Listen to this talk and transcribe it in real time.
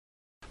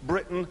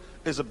Britain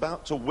is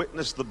about to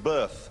witness the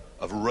birth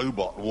of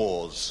robot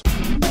wars.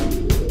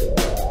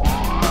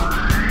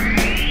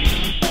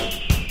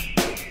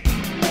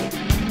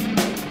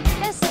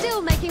 They're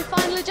still making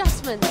final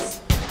adjustments.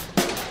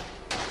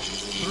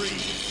 3,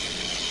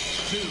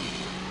 2,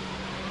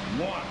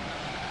 1.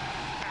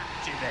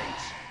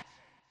 Activate.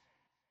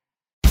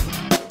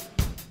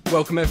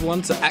 Welcome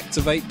everyone to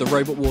Activate the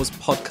Robot Wars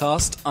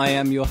podcast. I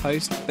am your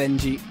host,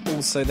 Benji,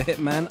 also the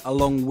Hitman,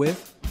 along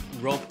with...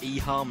 Rob E.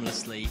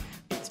 Harmlessly.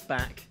 It's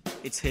back.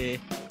 It's here.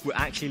 We're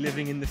actually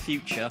living in the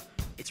future.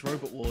 It's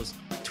Robot Wars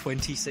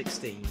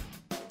 2016.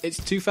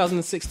 It's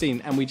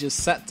 2016 and we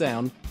just sat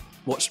down,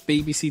 watched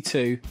BBC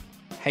Two,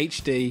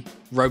 HD,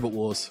 Robot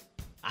Wars.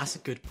 That's a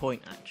good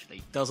point,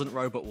 actually. Doesn't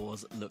Robot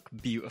Wars look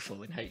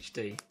beautiful in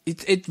HD?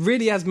 It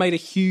really has made a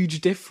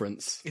huge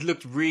difference. It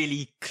looked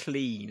really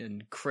clean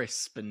and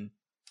crisp, and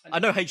I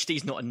know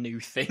HD's not a new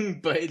thing,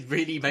 but it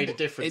really made a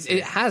difference.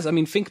 It has. I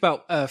mean, think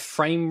about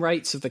frame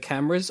rates of the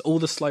cameras. All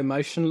the slow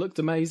motion looked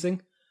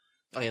amazing.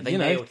 Oh yeah, they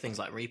nailed things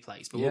like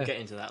replays, but we'll get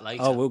into that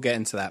later. Oh, we'll get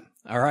into that.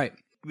 All right.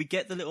 We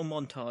get the little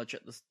montage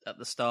at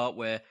the start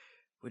where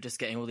we're just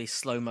getting all these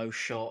slow-mo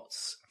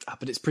shots.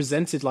 But it's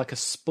presented like a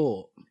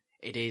sport.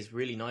 It is,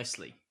 really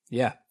nicely.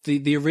 Yeah.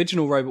 The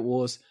original Robot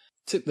Wars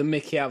took the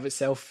mickey out of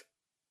itself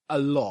a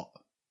lot.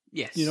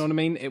 Yes. You know what I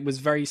mean? It was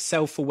very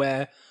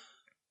self-aware,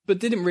 but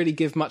didn't really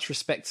give much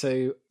respect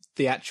to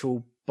the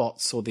actual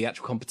bots or the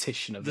actual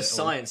competition of the it.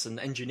 Science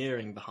and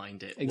engineering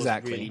behind it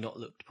Exactly. was really not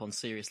looked upon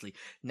seriously.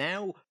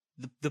 Now,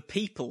 the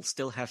people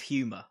still have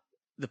humour.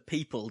 The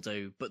people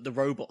do, but the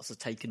robots are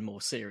taken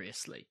more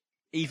seriously.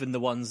 Even the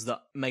ones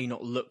that may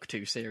not look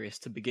too serious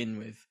to begin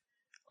with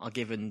are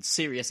given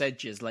serious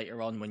edges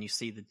later on when you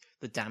see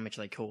the damage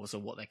they cause or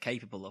what they're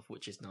capable of,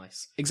 which is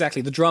nice.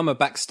 Exactly. The drama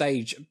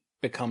backstage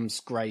becomes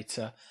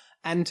greater.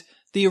 And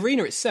the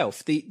arena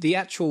itself, the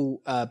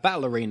actual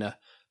battle arena,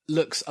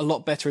 looks a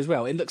lot better as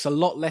well. It looks a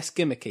lot less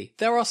gimmicky.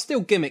 There are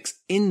still gimmicks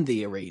in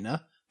the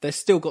arena. They've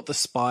still got the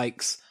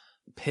spikes,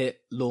 pit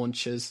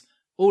launchers,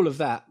 all of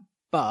that.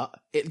 But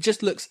it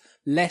just looks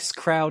less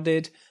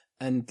crowded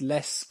and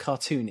less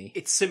cartoony.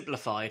 It's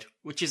simplified,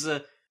 which is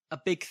a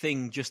big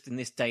thing just in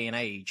this day and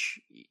age.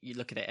 You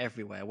look at it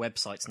everywhere.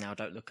 Websites now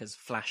don't look as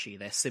flashy.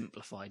 They're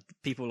simplified.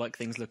 People like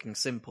things looking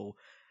simple,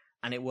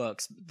 and it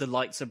works. The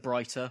lights are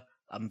brighter,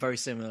 very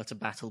similar to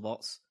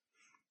BattleBots.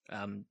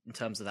 In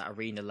terms of that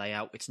arena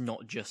layout, it's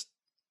not just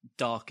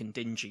dark and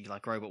dingy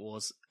like Robot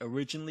Wars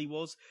originally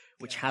was,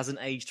 which hasn't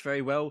aged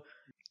very well.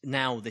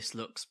 Now this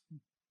looks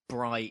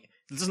bright.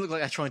 It doesn't look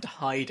like they're trying to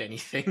hide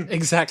anything.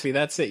 Exactly,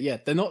 that's it. Yeah,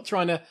 they're not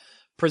trying to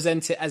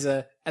present it as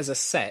a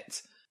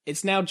set.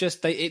 It's now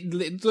just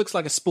it looks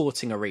like a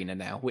sporting arena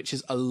now, which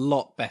is a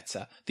lot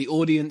better. The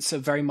audience are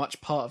very much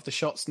part of the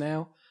shots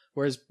now,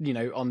 whereas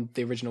on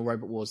the original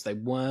Robot Wars they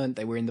weren't.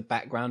 They were in the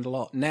background a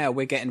lot. Now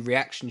we're getting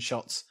reaction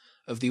shots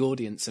of the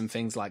audience and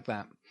things like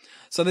that.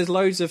 So there's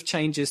loads of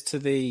changes to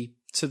the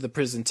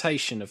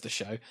presentation of the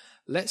show.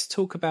 Let's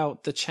talk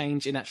about the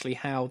change in actually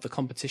how the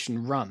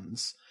competition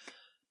runs.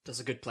 That's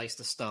a good place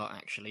to start,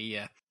 actually,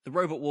 yeah. The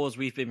Robot Wars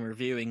we've been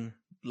reviewing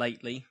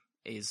lately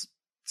is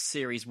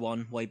Series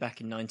 1, way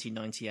back in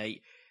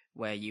 1998,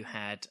 where you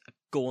had a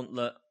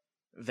gauntlet,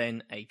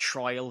 then a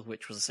trial,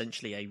 which was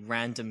essentially a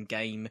random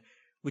game,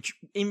 which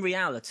in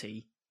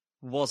reality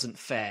wasn't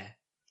fair.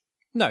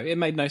 No, it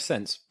made no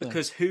sense.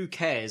 Because who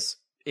cares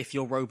if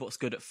your robot's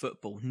good at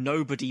football?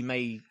 Nobody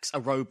makes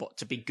a robot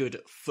to be good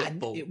at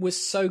football. And it was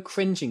so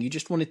cringing. You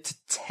just wanted to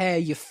tear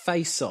your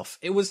face off.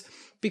 It was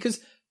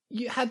because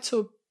you had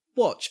to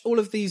watch all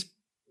of these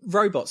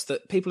robots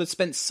that people had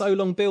spent so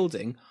long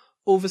building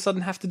all of a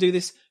sudden have to do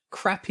this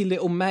crappy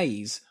little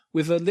maze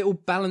with a little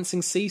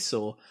balancing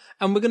seesaw.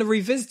 And we're going to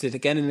revisit it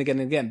again and again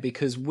and again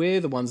because we're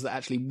the ones that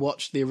actually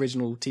watched the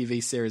original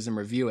TV series and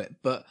review it.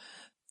 But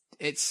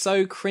it's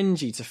so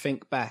cringy to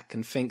think back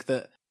and think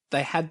that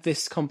they had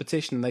this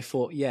competition and they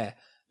thought, yeah,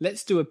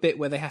 let's do a bit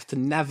where they have to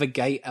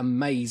navigate a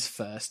maze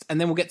first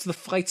and then we'll get to the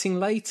fighting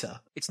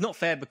later. It's not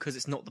fair because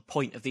it's not the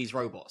point of these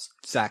robots.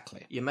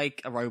 Exactly. You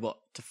make a robot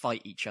to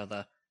fight each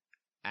other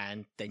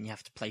and then you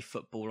have to play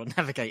football or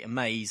navigate a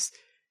maze.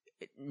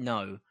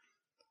 No.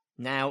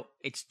 Now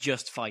it's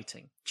just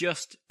fighting.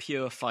 Just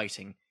pure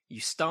fighting.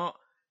 You start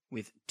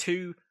with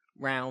 2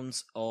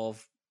 rounds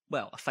of,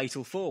 a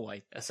fatal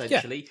 4-way,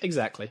 essentially. Yeah,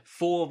 exactly.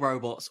 4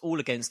 robots all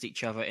against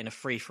each other in a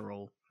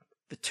free-for-all.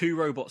 The 2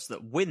 robots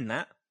that win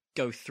that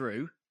go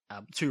through,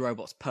 2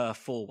 robots per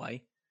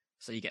 4-way.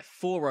 So you get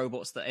 4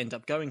 robots that end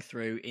up going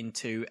through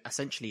into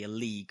essentially a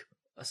league.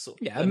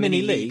 A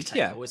mini league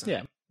table, isn't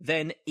it?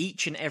 Then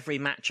each and every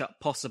matchup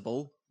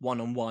possible,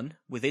 one-on-one,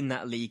 within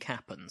that league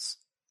happens.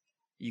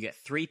 You get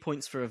 3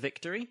 points for a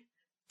victory,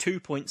 2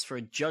 points for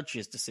a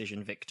judge's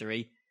decision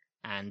victory,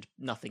 and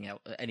nothing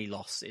else. Any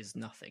loss is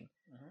nothing.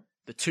 Mm-hmm.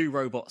 The 2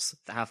 robots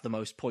that have the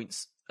most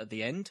points at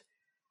the end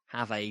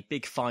have a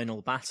big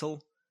final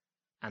battle,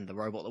 and the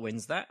robot that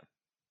wins that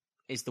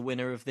is the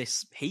winner of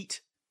this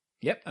heat.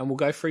 Yep, and we'll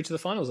go through to the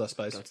finals, I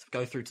suppose.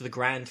 Go through to the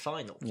grand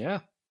final.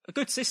 Yeah. A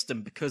good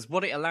system, because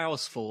what it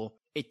allows for,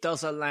 it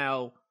does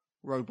allow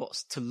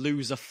robots to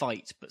lose a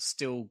fight but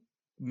still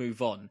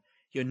move on.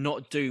 You're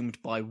not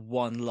doomed by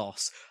one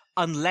loss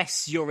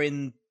unless you're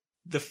in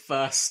the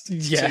first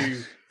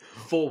two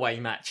four-way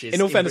matches.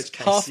 In all fairness, which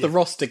case, half the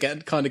roster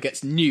kind of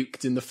gets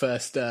nuked in the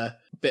first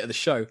bit of the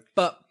show.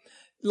 But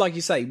like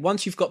you say,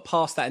 once you've got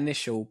past that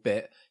initial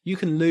bit, you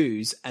can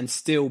lose and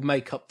still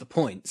make up the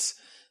points.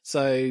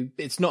 So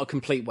it's not a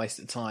complete waste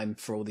of time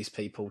for all these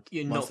people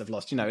once they've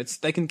lost.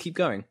 They can keep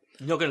going.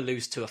 You're not going to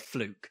lose to a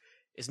fluke.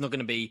 It's not going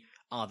to be,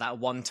 that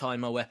one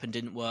time my weapon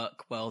didn't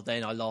work, well,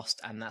 then I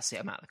lost, and that's it,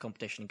 I'm out of the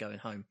competition and going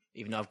home,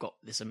 even though I've got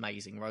this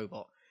amazing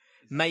robot.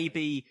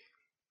 Maybe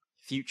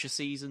future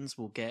seasons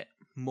will get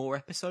more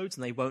episodes,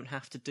 and they won't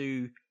have to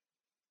do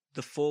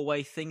the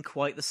four-way thing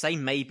quite the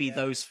same. Maybe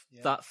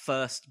that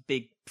first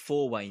big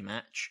four-way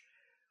match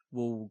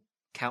will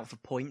count for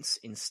points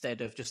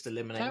instead of just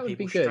eliminating That would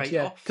people be good, straight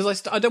off.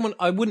 Because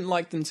I wouldn't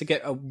like them to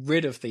get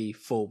rid of the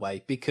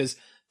four-way, because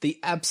the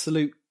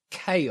absolute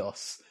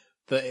chaos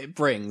that it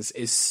brings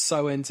is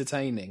so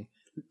entertaining.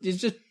 There's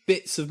just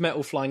bits of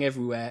metal flying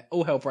everywhere,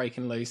 all hell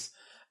breaking loose.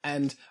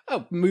 And,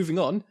 moving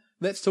on,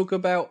 let's talk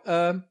about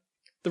the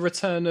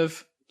return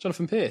of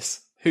Jonathan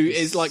Pierce, who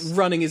is like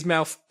running his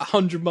mouth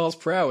 100 miles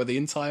per hour the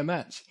entire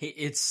match.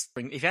 If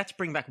you had to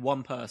bring back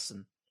one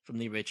person from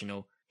the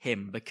original,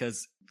 him,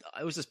 because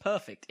it was just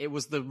perfect. It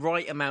was the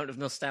right amount of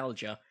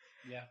nostalgia.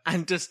 Yeah.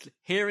 And just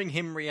hearing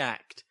him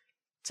react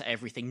to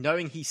everything,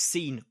 knowing he's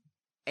seen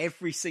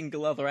every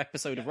single other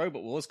episode of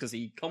Robot Wars because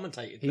he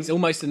commentated them. He's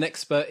almost an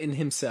expert in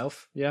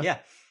himself. Yeah. Yeah.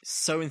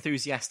 So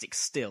enthusiastic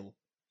still.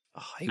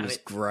 Oh, he was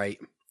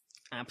great.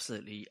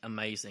 Absolutely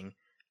amazing.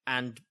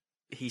 And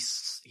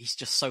he's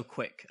just so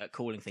quick at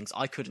calling things.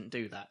 I couldn't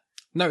do that.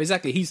 No,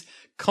 exactly. He's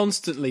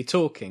constantly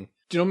talking.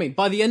 Do you know what I mean?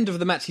 By the end of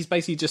the match, he's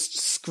basically just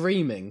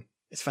screaming.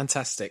 It's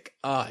fantastic.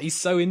 He's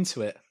so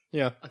into it.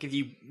 Yeah. I'll give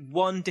you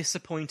one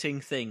disappointing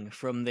thing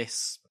from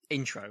this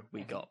intro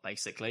we got,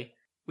 basically.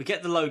 We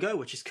get the logo,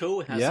 which is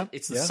cool.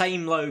 It's the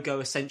same logo,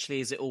 essentially,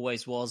 as it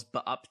always was,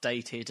 but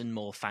updated and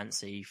more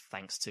fancy,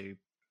 thanks to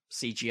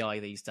CGI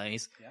these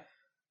days. Yeah.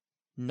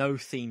 No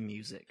theme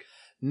music.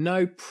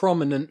 No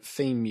prominent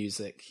theme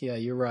music. Yeah,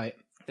 you're right.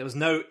 There was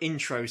no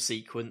intro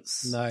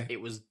sequence. No.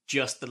 It was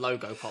just the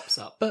logo pops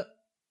up. But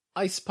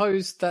I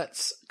suppose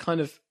that's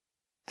kind of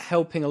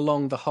helping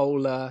along the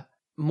whole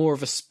more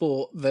of a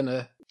sport than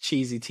a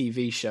cheesy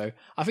TV show.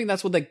 I think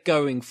that's what they're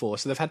going for.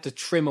 So they've had to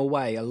trim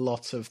away a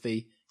lot of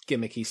the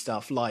gimmicky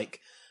stuff, like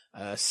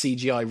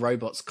CGI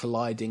robots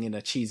colliding in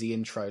a cheesy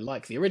intro,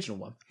 like the original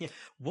one. Yeah.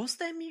 Was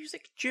there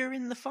music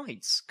during the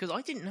fights? Because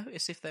I didn't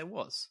notice if there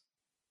was.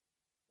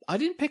 I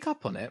didn't pick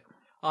up on it.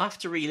 I'll have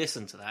to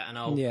re-listen to that, and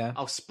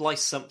I'll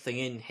splice something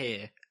in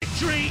here.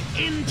 Victory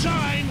in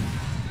time,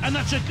 and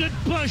that's a good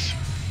push.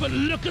 But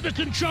look at the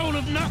control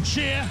of Knox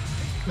here.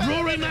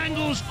 Roaring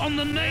angles on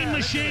the main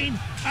machine.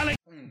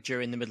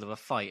 During the middle of a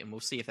fight, and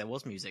we'll see if there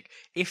was music.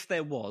 If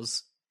there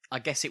was, I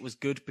guess it was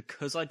good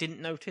because I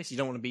didn't notice. You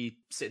don't want to be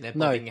sitting there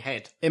bobbing your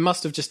head. It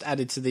must have just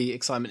added to the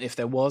excitement if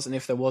there was, and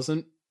if there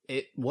wasn't,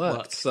 it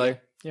worked. So,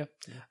 yeah.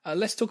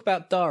 Let's talk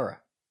about Dara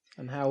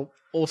and how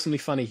awesomely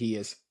funny he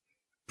is.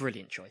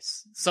 Brilliant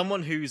choice.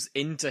 Someone who's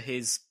into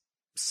his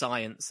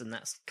science and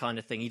that kind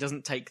of thing. He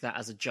doesn't take that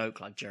as a joke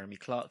like Jeremy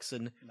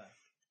Clarkson. No.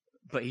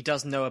 But he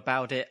does know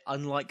about it,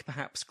 unlike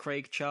perhaps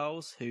Craig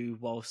Charles, who,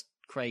 whilst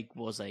Craig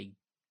was a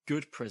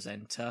good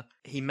presenter,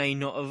 he may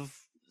not have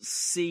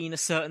seen a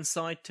certain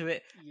side to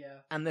it. Yeah.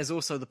 And there's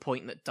also the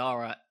point that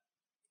Dara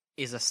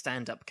is a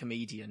stand-up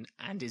comedian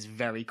and is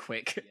very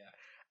quick. Yeah.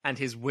 And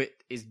his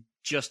wit is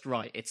just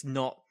right. It's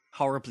not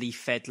horribly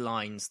fed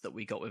lines that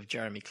we got with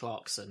Jeremy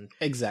Clarkson.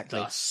 Exactly.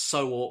 That are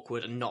so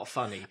awkward and not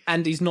funny.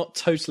 And he's not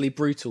totally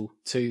brutal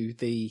to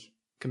the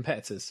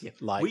competitors,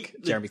 like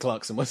Jeremy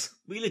Clarkson was.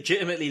 We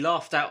legitimately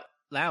laughed out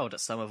loud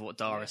at some of what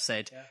Dara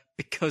said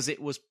because it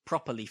was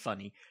properly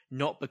funny,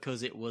 not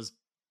because it was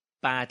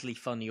badly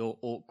funny or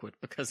awkward,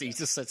 because he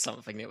just said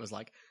something that was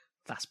like,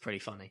 that's pretty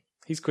funny.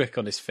 He's quick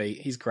on his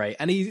feet. He's great.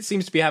 And he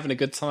seems to be having a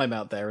good time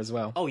out there as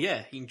well. Oh,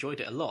 yeah. He enjoyed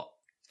it a lot.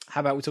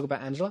 How about we talk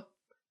about Angela?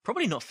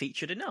 Probably not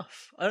featured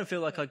enough. I don't feel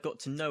like I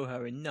got to know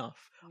her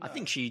enough. No. I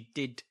think she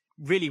did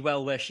really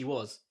well where she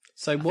was.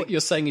 So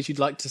you're saying is you'd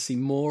like to see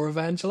more of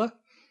Angela?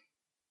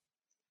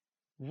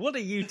 What are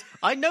you...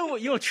 I know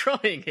what you're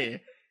trying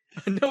here.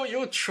 I know what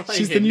you're trying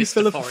She's here, the new Mr.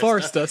 Philippa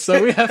Forrester,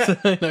 so we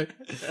have to... know.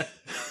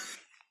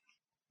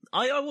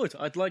 I would.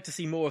 I'd like to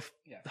see more of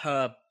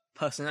her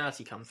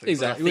personality come through.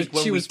 Exactly. But I think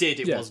when we did,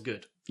 it was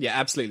good. Yeah,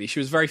 absolutely. She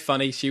was very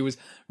funny. She was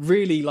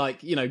really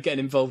getting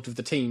involved with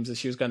the teams as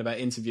she was going about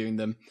interviewing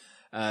them.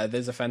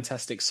 There's a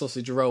fantastic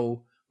sausage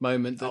roll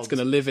moment that's going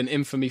to live in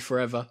infamy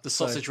forever. The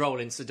sausage roll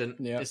incident.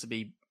 Yeah. This would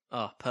be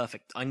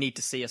perfect. I need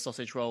to see a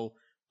sausage roll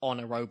on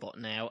a robot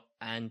now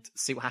and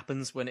see what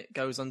happens when it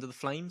goes under the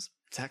flames.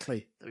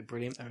 Exactly. That'd be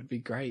brilliant. That would be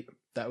great.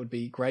 That would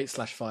be great /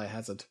 fire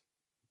hazard.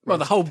 Well,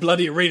 the whole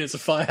bloody arena's a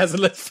fire hazard,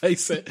 let's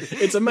face it.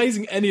 It's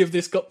amazing any of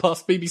this got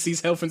past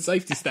BBC's health and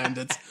safety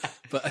standards.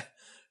 But,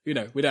 we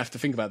don't have to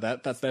think about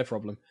that. That's their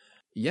problem.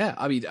 Yeah,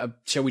 I mean,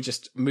 shall we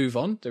just move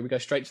on? Do we go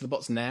straight to the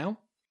bots now?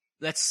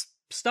 Let's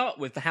start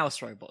with the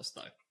house robots,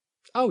 though.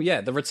 Oh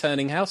yeah, the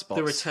returning house bots.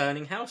 The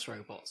returning house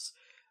robots.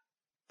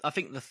 I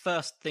think the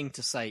first thing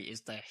to say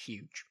is they're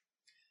huge.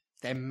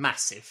 They're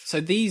massive. So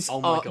these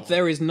Oh my are. God.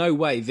 There is no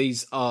way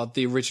these are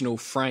the original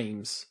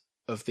frames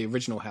of the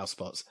original house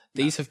bots.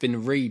 These have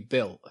been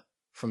rebuilt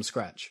from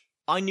scratch.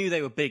 I knew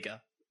they were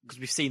bigger because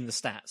we've seen the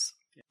stats.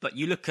 But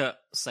you look at,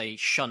 say,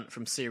 Shunt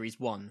from Series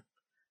 1,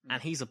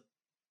 and he's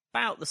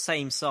about the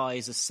same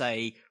size as,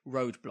 say,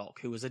 Roadblock,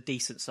 who was a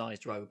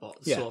decent-sized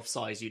robot, the Yeah. sort of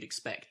size you'd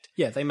expect.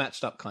 Yeah, they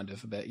matched up kind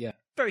of a bit, yeah.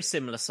 Very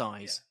similar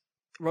size.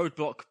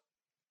 Roadblock,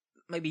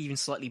 maybe even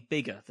slightly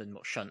bigger than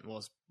what Shunt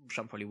was.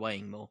 Shunt probably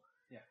weighing more.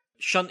 Yeah.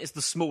 Shunt is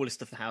the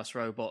smallest of the house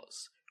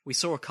robots. We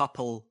saw a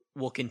couple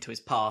walk into his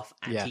path,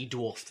 and Yeah. he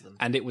dwarfed them.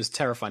 And it was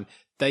terrifying.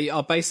 They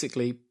are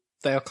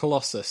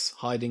Colossus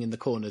hiding in the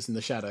corners in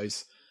the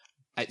shadows.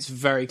 It's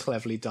very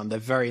cleverly done. They're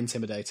very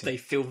intimidating. They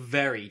feel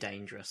very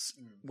dangerous.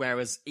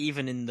 Whereas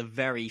even in the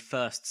very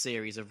first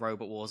series of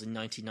Robot Wars in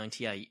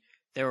 1998,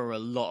 there were a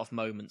lot of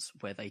moments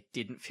where they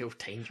didn't feel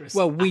dangerous.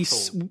 Well, at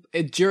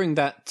all. during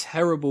that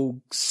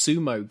terrible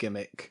sumo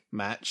gimmick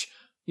match,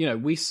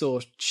 we saw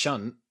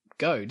Shunt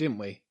go, didn't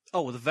we?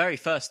 Oh, the very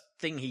first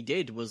thing he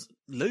did was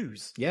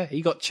lose. Yeah,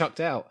 he got chucked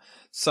out.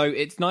 So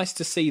it's nice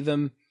to see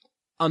them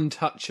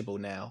untouchable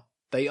now.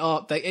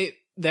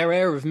 Their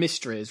air of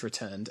mystery has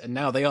returned, and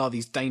now they are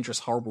these dangerous,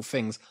 horrible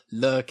things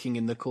lurking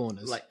in the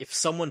corners. Like, if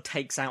someone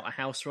takes out a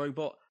house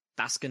robot,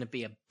 that's going to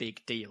be a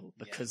big deal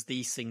because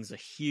these things are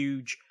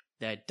huge,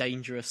 they're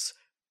dangerous.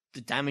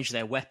 The damage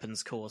their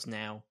weapons cause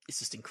now is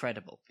just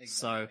incredible.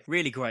 So,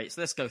 really great.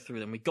 So let's go through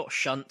them. We've got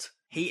Shunt.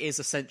 He is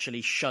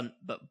essentially Shunt,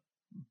 but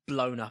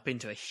blown up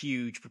into a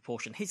huge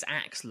proportion. His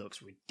axe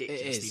looks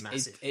ridiculously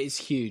massive. It is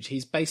huge.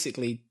 He's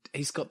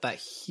got that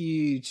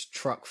huge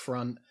truck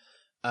front.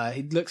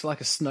 He looks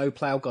like a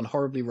snowplow gone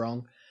horribly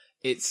wrong.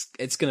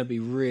 It's going to be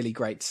really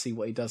great to see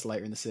what he does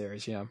later in the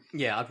series, yeah.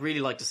 Yeah, I'd really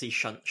like to see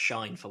Shunt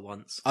shine for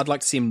once. I'd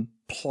like to see him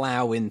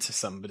plow into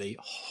somebody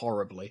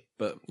horribly,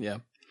 but yeah.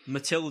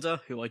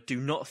 Matilda, who I do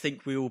not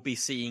think we will be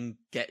seeing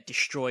get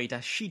destroyed,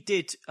 as she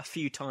did a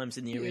few times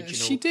in the original.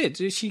 She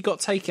did. She got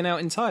taken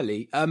out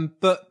entirely.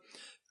 But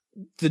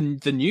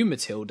the new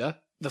Matilda,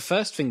 the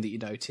first thing that you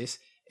notice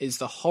is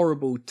the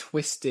horrible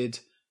twisted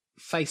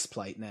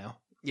faceplate now.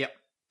 Yep.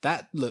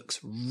 That looks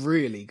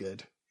really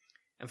good.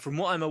 And from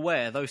what I'm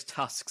aware, those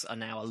tusks are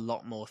now a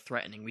lot more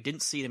threatening. We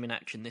didn't see them in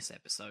action this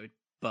episode,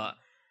 but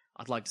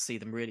I'd like to see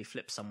them really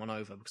flip someone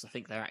over because I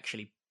think they're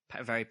actually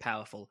very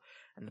powerful.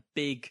 And the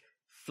big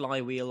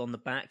flywheel on the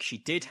back, she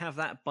did have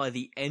that by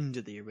the end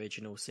of the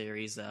original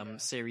series,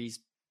 series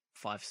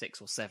 5,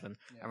 6 or 7,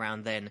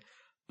 around then,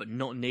 but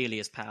not nearly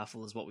as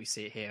powerful as what we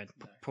see it here,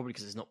 probably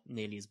because it's not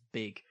nearly as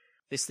big.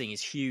 This thing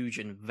is huge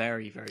and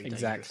very, very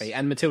dangerous. Exactly.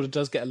 And Matilda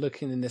does get a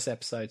look in this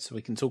episode, so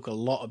we can talk a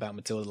lot about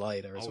Matilda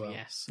later as well. Oh,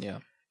 yes. Yeah.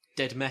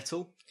 Dead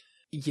Metal.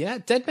 Yeah,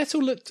 Dead Metal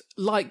looked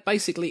like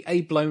basically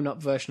a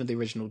blown-up version of the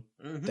original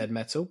Dead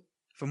Metal.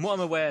 From what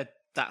I'm aware,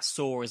 that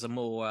saw is a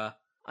more,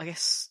 I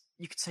guess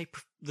you could say,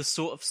 the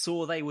sort of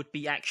saw they would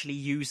be actually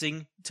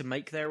using to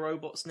make their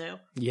robots now.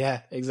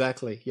 Yeah,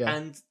 exactly. Yeah.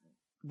 And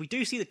we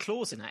do see the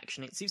claws in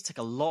action. It seems to take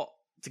a lot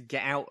to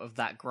get out of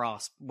that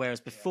grasp,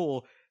 whereas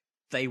before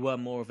they were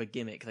more of a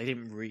gimmick. They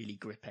didn't really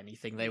grip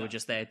anything. They were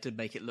just there to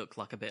make it look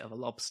like a bit of a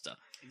lobster.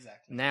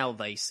 Exactly. Now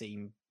they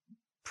seem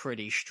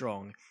pretty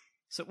strong.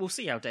 So we'll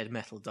see how Dead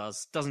Metal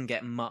does. Doesn't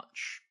get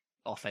much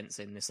offense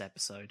in this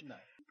episode. No.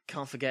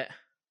 Can't forget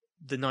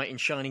the knight in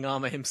shining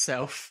armor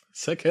himself.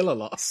 Sir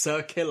Kill-A-Lot.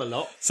 Sir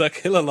Kill-A-Lot. Sir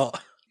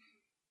Kill-A-Lot.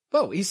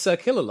 Well, he's Sir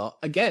Kill-A-Lot.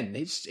 Again,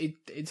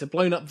 it's a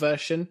blown-up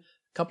version,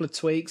 a couple of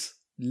tweaks,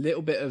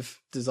 little bit of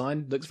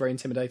design, looks very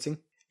intimidating.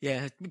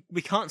 Yeah,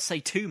 we can't say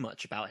too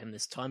much about him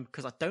this time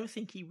because I don't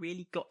think he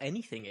really got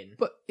anything in.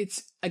 But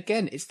it's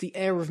the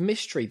air of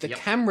mystery. The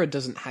camera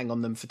doesn't hang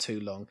on them for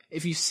too long.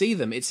 If you see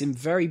them, it's in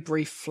very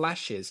brief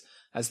flashes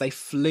as they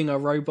fling a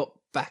robot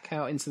back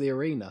out into the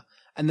arena.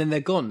 And then they're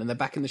gone and they're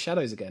back in the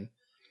shadows again.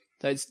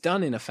 So it's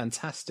done in a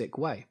fantastic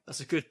way. That's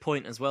a good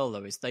point as well,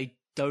 though, is they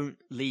don't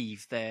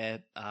leave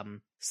their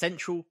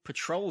central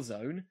patrol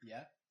zone,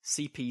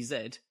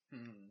 CPZ,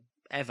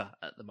 ever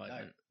at the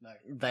moment. No.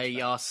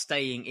 They are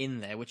staying in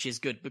there, which is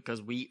good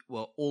because we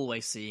were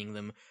always seeing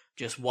them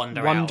just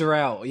wander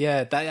out.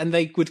 Yeah. And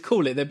they would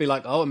call it, they'd be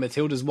like, oh,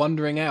 Matilda's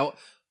wandering out.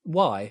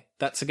 Why?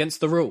 That's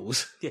against the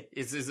rules. Yeah,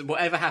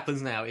 whatever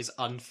happens now is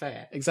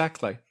unfair.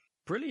 Exactly.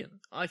 Brilliant.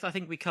 I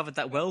think we covered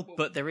that well,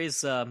 but there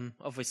is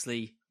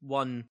obviously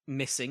one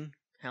missing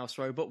house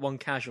robot, one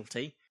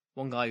casualty,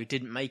 one guy who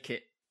didn't make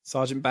it.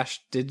 Sergeant Bash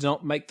did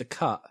not make the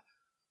cut.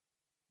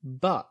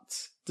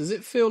 But does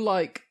it feel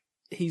like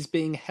he's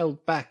being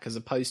held back as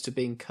opposed to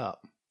being cut?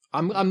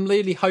 I'm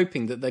really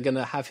hoping that they're going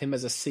to have him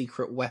as a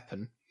secret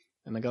weapon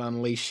and they're going to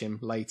unleash him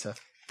later.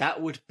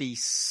 That would be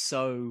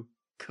so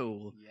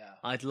cool. Yeah.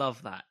 I'd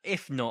love that.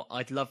 If not,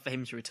 I'd love for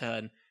him to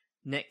return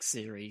next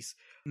series.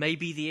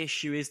 Maybe the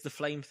issue is the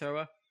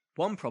flamethrower.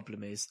 One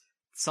problem is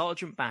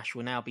Sergeant Bash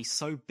will now be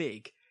so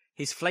big,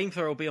 his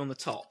flamethrower will be on the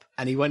top.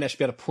 And he won't actually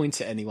be able to point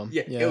at anyone.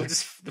 It'll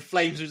the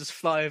flames will just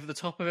fly over the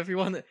top of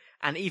everyone.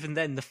 And even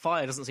then, the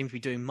fire doesn't seem to be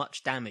doing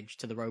much damage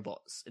to the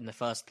robots in the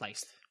first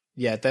place.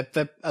 Yeah,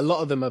 a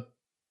lot of them are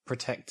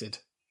protected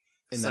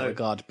in that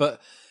regard.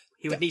 But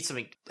he would need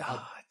something...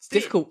 it's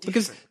difficult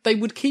because they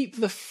would keep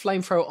the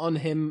flamethrower on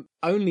him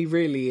only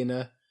really in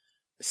a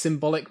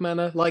symbolic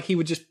manner. Like he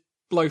would just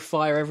blow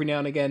fire every now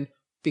and again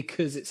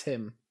because it's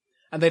him.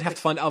 And they'd have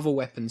to find other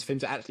weapons for him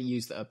to actually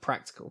use that are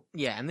practical.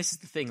 Yeah, and this is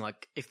the thing,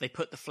 like, if they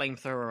put the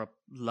flamethrower up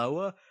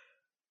lower,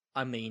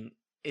 I mean,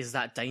 is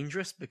that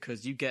dangerous?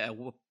 Because you get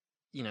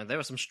there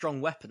are some strong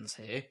weapons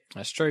here.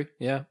 That's true,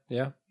 yeah.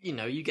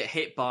 You get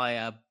hit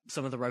by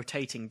some of the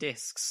rotating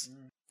discs.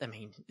 I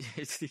mean,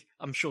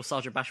 I'm sure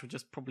Sergeant Bash would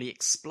just probably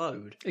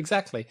explode.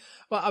 Exactly.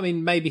 Well, I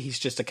mean, maybe he's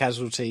just a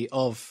casualty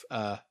of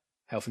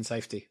health and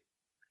safety.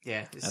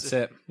 Yeah, that's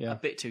it. Yeah, a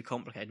bit too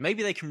complicated.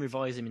 Maybe they can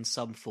revise him in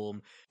some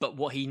form, but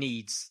what he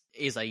needs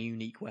is a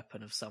unique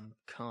weapon of some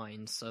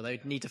kind. So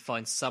they'd need to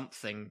find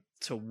something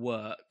to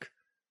work.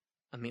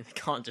 I mean, they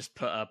can't just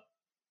put a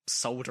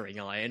soldering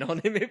iron on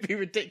him. It'd be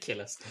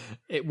ridiculous.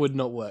 It would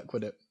not work,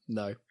 would it?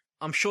 No.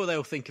 I'm sure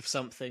they'll think of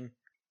something,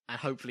 and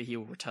hopefully he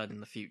will return in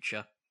the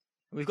future.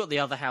 We've got the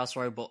other house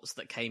robots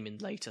that came in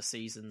later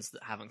seasons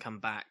that haven't come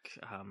back.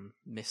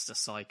 Mr.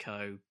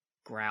 Psycho,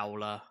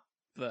 Growler.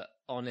 But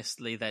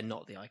honestly, they're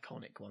not the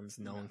iconic ones.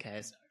 No one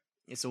cares.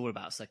 It's all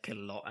about Sir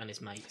Kill-A-Lot and his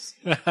mates.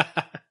 And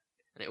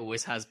it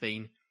always has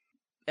been.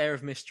 Air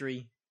of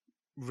mystery,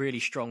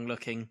 really strong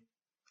looking,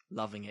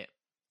 loving it.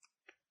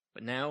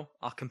 But now,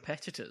 our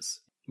competitors.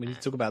 We need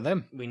to talk about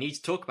them. We need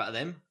to talk about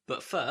them,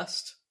 but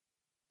first...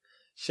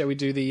 Shall we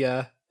do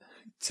the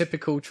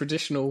typical,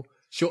 traditional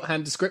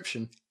shorthand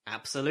description?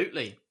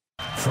 Absolutely.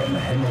 From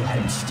Hemel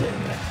Hempstead,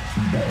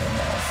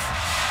 Behemoth.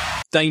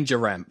 Danger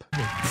Ramp.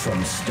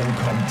 From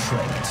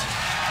Stoke-on-Trent,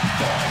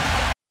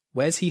 Bob.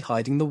 Where's he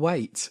hiding the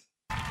weight?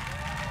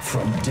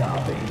 From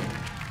Derby,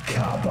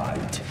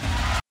 Carbide.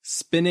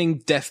 Spinning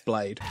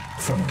Deathblade.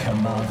 From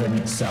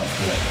Carmarthen, South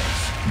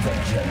Wales,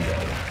 the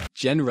General.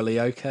 Generally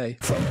okay.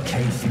 From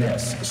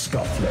Caithness,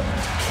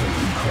 Scotland,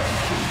 King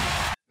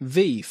Cranky.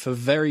 V for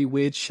Very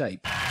Weird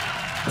Shape.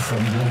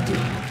 From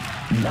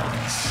Woody,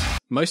 Nuts.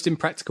 Most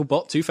Impractical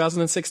Bot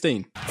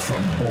 2016.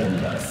 From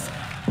Bournemouth,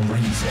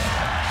 Razor.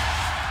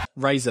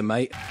 Razor,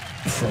 mate.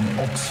 From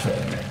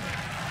Oxford,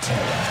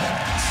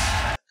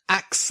 Terahertz.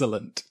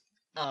 Excellent.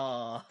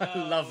 Oh, I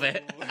love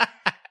it.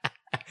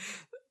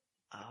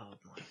 Oh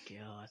my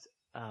god.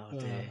 Oh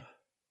dear.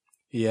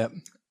 Yep.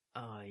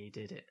 Oh, you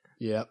did it.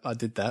 Yep, I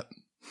did that.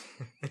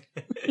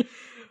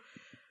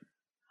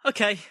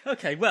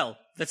 Okay, well,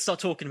 let's start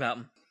talking about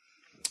them.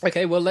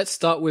 Okay, well, let's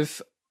start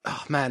with...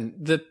 Oh, man,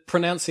 the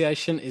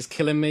pronunciation is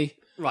killing me.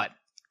 Right.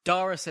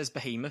 Dara says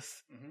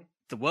behemoth. Mm-hmm.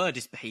 The word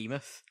is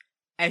behemoth.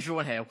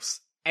 Everyone else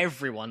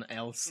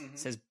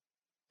says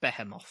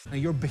behemoth. Now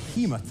you're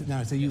Behemoth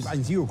now, so you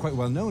were quite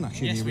well known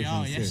actually. Yes, in the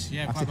original we are. Yes, series.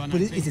 yeah, quite well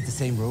But known. is it the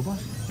same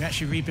robot? We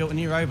actually rebuilt a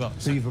new robot.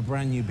 So you have a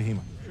brand new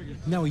Behemoth.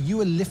 Now, are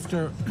you a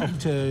lifter up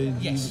to?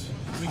 Yes.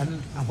 And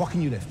what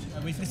can you lift?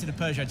 We've lifted a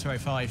Peugeot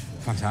 205.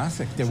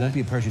 Fantastic. There won't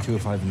be a Peugeot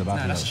 205 in the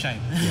back. No, that's a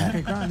shame. Yeah.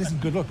 Okay, grand. Listen,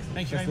 good luck.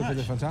 Thank you very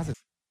much. Fantastic.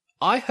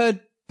 I heard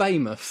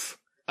Behemoth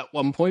at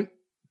one point,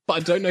 but I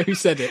don't know who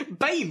said it.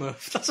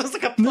 Behemoth? That sounds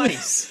like a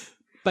place.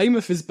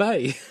 Behemoth is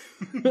Bay.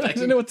 I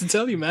don't know what to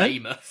tell you, man.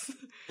 Behemoth.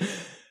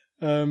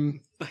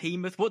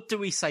 Behemoth. What do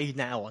we say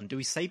now on? Do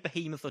we say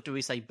behemoth or do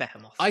we say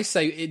behemoth? I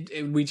say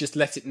we just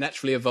let it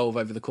naturally evolve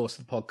over the course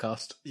of the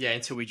podcast. Yeah,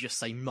 until we just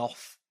say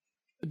moth.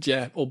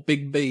 Yeah, or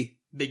Big B.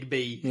 Big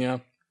B. Yeah,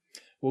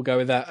 we'll go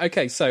with that.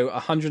 Okay, so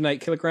 108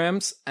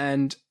 kilograms,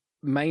 and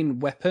main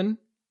weapon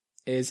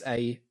is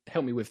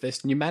help me with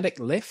this, pneumatic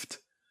lift.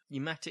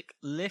 Pneumatic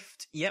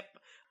lift, yep.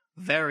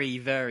 Very,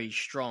 very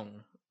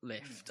strong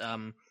lift.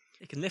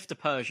 It can lift a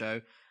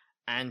Peugeot,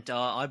 and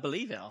I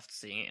believe it after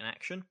seeing it in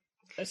action.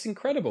 That's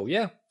incredible,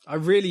 yeah. I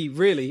really,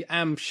 really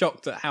am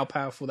shocked at how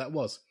powerful that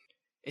was.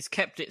 It's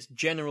kept its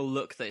general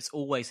look that it's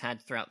always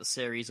had throughout the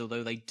series,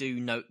 although they do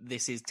note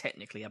this is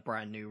technically a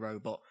brand new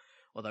robot,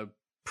 although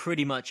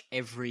pretty much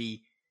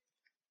every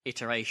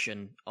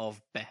iteration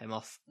of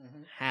Behemoth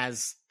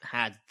has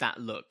had that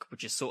look,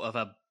 which is sort of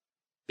a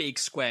big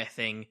square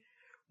thing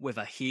with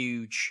a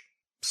huge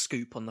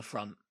scoop on the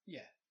front.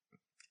 Yeah.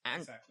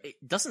 And it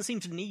doesn't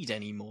seem to need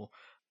any more.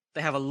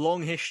 They have a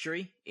long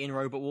history in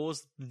Robot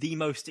Wars, the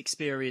most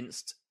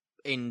experienced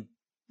in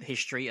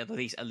history, at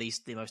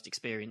least the most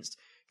experienced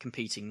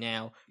competing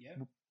now.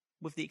 Yeah.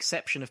 With the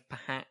exception of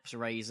perhaps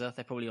Razor,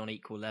 they're probably on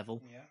equal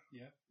level.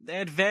 Yeah. They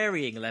had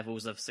varying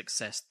levels of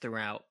success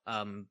throughout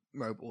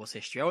Robot Wars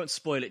history. I won't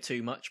spoil it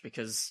too much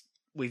because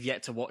we've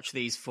yet to watch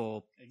these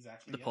for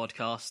the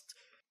podcast.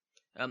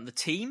 The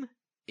team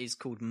is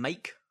called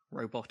Make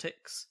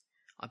Robotics.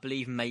 I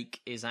believe Make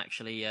is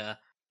actually an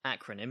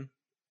acronym.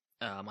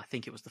 I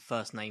think it was the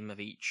first name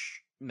of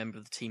each member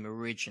of the team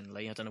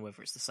originally. I don't know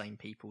whether it's the same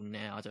people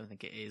now. I don't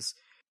think it is.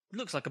 It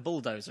looks like a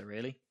bulldozer,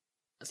 really.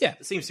 Yeah.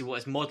 It seems to be what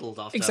it's modelled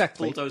after.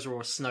 Exactly. A bulldozer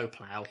or a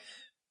snowplow.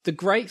 The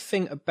great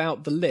thing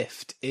about the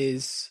lift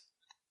is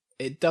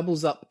it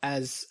doubles up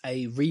as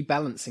a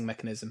rebalancing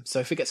mechanism. So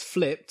if it gets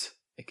flipped,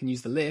 it can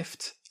use the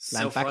lift,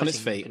 land back on its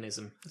Self-righting feet.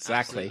 mechanism.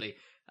 Exactly.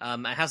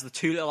 Absolutely. It has the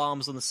two little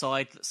arms on the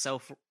side that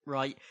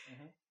self-right.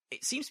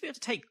 It seems to be able to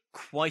take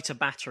quite a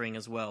battering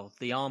as well.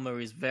 The armor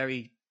is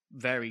very,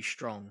 very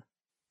strong.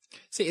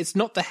 See, it's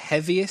not the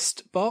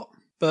heaviest bot,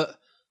 but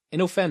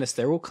in all fairness,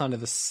 they're all kind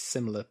of a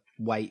similar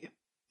weight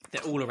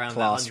They're all around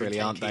class, that 110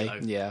 really, aren't they?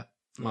 kilo Yeah.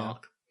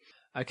 mark.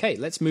 Okay,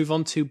 let's move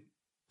on to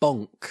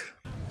Bonk.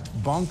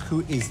 Bonk,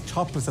 who is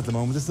topless at the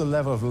moment. This is a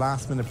level of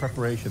last-minute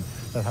preparation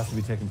that has to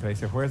be taking place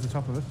here. Where's the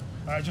top of it?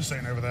 Just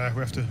sitting over there. We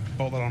have to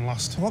bolt that on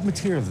last. What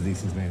materials are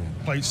these things made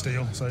of? Plate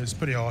steel, so it's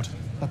pretty hard.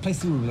 A plate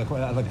steel would be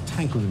like a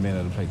tank would be made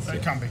out of plate steel.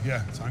 It can be,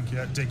 yeah. Tank,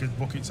 yeah. Diggers,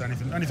 buckets,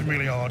 anything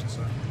really hard.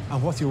 So.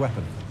 And what's your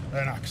weapon?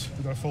 An axe.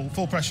 We've got a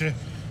full pressure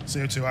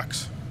CO2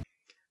 axe.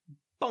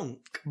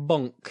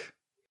 Bonk.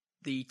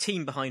 The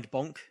team behind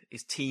Bonk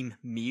is Team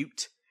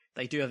Mute.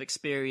 They do have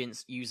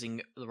experience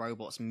using the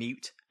robots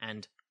Mute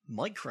and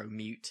Micro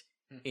Mute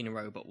in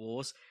Robot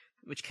Wars,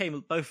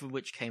 both of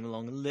which came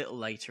along a little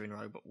later in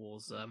Robot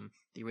Wars,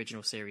 the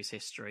original series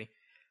history.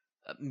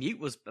 Mute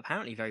was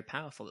apparently very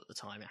powerful at the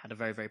time. It had a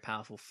very, very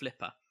powerful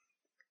flipper.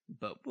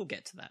 But we'll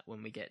get to that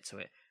when we get to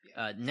it.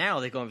 Now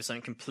they've gone for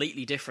something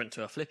completely different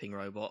to a flipping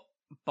robot.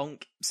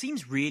 Bonk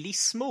seems really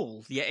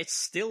small, yet it's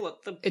still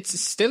at the... It's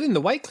still in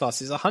the weight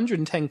class. It's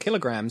 110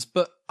 kilograms,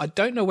 but I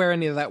don't know where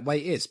any of that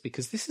weight is,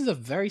 because this is a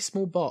very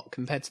small bot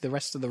compared to the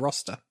rest of the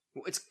roster.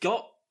 Well, it's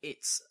got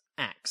its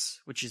axe,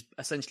 which is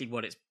essentially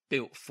what it's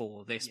built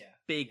for. This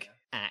big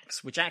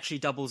axe, which actually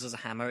doubles as a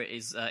hammer. It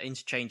is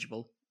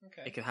interchangeable.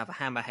 Okay. It can have a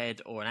hammer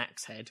head or an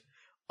axe head.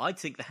 I'd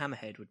think the hammer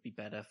head would be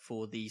better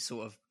for the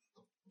sort of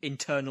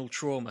internal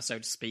trauma, so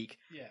to speak,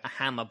 a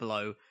hammer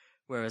blow,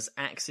 whereas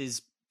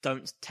axes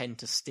don't tend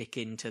to stick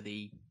into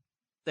they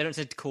don't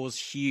tend to cause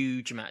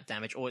huge amount of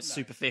damage, or it's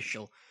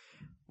superficial,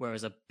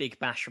 whereas a big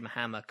bash from a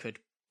hammer could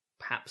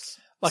perhaps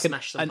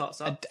smash some parts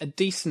up. A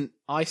decent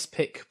ice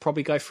pick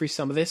probably go through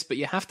some of this, but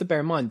you have to bear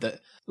in mind that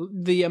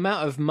the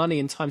amount of money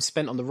and time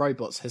spent on the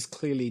robots has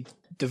clearly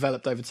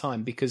developed over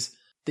time, because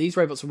these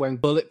robots are wearing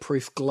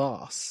bulletproof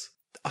glass.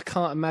 I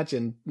can't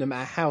imagine, no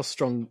matter how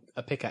strong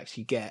a pickaxe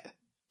you get.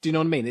 Do you know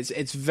what I mean?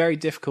 It's very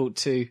difficult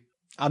to,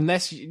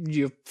 unless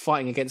you're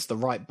fighting against the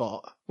right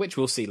bot, which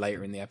we'll see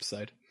later in the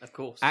episode. Of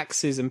course.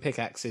 Axes and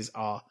pickaxes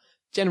are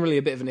generally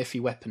a bit of an iffy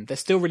weapon. They're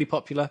still really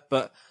popular,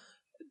 but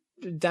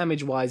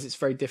damage-wise, it's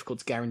very difficult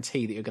to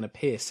guarantee that you're going to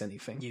pierce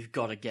anything. You've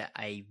got to get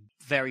a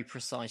very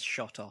precise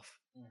shot off,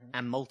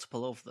 and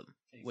multiple of them,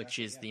 which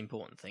is the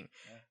important thing.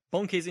 Yeah.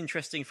 Bonk is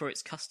interesting for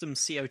its custom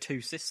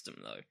CO2 system,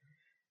 though.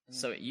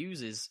 So it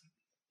uses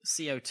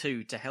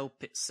CO2 to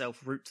help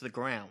itself root to the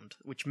ground,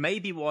 which may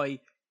be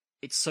why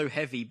it's so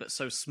heavy but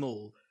so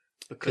small.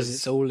 Because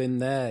it's all in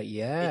there,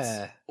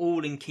 yeah. It's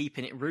all in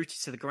keeping it rooted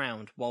to the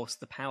ground whilst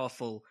the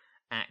powerful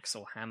axe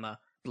or hammer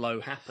blow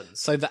happens.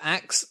 So the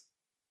axe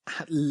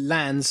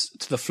lands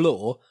to the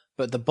floor,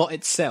 but the bot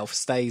itself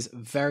stays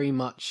very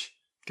much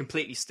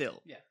completely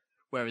still. Yeah.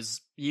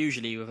 Whereas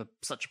usually with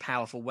such a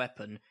powerful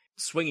weapon,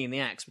 swinging the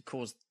axe would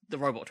cause the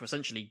robot to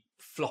essentially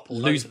flop all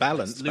lose over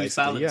balance, the place, lose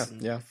basically. balance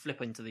and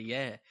flip into the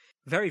air.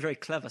 Very, very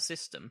clever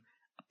system.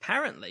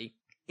 Apparently,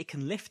 it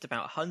can lift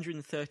about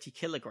 130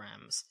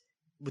 kilograms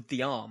with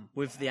the arm,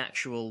 with the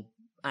actual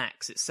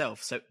axe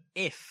itself. So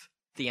if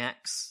the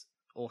axe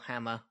or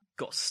hammer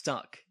got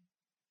stuck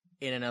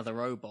in another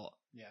robot,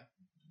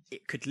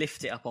 it could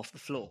lift it up off the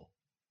floor.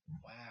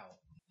 Wow.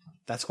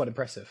 That's quite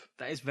impressive.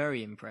 That is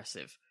very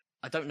impressive.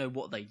 I don't know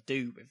what they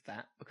do with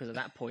that, because at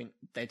that point,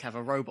 they'd have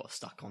a robot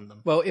stuck on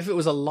them. Well, if it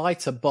was a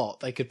lighter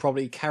bot, they could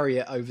probably carry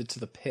it over to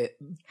the pit.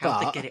 How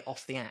would they get it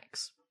off the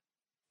axe?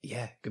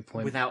 Yeah, good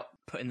point. Without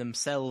putting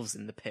themselves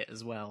in the pit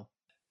as well.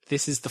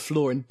 This is the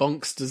flaw in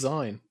Bonk's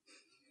design.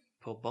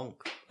 Poor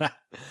Bonk.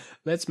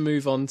 Let's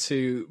move on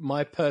to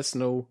my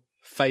personal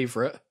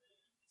favourite,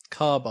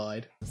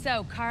 Carbide.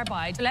 So,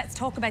 Carbide, let's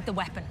talk about the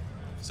weapon.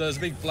 So there's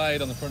a big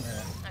blade on the front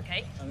here.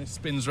 Okay. And it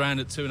spins round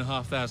at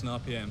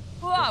 2,500 RPM.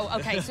 Whoa,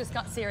 okay, so it's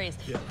got serious.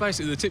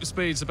 Basically, the tip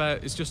speed's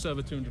it's just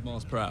over 200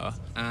 miles per hour,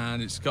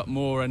 and it's got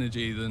more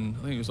energy than,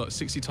 I think it was like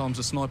 60 times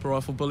a sniper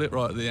rifle bullet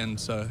right at the end,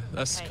 so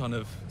that's kind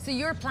of... So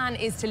your plan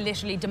is to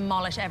literally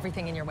demolish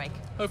everything in your wake?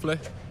 Hopefully.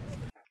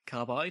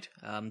 Carbide,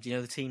 do you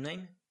know the team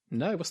name?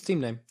 No, what's the team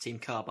name? Team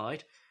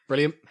Carbide.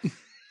 Brilliant.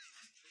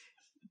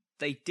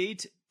 They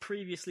did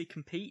previously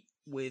compete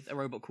with a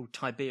robot called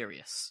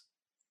Tiberius,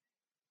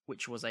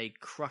 which was a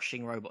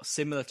crushing robot,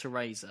 similar to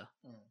Razor.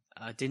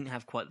 Didn't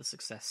have quite the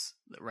success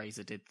that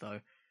Razor did,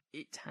 though.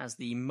 It has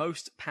the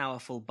most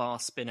powerful bar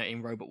spinner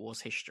in Robot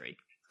Wars history.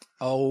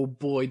 Oh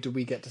boy, do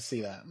we get to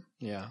see that.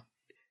 Yeah.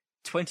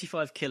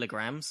 25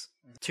 kilograms,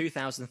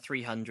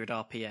 2,300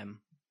 RPM.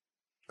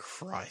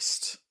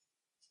 Christ.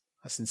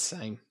 That's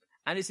insane.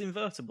 And it's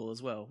invertible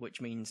as well, which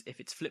means if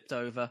it's flipped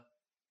over,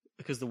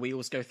 because the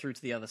wheels go through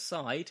to the other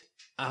side,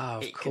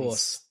 of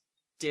course,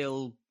 can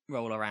still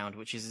roll around,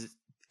 which is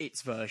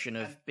its version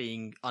of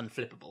being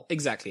unflippable.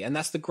 Exactly, and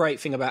that's the great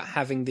thing about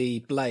having the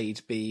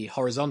blade be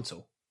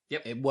horizontal.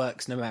 Yep. It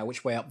works no matter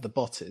which way up the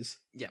bot is.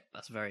 Yep,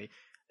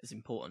 it's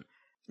important.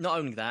 Not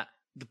only that,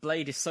 the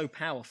blade is so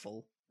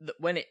powerful that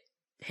when it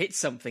hits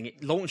something,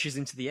 it launches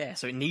into the air,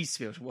 so it needs to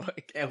be able to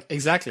work.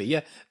 Exactly,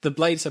 yeah. The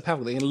blade's so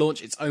powerful that it can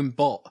launch its own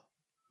bot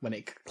when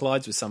it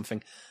collides with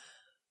something.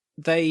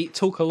 They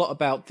talk a lot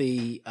about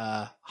the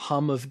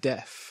hum of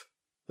death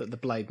that the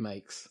blade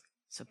makes.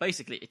 So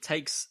basically, it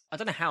takes, I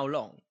don't know how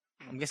long,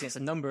 I'm guessing it's a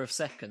number of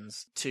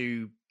seconds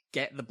to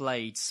get the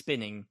blade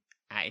spinning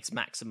at its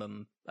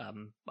maximum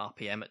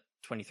RPM at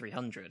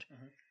 2300.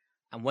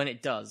 And when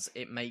it does,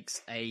 it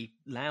makes a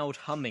loud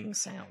humming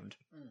sound,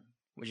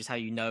 which is how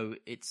you know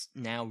it's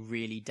now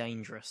really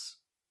dangerous.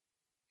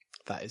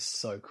 That is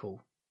so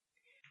cool.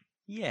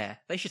 Yeah,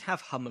 they should have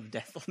hum of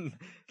death on,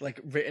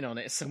 written on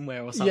it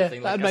somewhere or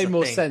something. Yeah, that made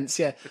more sense,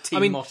 yeah. A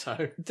team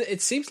motto.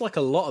 It seems like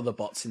a lot of the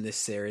bots in this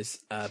series,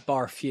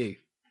 bar a few,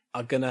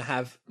 are going to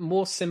have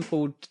more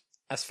simple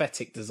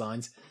aesthetic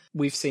designs.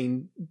 We've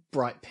seen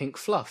bright pink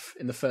fluff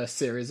in the first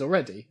series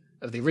already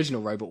of the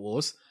original Robot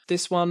Wars.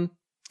 This one,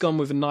 gone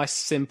with a nice,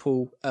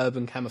 simple,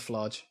 urban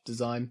camouflage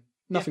design.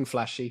 Nothing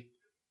flashy.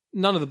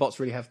 None of the bots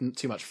really have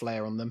too much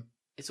flair on them.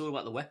 It's all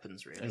about the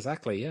weapons, really.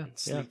 Exactly, yeah. And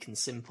sleek and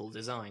simple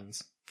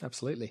designs.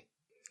 Absolutely.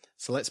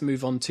 So let's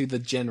move on to the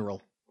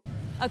General.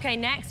 Okay,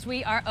 next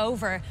we are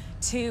over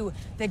to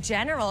the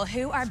General,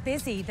 who are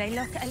busy. They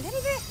look a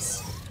little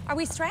bit... Are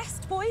we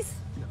stressed, boys?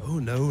 Oh,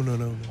 no.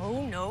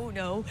 Oh,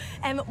 no.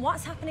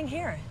 What's happening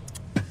here?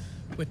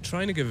 We're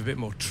trying to give a bit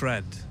more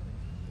tread.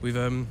 We've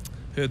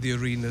heard the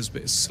arena's a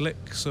bit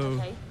slick, so...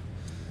 Okay.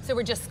 So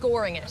we're just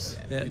scoring it?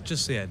 Yeah,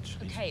 just the edge.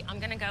 Okay, I'm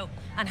going to go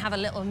and have a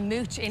little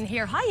mooch in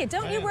here. Hiya,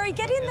 don't you worry.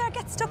 Get in there,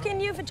 get stuck in.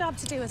 You have a job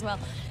to do as well.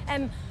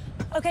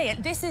 Okay,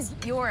 this is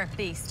your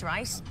beast,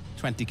 right?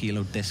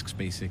 20-kilo discs,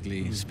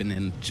 basically,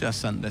 spinning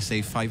just under,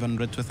 say,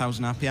 500 to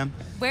 1,000 RPM.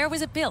 Where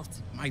was it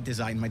built? My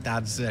design, my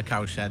dad's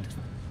cowshed.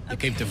 It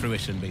came to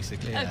fruition,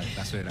 basically. Yeah,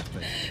 that's where it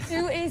happened.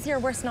 Who is your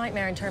worst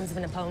nightmare in terms of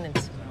an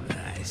opponent?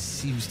 It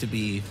seems to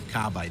be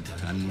Carbide.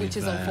 And which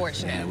is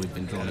unfortunate. Yeah, we've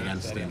been drawn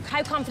against him.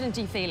 How confident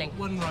are you feeling?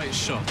 One right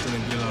shot and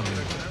then you'll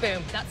have it.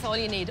 Boom, that's all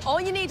you need.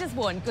 All you need is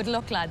one. Good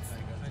luck, lads.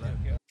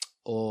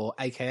 Or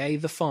AKA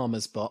the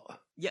Farmer's Bot.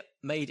 Yep,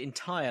 made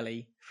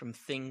entirely from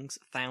things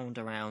found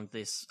around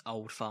this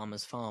old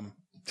farmer's farm.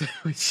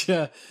 Which,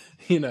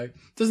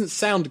 doesn't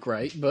sound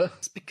great, but...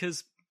 It's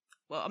because,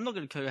 well, I'm not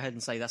going to go ahead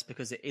and say that's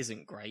because it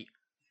isn't great,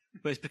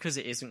 but it's because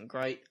it isn't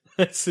great.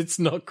 It's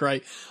not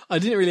great. I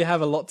didn't really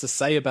have a lot to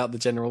say about the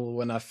General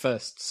when I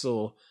first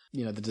saw,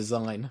 the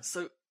design.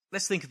 So,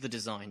 let's think of the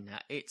design now.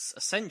 It's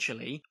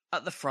essentially,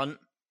 at the front,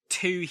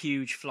 2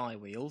 huge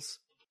flywheels,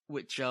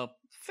 which are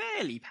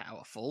fairly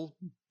powerful,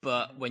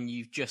 but when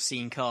you've just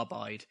seen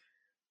Carbide,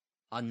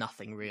 are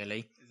nothing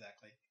really.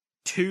 Exactly.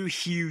 2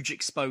 huge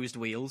exposed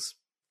wheels.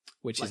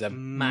 Which is a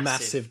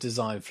massive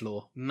design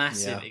flaw.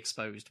 Massive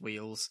exposed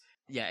wheels.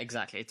 Yeah,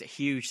 exactly. It's a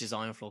huge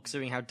design flaw,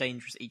 considering how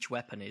dangerous each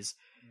weapon is.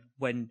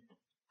 When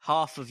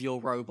half of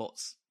your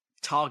robot's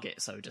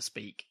target, so to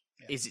speak,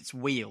 is its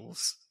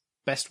wheels.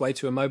 Best way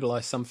to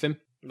immobilise something.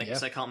 Make it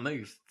so it can't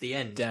move. The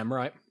end. Damn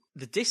right.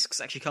 The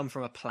discs actually come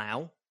from a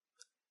plough,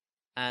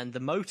 and the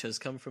motors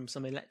come from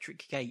some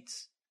electric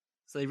gates.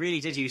 So they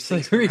really did use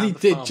things. They really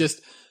did farm.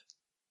 Just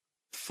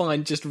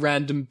find just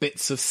random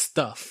bits of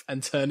stuff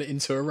and turn it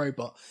into a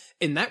robot.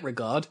 In that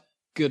regard,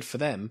 good for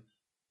them,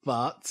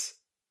 but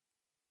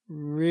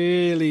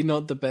really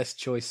not the best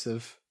choice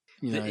of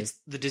It's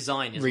the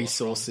design is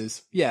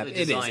resources. Yeah,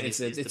 it is.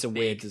 It's a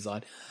weird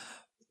design.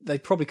 They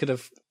probably could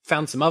have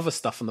found some other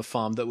stuff on the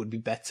farm that would be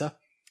better.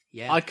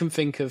 Yeah, I can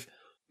think of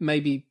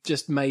maybe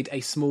just made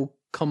a small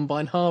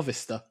combine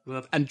harvester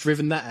and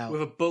driven that out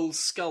with a bull's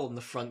skull on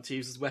the front to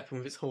use as a weapon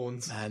with its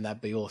horns. Man,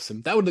 that'd be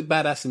awesome. That would look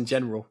badass in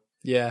general.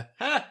 Yeah.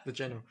 The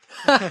General.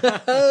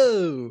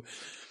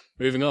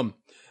 Moving on.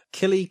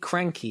 Killy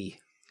Cranky.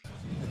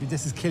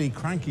 This is Killy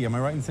Cranky, am I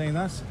right in saying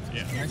that?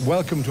 Yeah.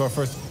 Welcome to our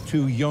first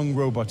 2 young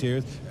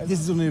Roboteers.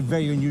 This is only a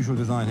very unusual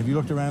design. Have you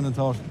looked around and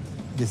thought,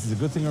 this is a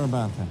good thing or a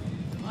bad thing?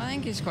 I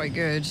think it's quite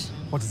good.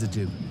 What does it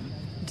do?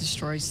 It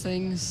destroys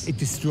things. It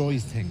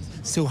destroys things.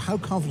 So how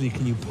confident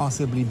can you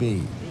possibly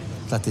be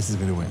that this is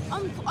going to win?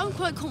 I'm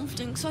quite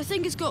confident because I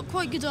think it's got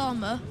quite good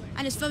armour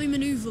and it's very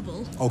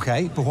manoeuvrable.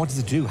 Okay, but what does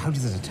it do? How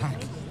does it attack?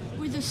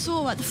 With a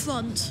saw at the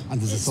front. And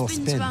does the saw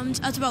spins spin? around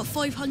at about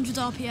 500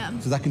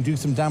 RPM. So that can do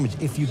some damage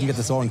if you can get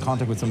the saw in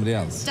contact with somebody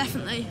else.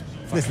 Definitely.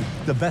 Listen,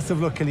 the best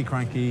of luck, Killy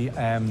Cranky.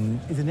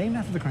 Is it named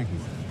after the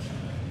Crankies?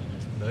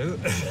 No.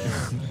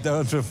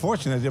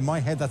 Unfortunately, in my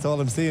head, that's all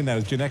I'm seeing now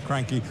is Jeanette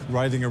Cranky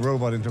riding a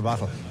robot into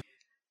battle.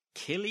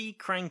 Killy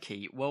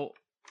Cranky. Well,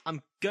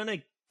 I'm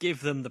gonna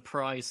give them the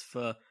prize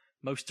for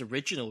most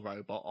original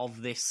robot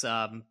of this.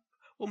 Well,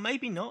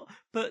 maybe not,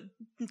 but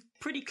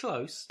pretty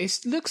close. It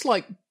looks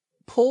like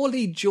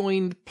poorly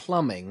joined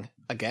plumbing,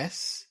 I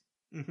guess.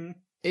 Mm-hmm.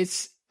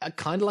 It's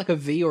kind of like a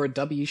V or a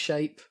W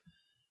shape.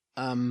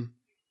 That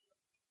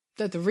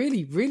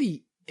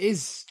really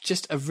is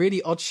just a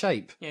really odd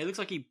shape. Yeah, it looks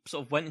like he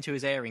sort of went into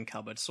his airing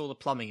cupboard, saw the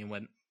plumbing, and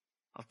went,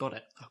 "I've got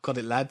it. I've got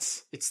it,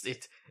 lads." It's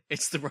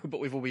the robot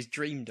we've always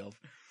dreamed of.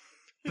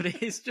 but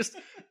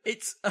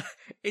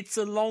it's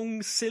a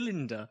long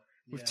cylinder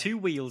with 2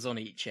 wheels on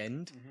each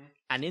end,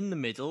 and in the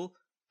middle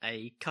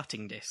a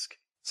cutting disc.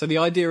 So the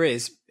idea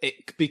is,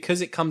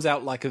 because it comes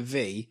out like a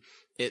V,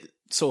 it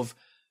sort of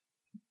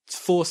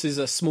forces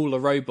a smaller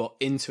robot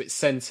into its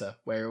centre,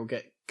 where it will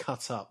get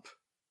cut up.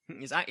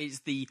 It's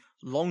the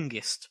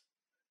longest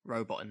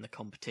robot in the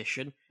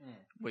competition,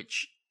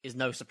 which is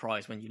no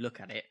surprise when you look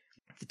at it.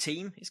 The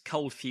team is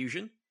Cold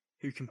Fusion,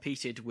 who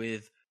competed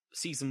with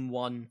Season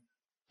 1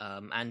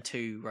 and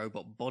 2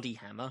 robot Body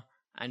Hammer,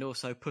 and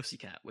also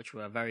Pussycat, which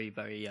were a very,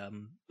 very, a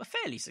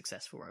fairly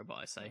successsul robot,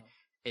 I'd say,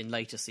 in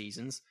later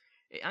seasons.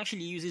 It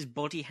actually uses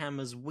Body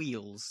Hammer's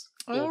wheels.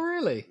 Oh,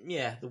 really?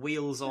 Yeah, the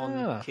wheels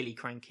on Killy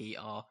Cranky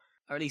are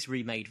at least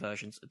remade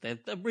versions. They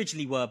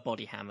originally were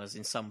Body Hammers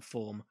in some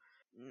form.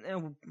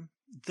 Now,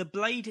 the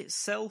blade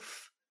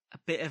itself, a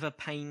bit of a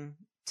pain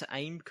to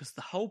aim, because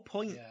the whole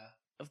point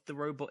of the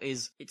robot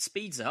is it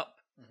speeds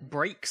up,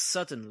 brakes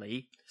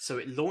suddenly, so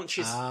it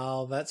launches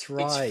that's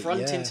right. its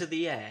front into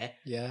the air,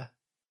 yeah,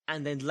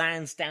 and then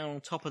lands down on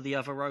top of the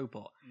other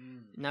robot.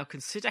 Now,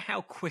 consider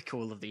how quick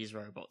all of these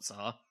robots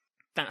are.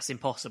 That's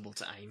impossible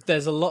to aim.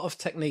 There's a lot of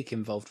technique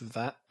involved with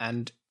that,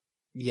 and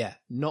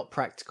not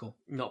practical.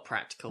 Not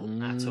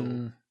practical at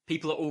all.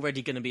 People are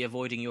already going to be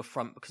avoiding your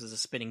front because there's a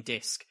spinning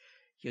disc.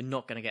 You're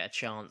not going to get a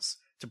chance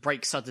to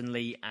brake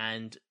suddenly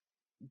and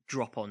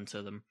drop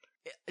onto them.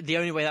 The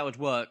only way that would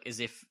work is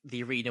if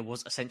the arena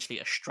was essentially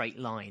a straight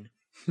line.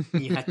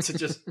 You had to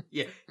just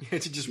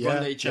run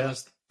at each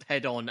other's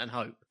head on and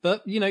hope.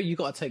 But you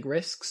got to take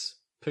risks,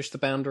 push the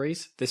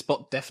boundaries. This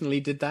bot definitely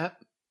did that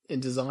in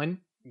design.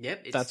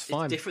 Yep, that's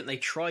fine. It's different. They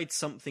tried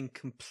something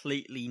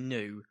completely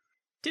new.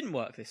 Didn't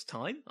work this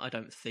time, I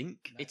don't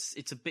think. No.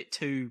 It's a bit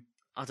too,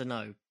 I don't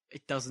know.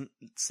 It doesn't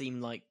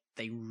seem like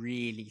they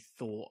really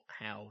thought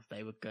how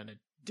they were going to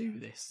do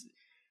this.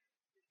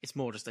 It's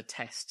more just a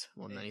test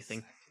more than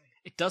anything.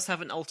 It does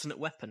have an alternate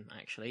weapon,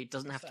 actually. It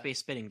doesn't have to be a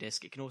spinning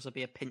disc. It can also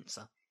be a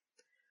pincer,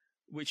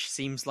 which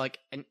seems like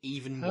an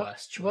even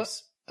worse choice.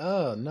 What?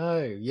 Oh,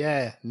 no.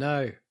 Yeah,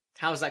 no.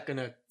 How's that going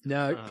to...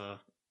 No.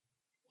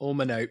 All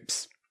my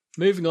nopes.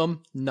 Moving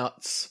on,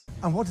 nuts.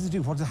 And what does it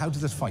do? How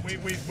does it fight?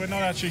 We're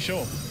not actually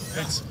sure.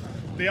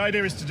 The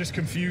idea is to just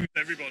confuse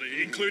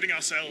everybody, including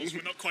ourselves.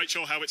 We're not quite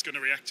sure how it's going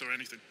to react or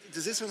anything.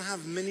 Does this one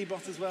have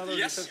mini-bots as well?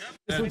 Yes.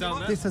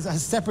 This has a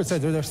separate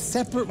side. They're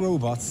separate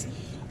robots,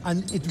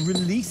 and it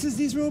releases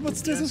these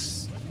robots,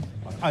 does it?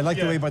 I like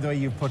the way, by the way,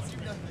 you put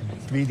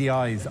 3D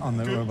eyes on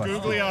the robots.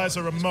 Googly eyes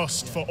are a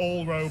must for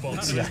all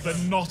robots. Yes.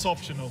 They're not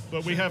optional.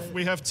 But we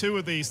have 2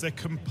 of these. They're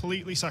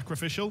completely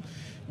sacrificial.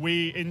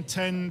 We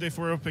intend, if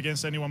we're up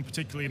against anyone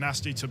particularly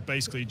nasty, to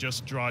basically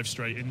just drive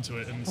straight into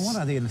it. And what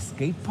are they, an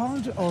escape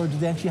pod, or do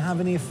they actually have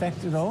any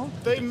effect at all?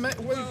 We're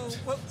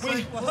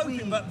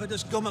hoping that they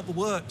just gum up the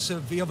works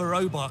of the other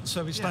robots,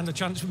 so we stand a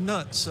chance with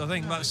Nuts. I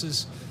think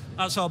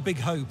that's our big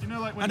hope.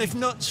 And if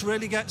Nuts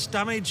really gets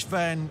damaged,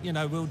 then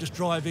we'll just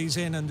drive these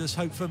in and just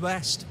hope for the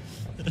best.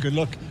 Good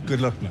luck,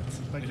 Nuts.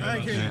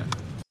 Thank you. Yeah.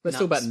 Let's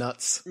talk about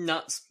Nuts.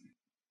 Nuts.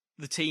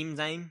 The team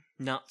name,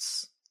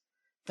 Nuts.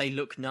 They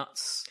look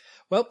nuts.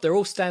 Well, they're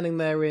all standing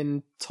there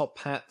in top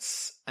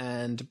hats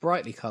and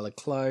brightly coloured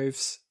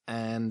clothes,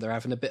 and they're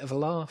having a bit of a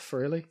laugh,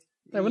 really.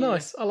 They were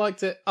nice. I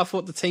liked it. I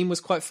thought the team was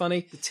quite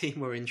funny. The team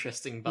were an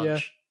interesting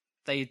bunch.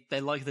 Yeah.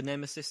 They like the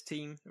Nemesis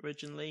team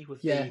originally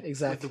with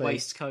exactly. with the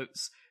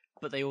waistcoats,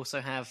 but they also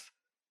have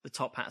the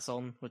top hats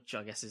on, which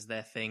I guess is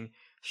their thing.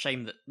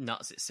 Shame that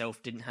Nuts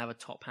itself didn't have a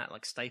top hat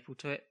stapled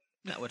to it.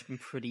 That would have been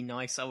pretty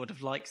nice. I would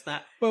have liked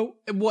that. Well,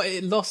 what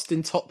it lost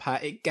in top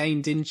hat, it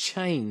gained in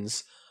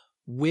chains.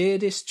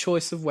 Weirdest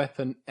choice of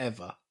weapon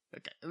ever.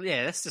 Okay,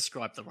 yeah, let's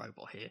describe the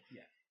robot here.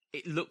 Yeah.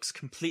 It looks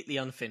completely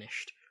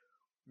unfinished.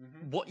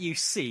 Mm-hmm. What you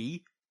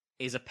see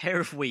is a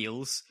pair of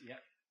wheels,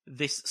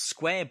 this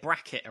square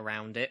bracket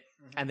around it,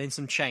 and then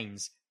some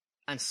chains.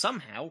 And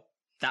somehow,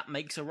 that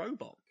makes a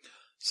robot.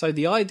 So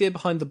the idea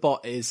behind the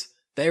bot is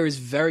there is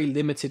very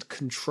limited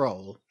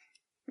control.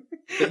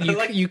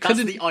 You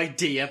couldn't, that's the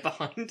idea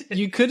behind it.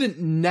 You couldn't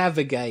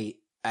navigate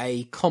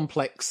a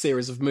complex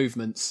series of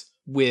movements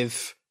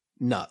with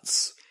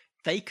Nuts.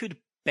 They could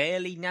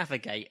barely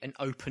navigate an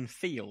open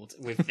field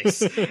with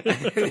this.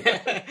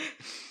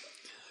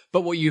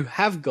 But what you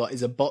have got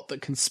is a bot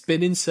that can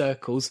spin in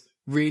circles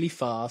really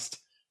fast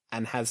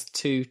and has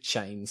 2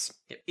 chains.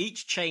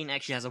 Each chain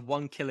actually has a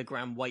 1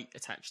 kilogram weight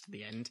attached to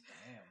the end.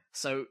 Damn.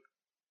 So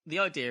the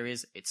idea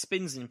is it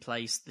spins in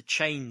place, the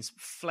chains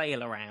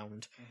flail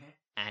around,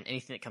 and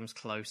anything that comes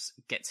close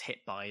gets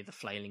hit by the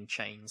flailing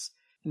chains.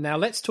 Now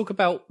let's talk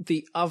about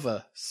the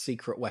other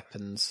secret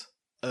weapons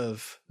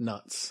of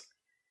Nuts.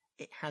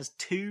 It has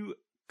 2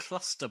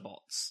 cluster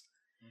bots,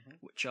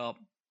 which are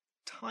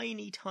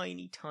tiny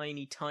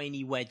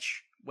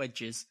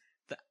wedges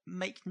that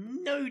make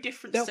no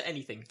difference to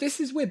anything. This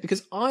is weird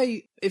because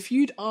if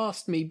you'd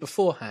asked me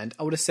beforehand,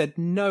 I would have said,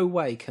 no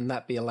way can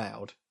that be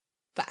allowed.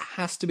 That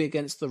has to be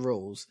against the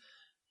rules.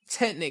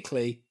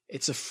 Technically,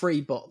 it's a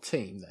free bot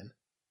team then.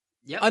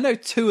 Yep. I know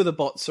 2 of the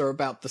bots are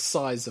about the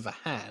size of a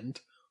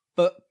hand,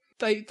 but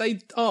they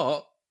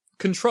are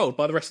controlled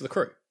by the rest of the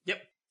crew.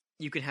 Yep.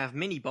 You can have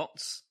mini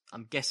bots.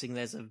 I'm guessing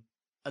there's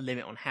a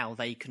limit on how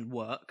they can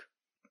work.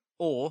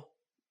 Or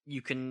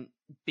you can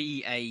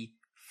be a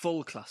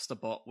full cluster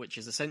bot, which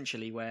is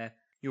essentially where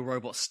your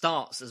robot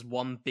starts as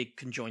one big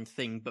conjoined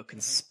thing but can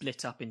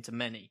split up into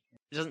many.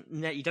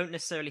 You don't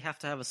necessarily have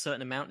to have a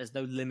certain amount. There's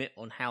no limit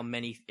on how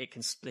many it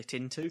can split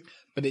into.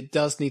 But it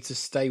does need to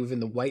stay within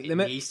the weight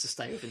limit. It needs to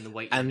stay within the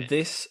weight and limit. And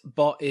this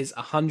bot is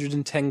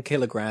 110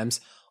 kilograms.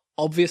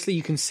 Obviously,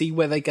 you can see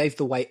where they gave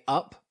the weight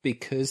up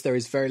because there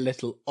is very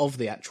little of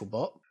the actual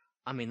bot.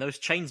 I mean, those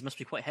chains must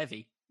be quite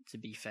heavy, to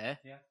be fair.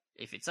 Yeah.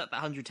 If it's at that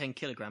 110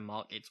 kilogram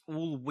mark, it's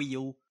all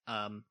wheel,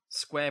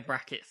 square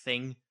bracket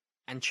thing,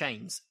 and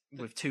chains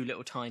with two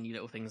tiny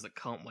little things that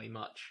can't weigh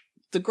much.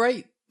 The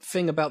great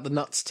thing about the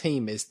Nuts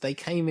team is they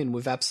came in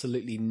with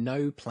absolutely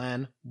no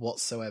plan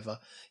whatsoever.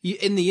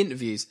 In the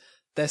interviews,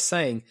 they're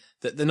saying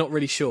that they're not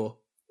really sure.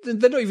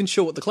 They're not even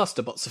sure what the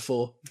cluster bots are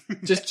for.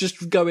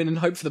 just go in and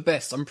hope for the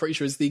best. I'm pretty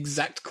sure is the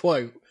exact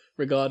quote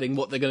regarding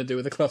what they're going to do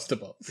with the cluster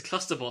bots. The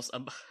cluster bots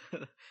are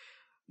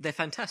they're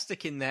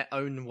fantastic in their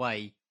own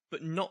way,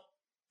 but not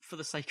for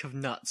the sake of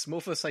nuts, more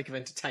for the sake of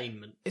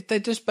entertainment. They're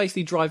just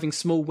basically driving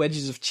small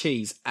wedges of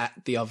cheese at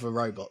the other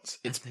robots.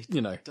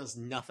 It does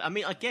nothing. I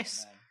mean, I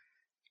guess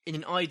in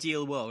an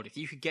ideal world, if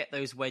you could get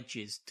those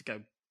wedges to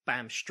go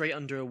bam straight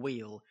under a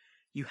wheel,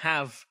 you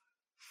have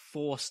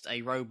forced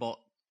a robot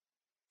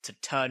to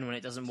turn when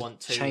it doesn't want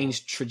to.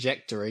 Change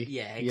trajectory.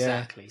 Yeah,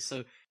 exactly.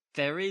 So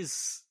there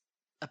is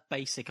a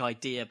basic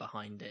idea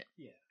behind it.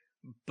 Yeah.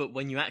 But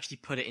when you actually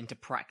put it into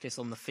practice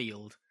on the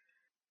field,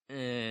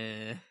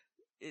 you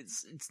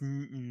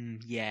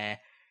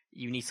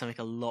need something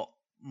a lot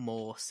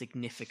more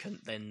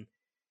significant than.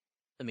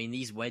 I mean,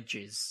 these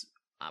wedges,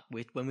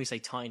 when we say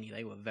tiny,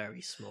 they were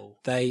very small.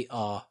 They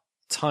are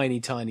tiny,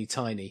 tiny,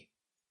 tiny.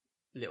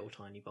 Little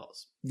tiny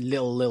bots.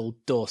 Little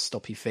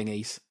door-stoppy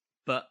thingies.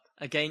 But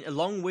again,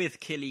 along with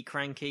Killy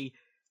Cranky,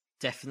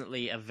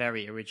 definitely a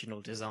very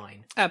original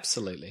design.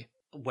 Absolutely.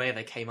 Where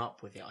they came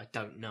up with it, I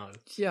don't know.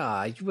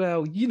 Yeah,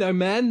 well,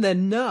 man, they're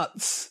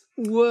nuts.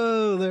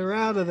 Whoa, they're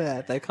out of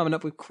there. They're coming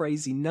up with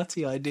crazy,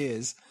 nutty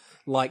ideas,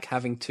 like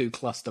having two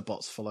cluster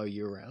bots follow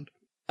you around.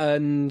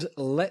 And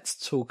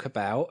let's talk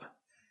about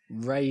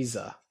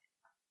Razor.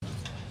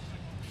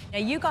 Now,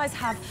 you guys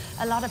have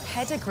a lot of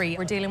pedigree.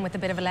 We're dealing with a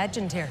bit of a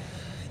legend here.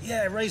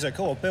 Yeah, Razor,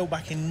 cool. Built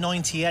back in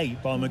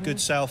 '98 by my good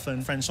self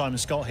and friend Simon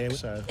Scott here.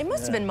 So it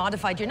must have been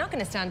modified. You're not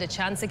going to stand a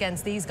chance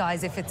against these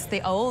guys if it's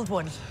the old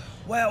one.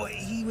 Well,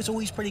 he was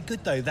always pretty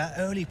good, though. That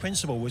early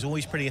principle was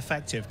always pretty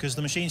effective because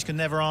the machines can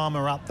never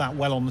armour up that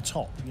well on the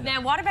top.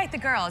 Now, what about the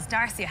girls?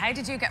 Darcy, how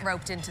did you get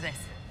roped into this?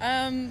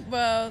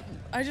 Well,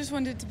 I just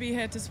wanted to be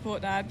here to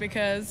support Dad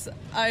because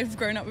I've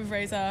grown up with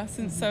Razor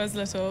since I was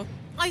little.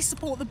 I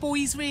support the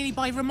boys, really,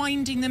 by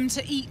reminding them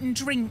to eat and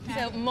drink.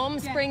 So Mum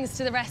springs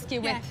to the rescue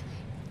with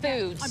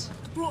food. I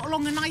brought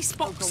along a nice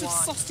box of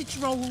sausage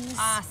rolls.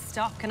 Ah,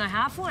 stop. Can I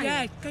have one?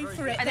 Yeah, go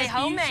for it. Are they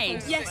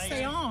homemade? Yes,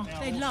 they are.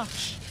 They're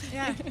lush.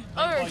 Yeah.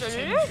 Oh, it's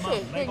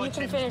delicious. You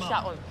can finish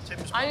that one.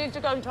 I need to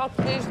go and talk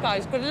to these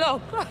guys. Good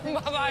luck.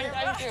 Bye-bye.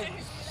 Thank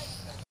you.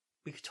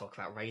 We could talk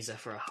about Razor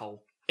for a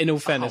whole. In all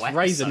fairness,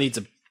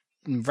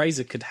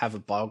 Razor could have a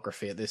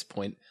biography at this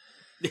point.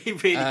 He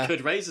really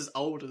could. Razor's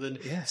older than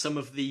some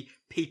of the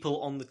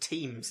people on the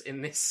teams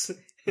in this.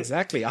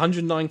 Exactly.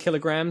 109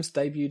 kilograms,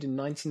 debuted in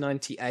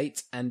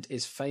 1998, and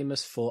is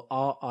famous for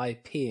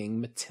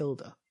RIPing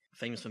Matilda.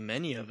 Famous for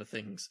many other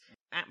things.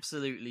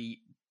 Absolutely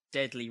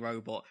deadly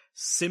robot.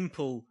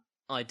 Simple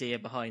idea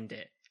behind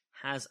it.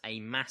 Has a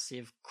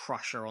massive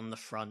crusher on the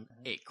front.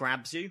 It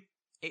grabs you.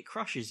 It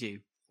crushes you.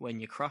 When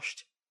you're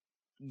crushed,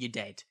 you're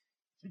dead.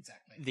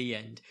 Exactly. The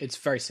end. It's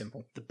very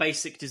simple. The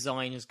basic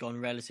design has gone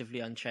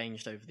relatively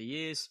unchanged over the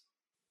years.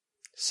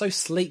 So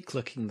sleek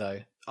looking,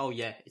 though. Oh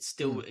yeah, it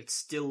still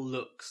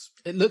looks.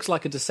 It looks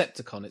like a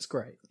Decepticon. It's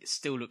great. It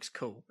still looks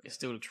cool. It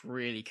still looks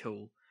really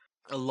cool.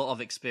 A lot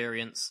of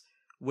experience.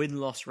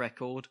 Win-loss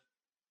record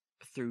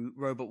through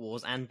Robot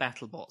Wars and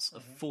BattleBots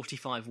of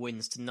 45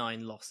 wins to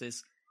 9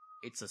 losses.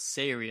 It's a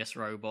serious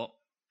robot.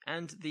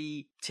 And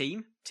the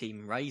Team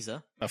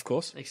Razor. Of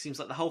course. It seems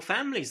like the whole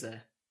family's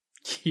there.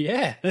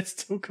 Yeah, let's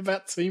talk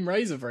about Team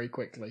Razor very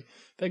quickly.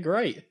 They're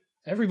great.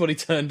 Everybody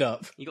turned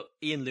up. You got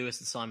Ian Lewis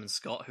and Simon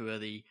Scott, who are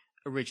the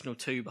original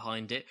two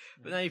behind it.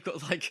 But now you've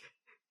got, like,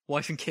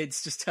 wife and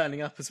kids just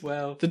turning up as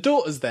well. The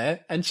daughter's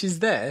there, and she's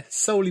there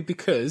solely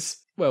because,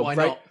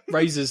 well,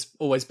 Razor's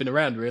always been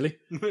around, really.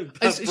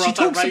 She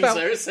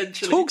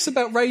talks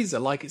about Razor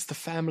like it's the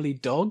family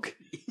dog.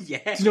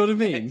 Yeah. Do you know what I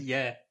mean?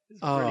 Yeah.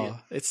 Oh,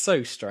 it's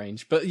so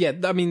strange. But yeah,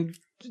 I mean,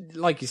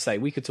 like you say,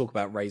 we could talk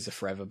about Razor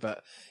forever,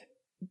 but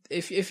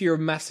if you're a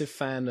massive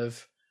fan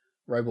of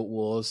Robot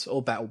Wars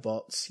or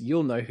BattleBots,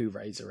 you'll know who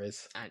Razor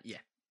is. And yeah,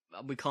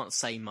 we can't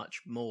say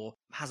much more.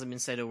 Hasn't been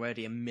said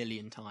already a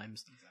million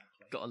times.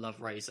 Exactly. Gotta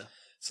love Razor.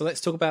 So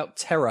let's talk about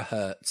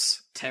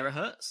Terahertz.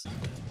 Terahertz?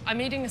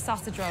 I'm eating a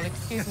sausage roll,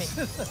 excuse me.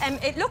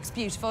 It looks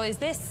beautiful. Is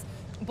this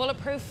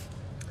bulletproof?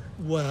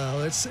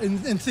 Well, it's in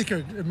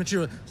thicker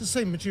material. It's the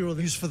same material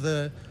used for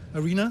the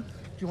arena. Do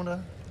you want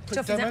to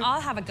tough as it.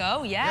 I'll have a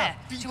go, yeah.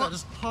 Beat that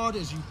as hard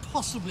as you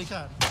possibly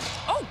can.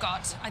 Oh,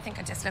 God. I think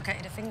I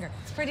dislocated a finger.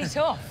 It's pretty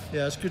tough.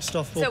 Yeah, it's good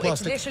stuff. All So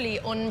plastic. it's literally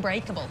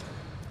unbreakable.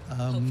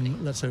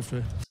 Let's hope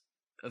for.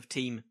 Of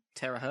Team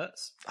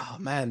Terahertz. Oh,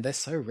 man, they're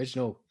so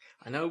original.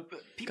 I know,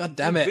 but people God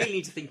damn it. really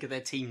need to think of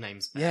their team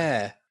names.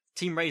 Yeah.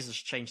 Team Razor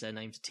should change their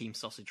name to Team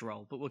Sausage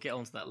Roll, but we'll get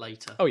onto that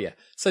later. Oh, yeah.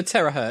 So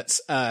Terahertz,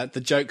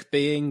 the joke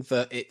being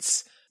that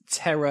it's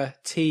Terra,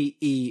 Terror,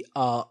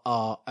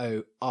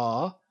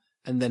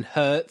 and then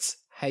Hertz,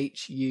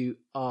 Hurt,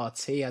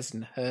 as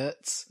in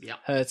Hertz, Yep.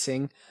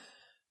 hurting.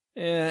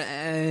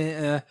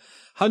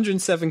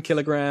 107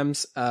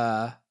 kilograms,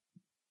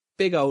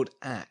 big old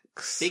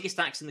axe. Biggest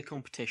axe in the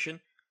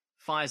competition,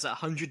 fires at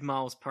 100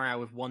 miles per hour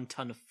with 1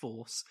 ton of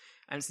force,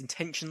 and it's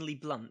intentionally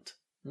blunt.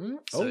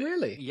 Oh,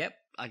 really? Yep.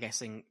 I'm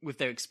guessing with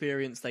their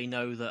experience, they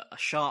know that a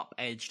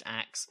sharp-edged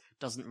axe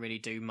doesn't really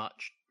do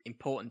much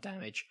important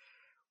damage,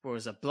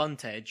 whereas a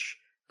blunt edge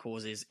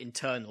causes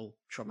internal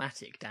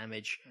traumatic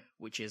damage,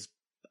 which is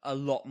a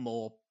lot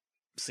more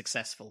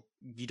successful.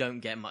 You don't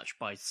get much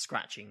by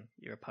scratching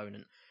your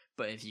opponent,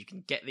 but if you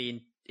can get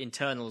the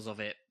internals of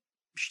it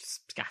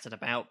scattered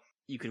about,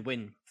 you could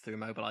win through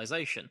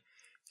mobilization.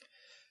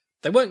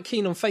 They weren't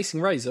keen on facing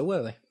Razor,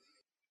 were they?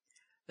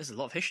 There's a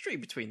lot of history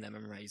between them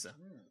and Razor.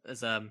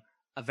 There's a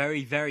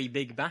very, very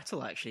big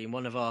battle, actually, in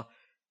one of our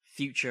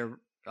future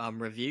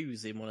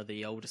reviews in one of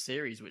the older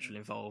series, which will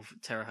involve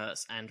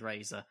Terahertz and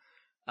Razor.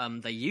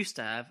 They used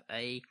to have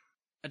a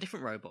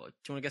different robot. Do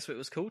you want to guess what it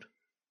was called?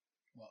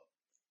 What?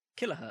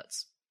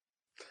 Kilohertz.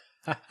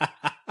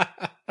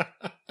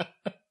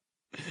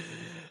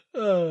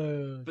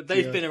 But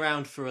they've been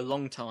around for a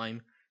long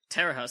time.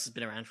 Terahertz has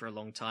been around for a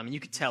long time, and you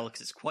can tell because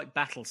it's quite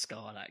battle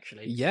scarred,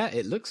 actually. Yeah,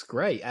 it looks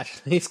great.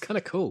 Actually, it's kind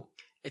of cool.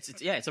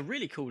 It's a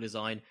really cool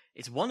design.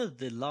 It's one of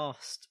the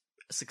last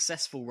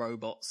successful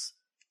robots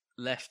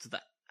left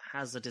that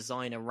has a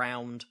design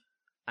around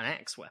an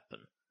axe weapon.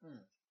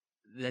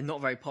 They're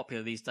not very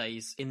popular these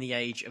days in the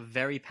age of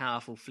very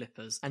powerful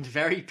flippers and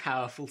very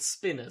powerful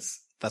spinners.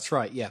 That's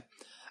right, yeah.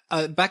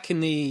 Back in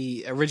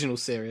the original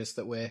series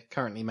that we're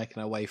currently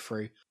making our way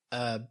through,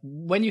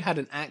 when you had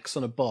an axe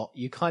on a bot,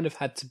 you kind of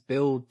had to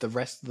build the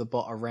rest of the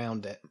bot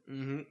around it.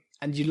 Mm-hmm.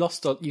 And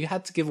you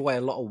had to give away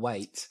a lot of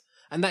weight.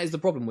 And that is the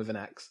problem with an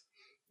axe.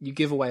 You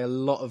give away a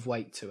lot of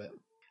weight to it.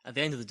 At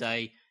the end of the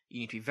day, you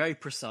need to be very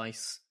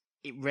precise.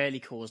 It rarely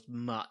caused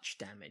much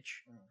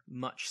damage.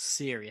 Much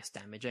serious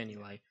damage,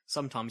 anyway.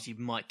 Sometimes you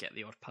might get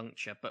the odd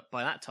puncture, but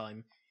by that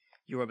time,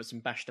 your robot's been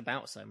bashed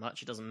about so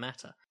much, it doesn't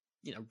matter.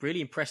 Really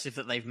impressive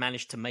that they've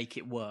managed to make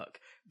it work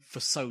for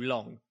so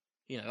long.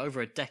 Over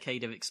a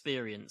decade of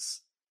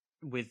experience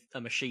with a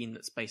machine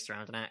that's based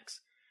around an axe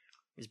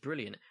is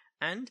brilliant.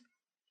 And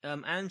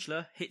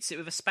Angela hits it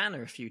with a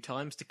spanner a few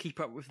times to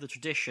keep up with the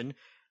tradition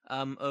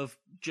of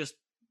just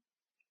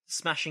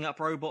smashing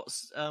up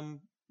robots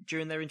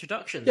during their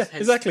introductions. Yeah,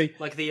 exactly.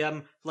 Like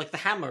the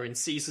hammer in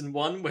season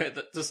 1,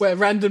 where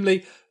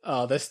randomly,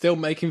 they're still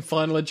making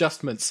final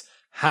adjustments.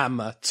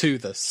 Hammer to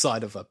the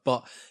side of her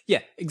bot.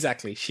 Yeah,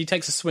 exactly. She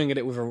takes a swing at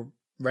it with a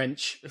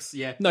wrench.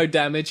 Yeah. No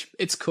damage.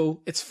 It's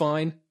cool. It's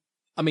fine.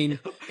 I mean,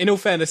 in all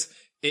fairness,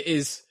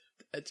 it's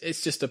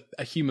just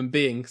a human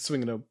being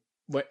swinging a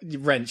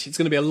wrench. It's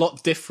going to be a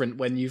lot different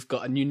when you've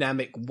got a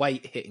dynamic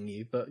weight hitting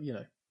you, but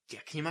Yeah,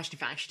 can you imagine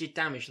if it actually did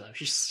damage, though?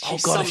 She oh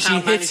god, if she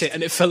hit it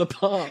and it fell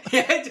apart.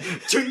 Yeah, it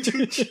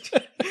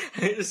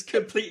just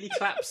completely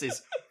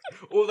collapses.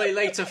 Or they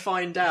later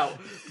find out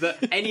that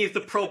any of the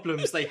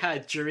problems they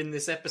had during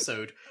this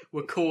episode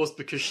were caused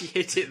because she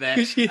hit it there,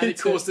 and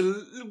it caused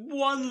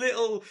one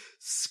little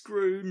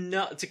screw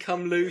nut to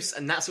come loose,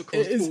 and that's what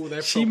caused all their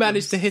problems. She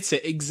managed to hit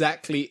it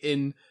exactly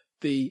in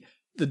the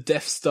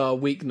Death Star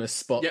weakness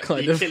spot, Yep,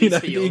 kind the of,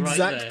 Achilles heel the right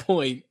exact there.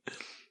 point.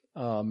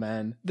 Oh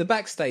man, the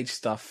backstage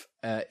stuff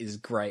is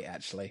great,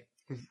 actually.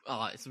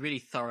 Oh, it's really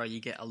thorough. You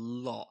get a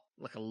lot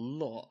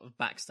of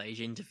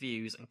backstage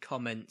interviews and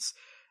comments,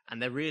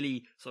 and they're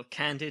really sort of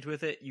candid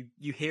with it.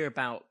 You hear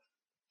about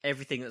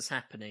everything that's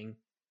happening,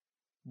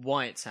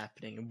 why it's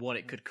happening, and what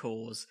it could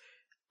cause.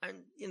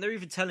 And they're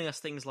even telling us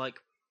things like,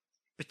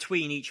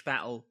 between each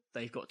battle,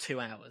 they've got 2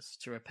 hours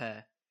to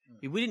repair.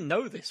 We didn't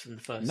know this from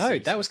the first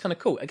season. That was kind of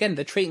cool. Again,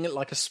 they're treating it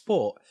like a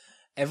sport.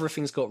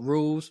 Everything's got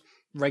rules,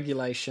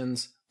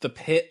 regulations. The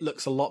pit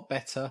looks a lot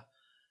better.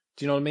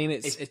 Do you know what I mean?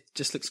 It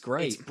just looks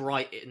great. It's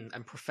bright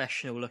and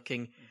professional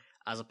looking,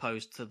 as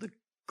opposed to the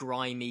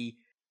grimy,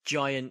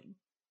 giant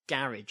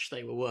garage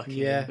they were working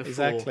in before.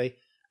 Exactly.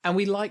 And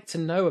we like to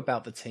know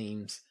about the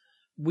teams.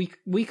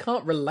 We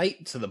can't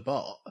relate to the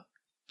bot. Do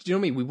you know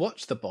what I mean? We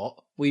watch the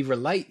bot, we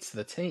relate to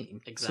the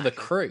team, to the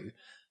crew.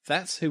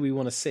 That's who we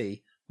want to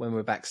see when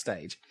we're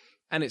backstage.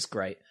 And it's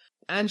great.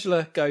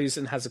 Angela goes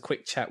and has a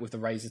quick chat with the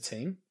Razor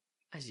team.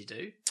 As you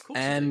do. Of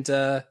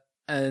course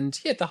and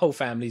the whole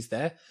family's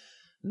there.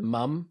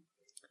 Mum's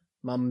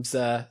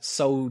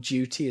sole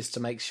duty is to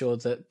make sure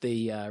that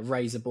the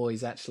Razor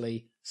boys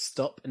actually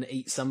stop and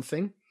eat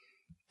something.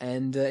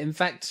 And in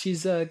fact,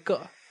 she's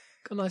got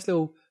a nice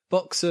little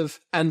box of,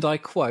 and I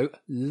quote,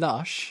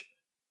 lush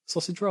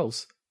sausage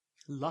rolls.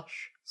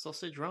 Lush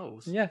sausage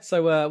rolls. Yeah,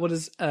 so what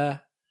does our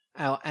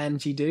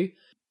Angie do?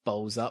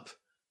 Bowls up.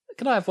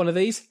 Can I have one of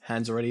these?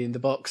 Hand's already in the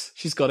box.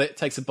 She's got it,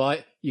 takes a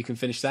bite. You can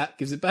finish that,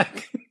 gives it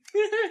back.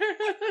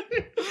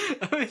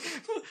 I mean,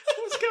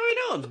 what's going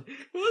on?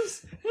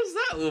 What's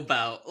that all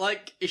about?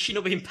 Like, is she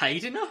not being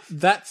paid enough?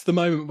 That's the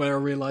moment where I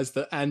realised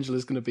that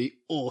Angela's going to be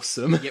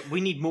awesome. Yeah,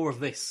 we need more of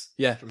this.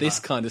 Yeah, from this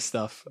her. kind of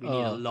stuff. We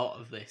need a lot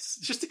of this.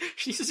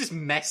 She needs to just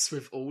mess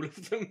with all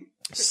of them.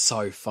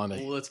 So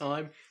funny. All the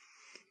time.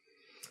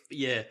 But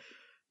yeah,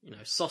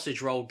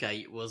 Sausage Roll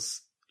Gate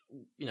was,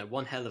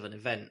 one hell of an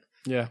event.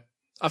 Yeah.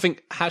 I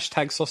think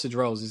hashtag sausage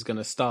rolls is going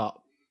to start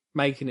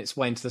making its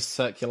way into the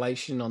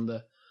circulation on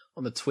the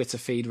Twitter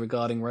feed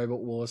regarding Robot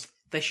Wars.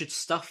 They should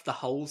stuff the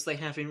holes they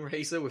have in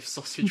Razor with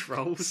sausage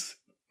rolls.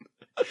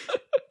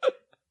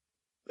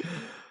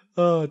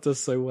 Oh, it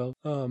does so well.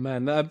 Oh,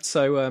 man.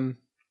 So,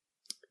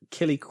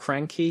 Killy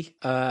Cranky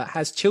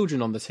has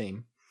children on the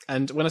team.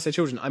 And when I say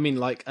children, I mean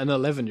like an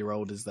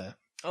 11-year-old is there.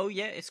 Oh,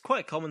 yeah, it's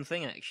quite a common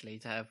thing, actually,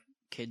 to have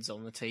kids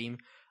on the team.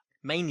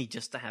 Mainly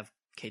just to have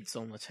kids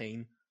on the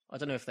team. I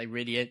don't know if they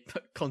really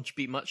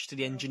contribute much to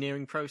the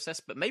engineering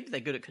process, but maybe they're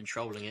good at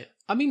controlling it.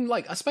 I mean,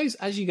 like, I suppose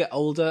as you get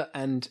older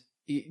and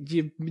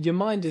your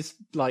mind is,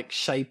 like,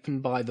 shapen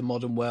by the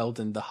modern world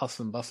and the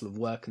hustle and bustle of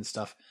work and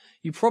stuff,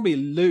 you probably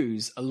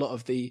lose a lot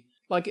of the...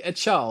 Like, a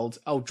child,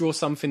 I'll draw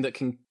something that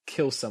can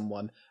kill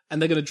someone,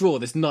 and they're going to draw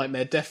this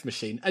nightmare death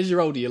machine. As you're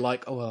older, you're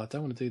like, oh, well, I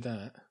don't want to do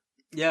that.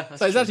 Yeah,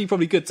 so it's actually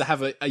probably good to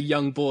have a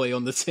young boy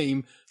on the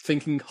team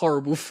thinking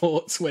horrible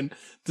thoughts when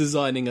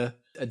designing a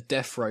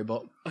death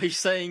robot. Are you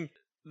saying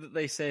that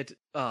they said,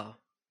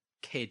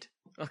 kid,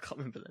 I can't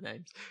remember the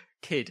names.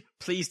 Kid,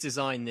 please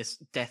design this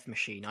death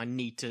machine. I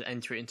need to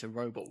enter it into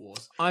Robot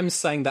Wars. I'm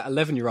saying that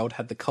 11-year-old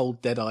had the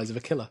cold, dead eyes of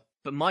a killer.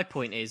 But my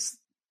point is,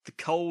 the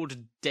cold,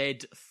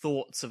 dead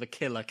thoughts of a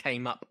killer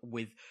came up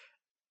with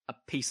a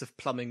piece of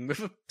plumbing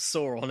with a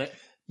saw on it.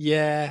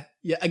 Yeah.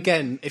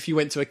 Again, if you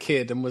went to a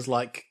kid and was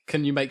like,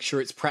 can you make sure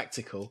it's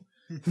practical?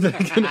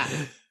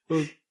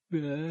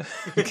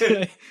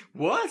 Okay.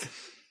 What?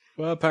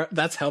 Well,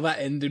 that's how that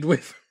ended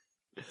with.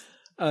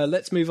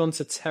 Let's move on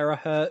to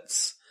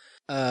Terahertz.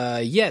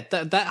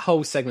 That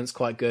whole segment's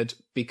quite good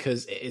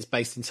because it is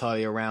based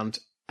entirely around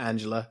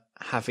Angela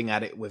having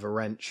at it with a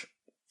wrench.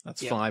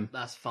 That's fine.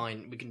 That's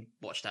fine. We can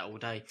watch that all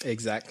day.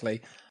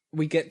 Exactly.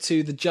 We get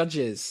to the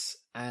judges,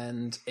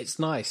 and it's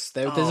nice.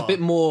 There's a bit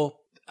more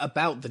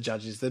about the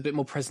judges. There's a bit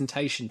more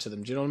presentation to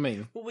them. Do you know what I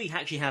mean? Well, we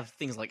actually have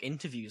things like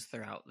interviews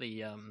throughout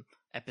the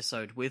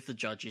episode with the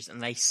judges,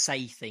 and they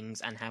say things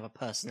and have a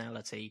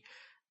personality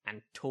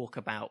and talk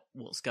about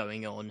what's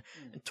going on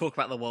and talk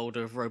about the world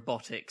of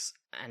robotics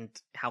and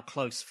how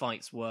close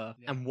fights were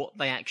and what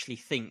they actually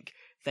think.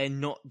 They're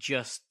not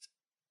just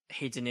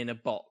hidden in a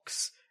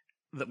box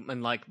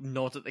and like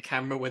nod at the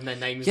camera when their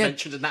name is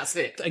mentioned and that's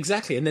it.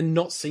 Exactly, and then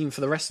not seen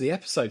for the rest of the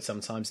episode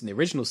sometimes in the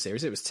original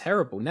series. It was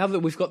terrible. Now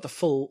that we've got the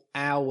full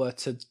hour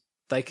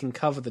they can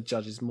cover the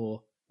judges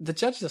more. The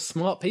judges are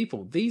smart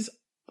people. These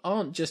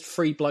aren't just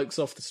free blokes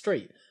off the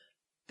street.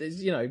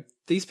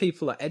 These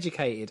people are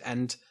educated,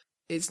 and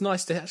it's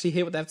nice to actually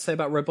hear what they have to say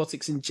about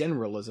robotics in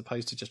general as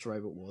opposed to just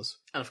Robot Wars.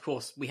 And of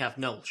course, we have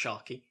Noel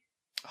Sharkey.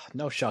 Oh,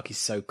 Noel Sharkey's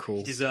so cool.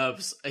 He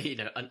deserves,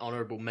 an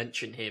honourable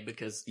mention here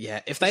because...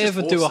 Yeah, if they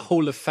ever do a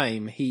Hall of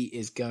Fame, he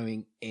is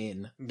going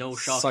in Noel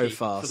Sharkey so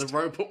fast. For the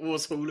Robot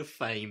Wars Hall of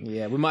Fame.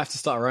 Yeah, we might have to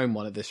start our own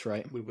one at this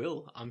rate. We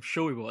will. I'm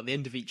sure we will. At the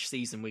end of each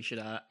season, we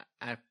should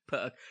put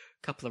a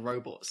couple of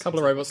robots. A couple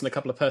of robots and a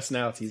couple of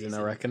personalities in,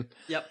 I reckon.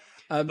 Yep.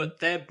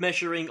 But they're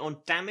measuring on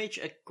damage,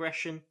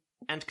 aggression,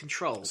 and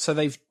control.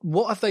 So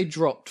what have they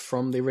dropped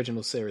from the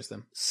original series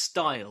then?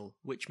 Style,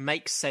 which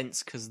makes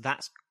sense because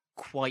that's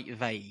quite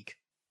vague.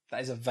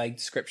 That is a vague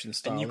description of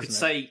style. And you could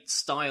say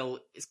style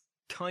is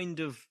kind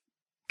of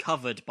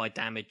covered by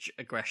damage,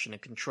 aggression,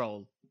 and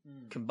control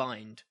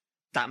combined.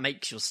 That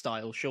makes your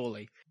style,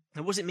 surely.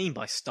 Now, what does it mean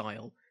by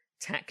style?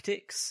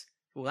 Tactics?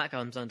 Well, that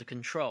comes under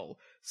control.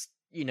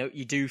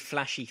 You do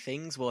flashy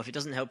things. Well, if it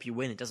doesn't help you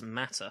win, it doesn't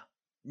matter.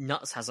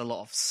 Nuts has a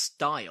lot of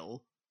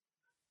style.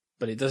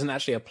 But it doesn't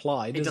actually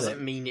apply, does it? It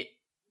doesn't mean it...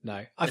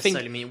 No, I think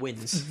mean it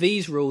wins.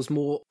 These rules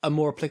are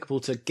more applicable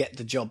to get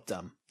the job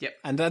done. Yep.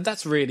 And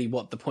that's really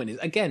what the point is.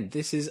 Again,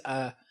 this is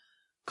a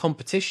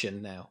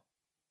competition now.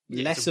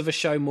 Yeah, less of a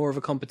show, more of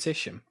a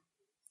competition,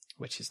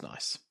 which is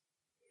nice.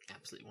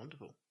 Absolutely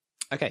wonderful.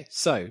 Okay,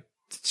 so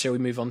shall we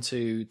move on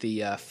to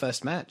the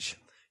first match?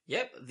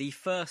 Yep, the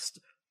first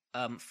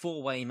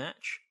four-way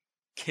match.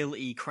 Kill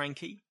E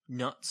Cranky,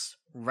 Nuts,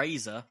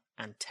 Razor,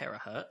 and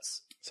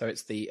Terahertz. So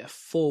it's the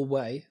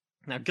four-way.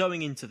 Now,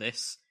 going into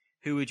this,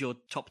 who would your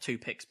top two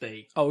picks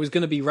be? Oh, it was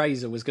going to be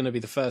Razor, was going to be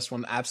the first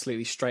one,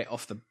 absolutely straight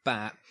off the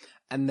bat.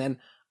 And then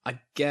I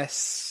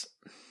guess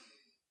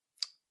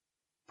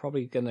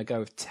probably going to go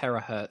with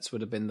Terahertz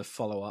would have been the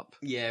follow-up.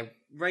 Yeah,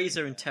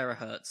 Razor and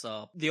Terahertz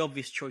are the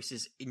obvious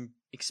choices in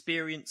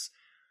experience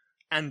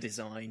and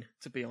design,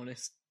 to be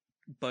honest.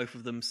 Both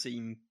of them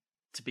seem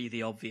to be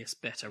the obvious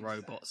better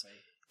robots.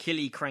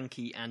 Killy,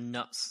 Cranky, and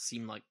Nuts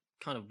seem like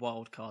kind of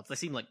wild cards. They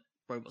seem like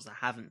robots that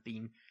haven't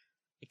been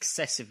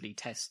excessively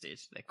tested.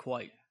 They're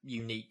quite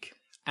unique.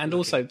 And looking.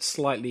 Also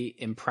slightly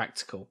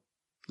impractical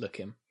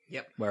looking.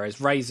 Yep. Whereas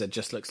Razor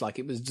just looks like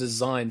it was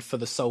designed for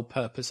the sole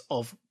purpose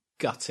of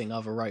gutting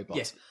other robots.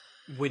 Yes.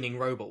 Winning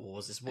Robot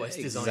Wars is what it's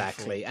designed for.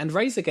 Exactly. And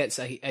Razor gets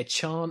a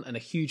chant and a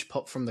huge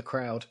pop from the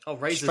crowd. Oh,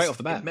 Razor's straight off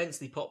the bat.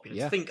 Immensely popular.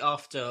 Yeah. To think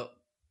after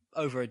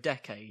over a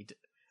decade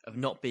of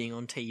not being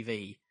on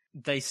TV,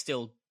 they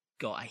still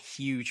got a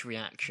huge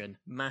reaction,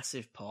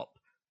 massive pop,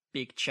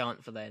 big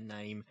chant for their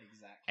name.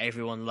 Exactly.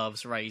 Everyone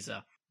loves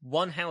Razor.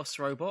 One house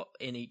robot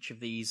in each of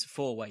these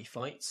 4-way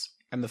fights.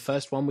 And the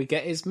first one we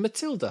get is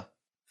Matilda.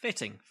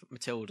 Fitting for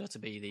Matilda to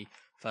be the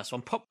first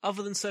one.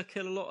 Other than Sir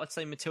Kill-A-Lot, I'd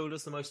say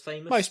Matilda's the most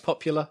famous. Most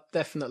popular,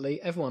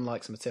 definitely. Everyone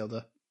likes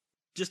Matilda.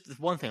 Just the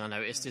one thing I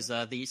noticed is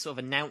the sort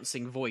of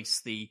announcing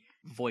voice, the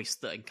voice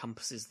that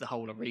encompassses the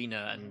whole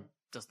arena and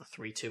does the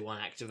 3, 2, 1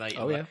 activate.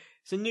 Oh, yeah.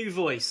 It's a new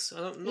voice.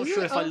 I'm not Is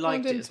sure it? if I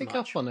liked didn't it as pick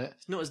much. up on it.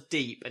 It's not as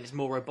deep and it's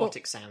more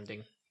robotic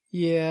sounding.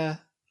 Yeah.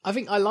 I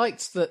think I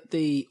liked that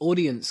the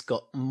audience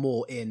got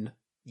more in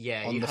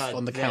Yeah, on you the heard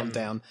on the them.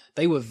 countdown.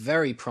 They were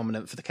very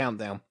prominent for the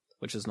countdown,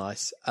 which was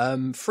nice.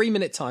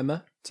 3-minute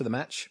timer to the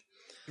match,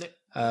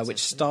 which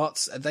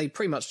starts. They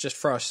pretty much just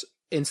throw us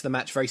into the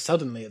match very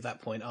suddenly at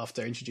that point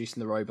after introducing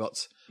the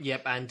robots.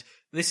 Yep, and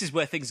this is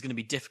where things are going to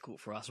be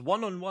difficult for us.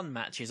 One-on-one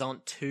matches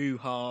aren't too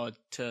hard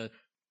to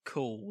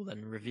call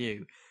and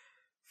review.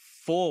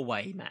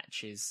 4-way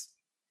matches.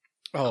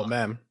 Oh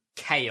man,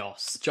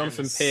 chaos.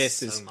 Jonathan and Pierce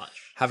so is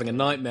much. having a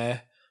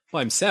nightmare by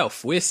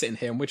himself. We're sitting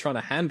here and we're trying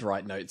to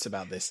handwrite notes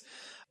about this.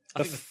 I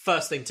think the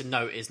first thing to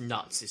note is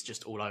Nuts is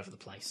just all over the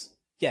place.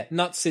 Yeah,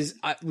 Nuts is...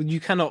 you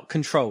cannot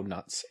control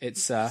Nuts.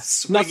 It's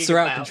Swinging Nuts are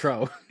out of about.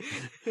 control.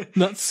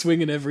 Nuts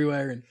swinging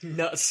everywhere. And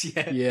Nuts,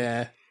 yeah.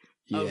 Yeah.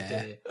 Oh, Yeah.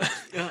 dear.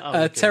 Oh,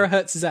 dear.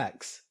 Terahertz's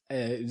axe,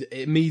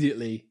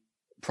 immediately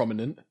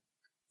prominent.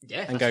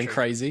 Yeah, and that's going true.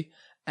 crazy.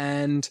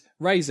 And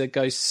Razor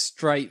goes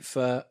straight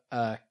for...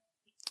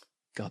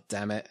 God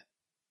damn it.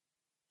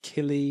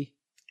 Killy...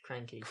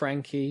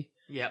 Cranky.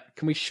 Yep.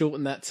 Can we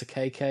shorten that to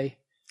KK?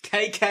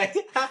 KK.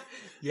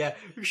 Yeah,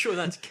 I'm sure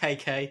that's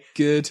KK.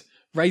 Good.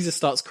 Razor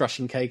starts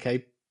crushing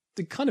KK.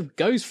 It kind of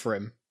goes for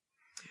him.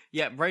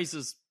 Yeah,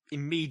 Razor's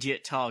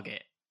immediate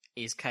target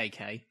is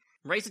KK.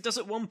 Razor does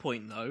at one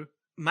point, though,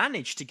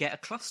 manage to get a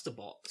cluster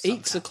bot.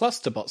 Eats a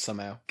cluster bot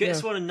somehow.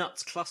 Gets one of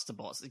Nuts' cluster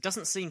bots. It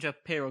doesn't seem to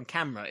appear on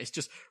camera. It's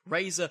just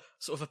Razor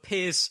sort of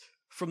appears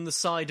from the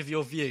side of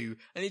your view,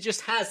 and it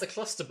just has the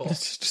cluster bot.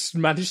 Just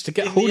managed to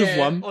get In hold the of air,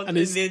 one on- and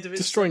in is the end of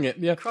its destroying it.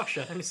 Yeah,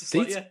 crusher. And it's just these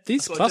like, yeah,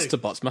 these that's what I do. cluster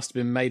bots must have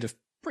been made of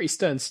pretty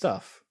stern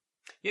stuff.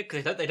 Yeah,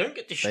 because they don't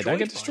get destroyed. They don't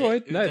get by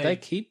destroyed. it. No, they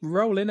keep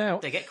rolling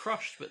out. They get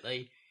crushed, but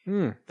they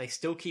Hmm. they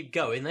still keep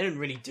going. They don't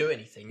really do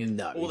anything. And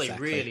No, all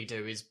exactly. they really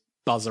do is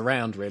Buzz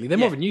around, really. They're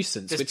Yeah, more of a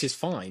nuisance, just- which is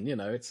fine. You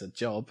know, it's a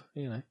job.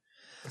 You know,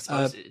 I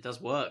suppose it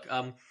does work.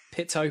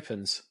 pit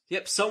opens.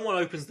 Yep, someone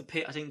opens the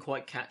pit. I didn't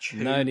quite catch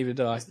who. No, neither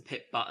did I. It's the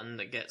pit button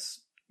that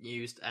gets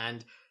used,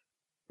 and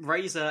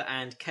Razor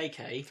and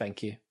KK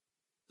Thank you.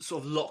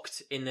 sort of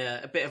locked in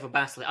a bit of a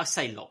battle. I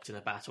say locked in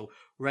a battle.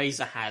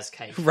 Razor has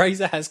KK.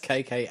 Razor has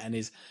KK and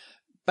is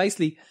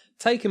basically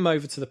take him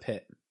over to the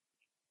pit.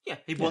 Yeah,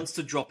 he wants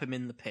to drop him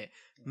in the pit.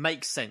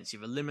 Makes sense.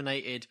 You've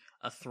eliminated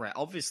a threat.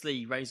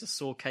 Obviously, Razor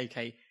saw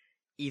KK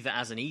either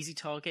as an easy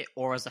target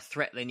or as a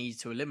threat they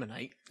needed to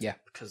eliminate. Yeah,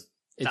 because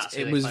that's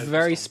who it they was focused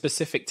very on.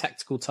 specific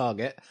tactical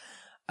target.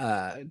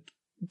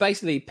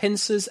 Basically,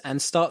 pincers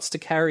and starts to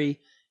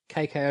carry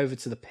KK over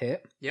to the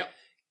pit. Yep.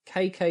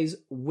 KK's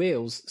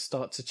wheels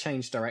start to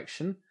change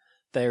direction.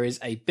 There is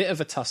a bit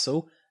of a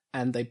tussle,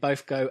 and they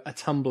both go a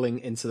tumbling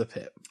into the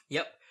pit.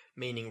 Yep,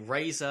 meaning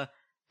Razor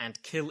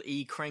and Kill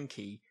E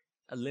Cranky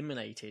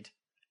eliminated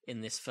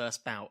in this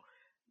first bout.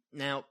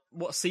 Now,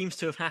 what seems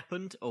to have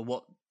happened, or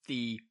what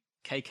the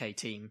KK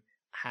team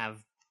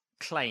have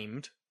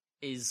claimed,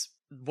 is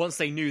once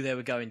they knew they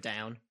were going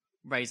down,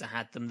 Razor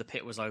had them, the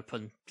pit was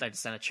open, they didn't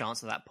stand a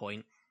chance at that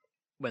point.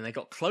 When they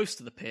got close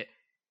to the pit,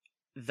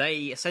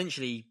 they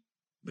essentially,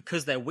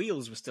 because their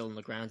wheels were still on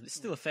the ground, it's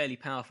still a fairly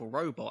powerful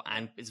robot,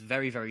 and it's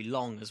very, very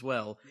long as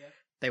well,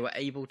 they were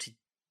able to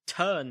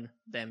turn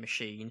their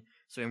machine.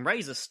 So when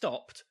Razor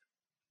stopped,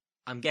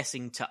 I'm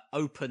guessing to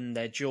open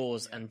their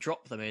jaws and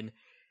drop them in,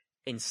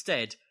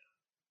 instead,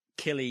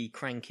 Killy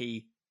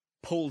Cranky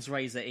pulls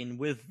Razor in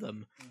with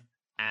them,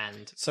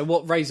 and So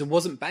what Razor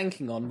wasn't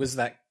banking on was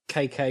that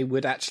KK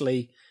would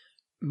actually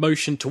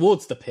motion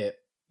towards the pit.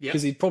 Yep.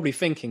 Because he's probably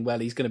thinking, well,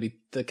 the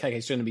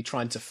KK's going to be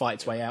trying to fight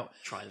its way out.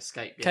 try and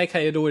escape. Yeah.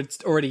 KK had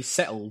already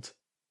settled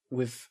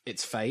with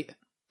its fate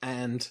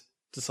and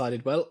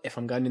decided, well, if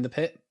I'm going in the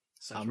pit,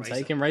 So I'm Razor.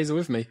 taking Razor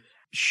with me.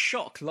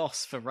 Shock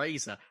loss for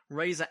Razor.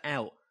 Razor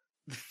out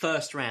the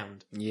first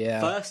round.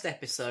 Yeah. First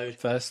episode.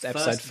 First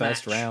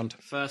match, round.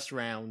 First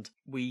round.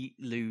 We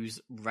lose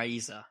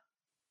Razor.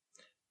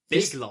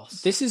 Big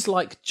loss. This is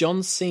like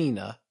John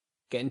Cena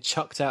getting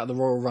chucked out of the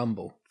Royal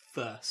Rumble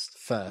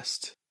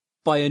First.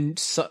 by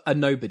a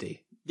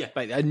nobody. Yeah.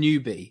 By a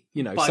newbie.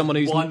 You know, By someone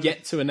who's one-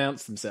 yet to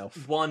announce themselves.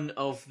 One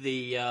of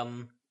the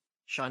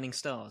Shining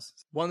Stars.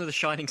 One of the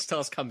Shining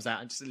Stars comes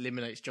out and just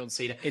eliminates John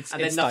Cena, and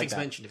then it's nothing's like that.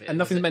 mentioned of it. And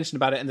nothing's mentioned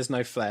about it, and there's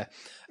no flair.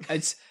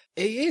 It's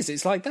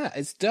like that.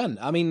 It's done.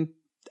 I mean,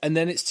 and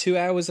then it's 2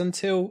 hours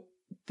until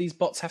these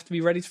bots have to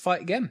be ready to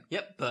fight again.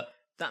 Yep, but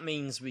that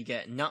means we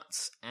get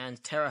Nuts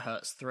and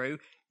Terahertz through.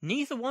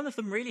 Neither one of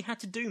them really had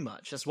to do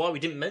much. That's why we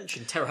didn't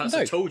mention Terahertz. No.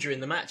 I told you in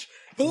the match.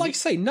 But like I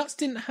say, Nuts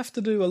didn't have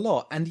to do a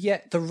lot, and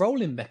yet the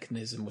rolling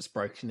mechanism was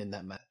broken in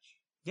that match.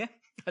 Yeah,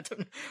 I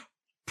don't know.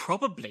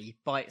 Probably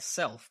by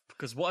itself,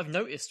 because what I've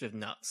noticed with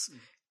Nuts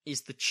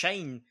is the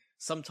chain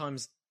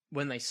sometimes,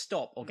 when they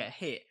stop or get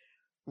hit,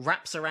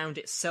 wraps around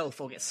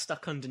itself or gets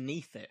stuck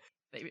underneath it.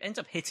 They end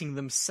up hitting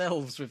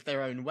themselves with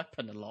their own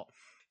weapon a lot.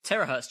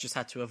 Terahertz just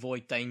had to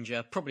avoid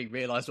danger, probably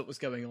realised what was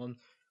going on.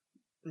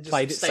 Just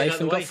Played it safe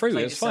and got through.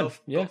 It was fun.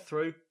 Yeah. Got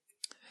through.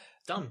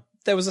 Done.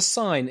 There was a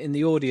sign in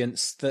the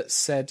audience that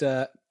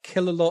said,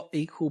 kill a lot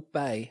equal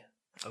Bay.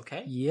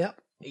 Okay.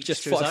 Yep. Each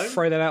Just to thought his I'd own.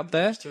 throw that out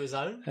there. Each to his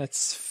own.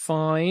 That's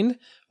fine.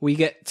 We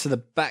get to the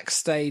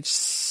backstage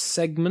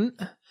segment.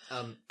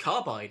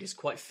 Carbide is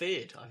quite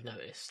feared, I've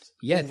noticed.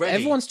 Yeah, Already.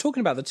 everyone's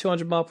talking about the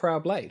 200 mile per hour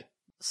blade.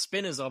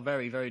 Spinners are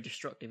very, very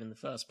destructive in the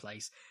first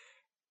place,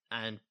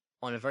 and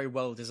on a very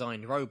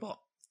well-designed robot,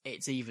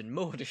 it's even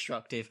more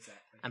destructive. Exactly.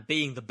 And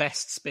being the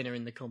best spinner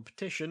in the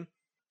competition,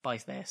 by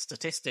their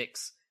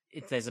statistics,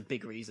 there's a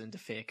big reason to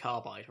fear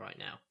Carbide right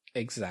now.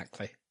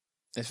 Exactly.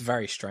 It's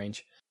very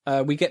strange.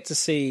 We get to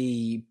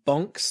see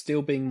Bonk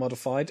still being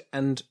modified,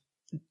 and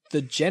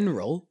the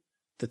general,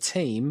 the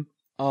team,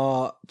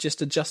 are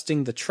just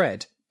adjusting the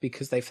tread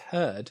because they've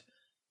heard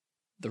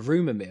the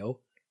rumour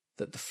mill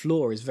that the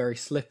floor is very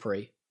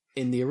slippery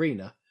in the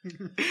arena.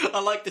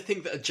 I like to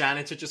think that a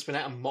janitor just went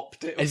out and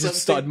mopped it. It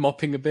just started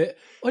mopping a bit.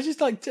 It's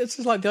just like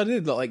the idea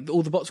that like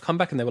all the bots come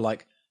back and they were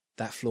like,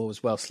 that floor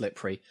was well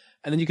slippery.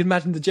 And then you can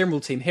imagine the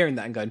general team hearing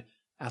that and going,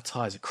 our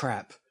tyres are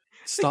crap.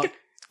 Start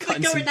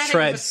cutting some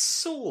tread.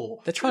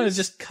 They're trying to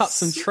just cut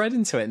some tread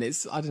into it, and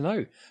it's, I don't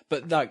know.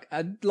 But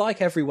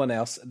like everyone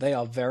else, they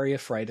are very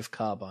afraid of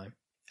Carbine.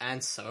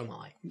 And so am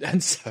I.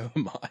 And so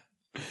am I.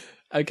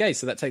 Okay,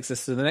 so that takes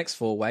us to the next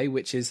four-way,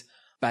 which is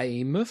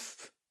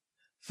Behemoth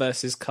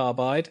versus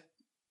Carbide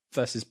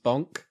versus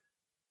Bonk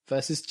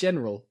versus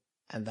General.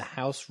 And the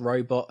house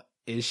robot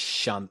is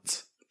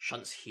Shunt.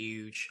 Shunt's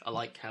huge. I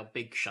like how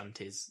big Shunt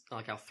is. I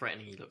like how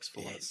threatening he looks for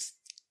us.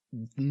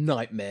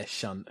 Nightmare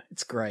Shunt.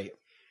 It's great.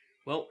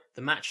 Well,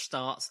 the match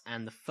starts,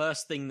 and the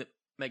first thing that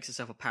makes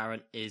itself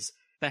apparent is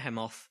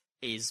Behemoth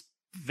is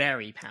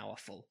very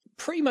powerful.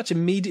 Pretty much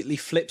immediately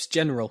flips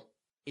General.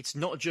 It's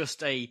not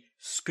just a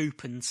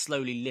scoop and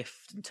slowly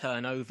lift and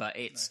turn over,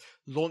 it's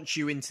launch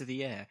you into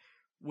the air,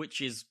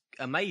 which is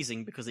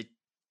amazing because it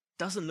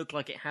doesn't look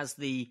like it has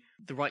the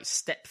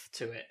right depth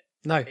to it.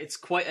 No. It's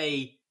quite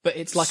a... But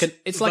it's like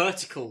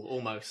vertical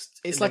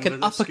almost. It's like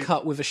an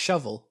uppercut with a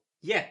shovel.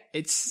 Yeah.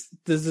 It's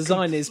the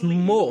design is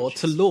more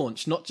to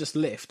launch, not just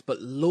lift,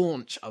 but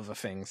launch other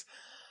things.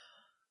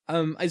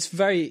 It's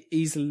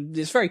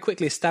very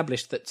quickly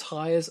established that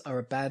tyres are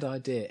a bad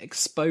idea.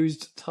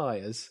 Exposed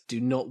tyres do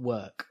not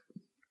work.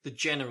 The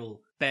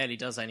General barely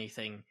does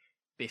anything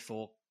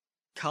before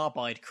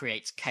Carbide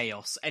creates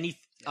chaos.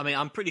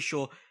 I'm pretty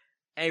sure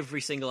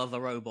every single other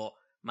robot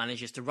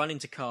manages to run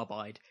into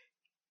Carbide,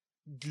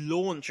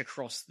 launch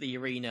across the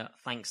arena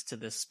thanks to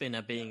the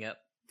spinner being at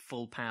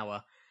full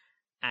power,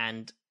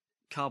 and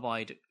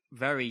Carbide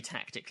very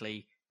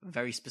tactically,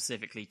 very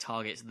specifically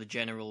targets the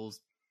General's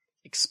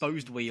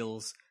exposed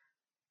wheels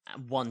at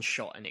one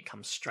shot, and it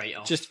comes straight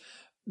off. Just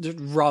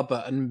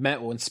rubber and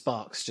metal and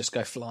sparks just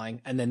go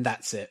flying, and then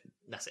that's it.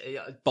 That's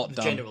it. Bot the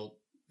done. General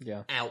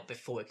Yeah. out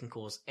before it can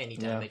cause any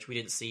damage. We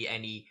didn't see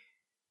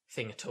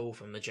anything at all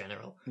from the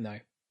General. No.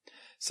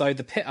 So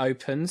the pit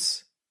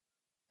opens,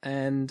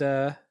 and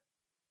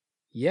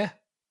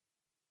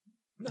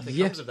Nothing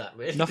comes of that,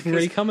 really. Nothing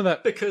really come of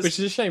that, which is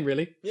a shame,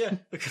 really. Yeah,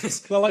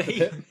 because I like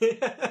the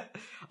pit.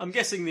 I'm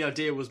guessing the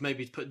idea was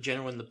maybe to put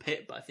General in the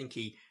pit, but I think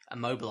he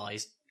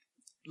immobilised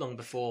long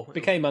before. It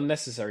became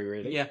unnecessary,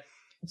 really. Yeah.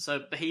 So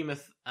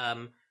Behemoth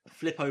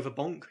flip over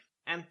Bonk,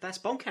 and that's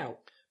Bonk out.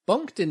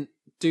 Bonk didn't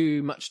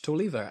do much at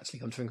all either, actually,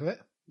 come to think of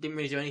it. Didn't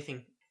really do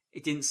anything.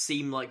 It didn't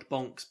seem like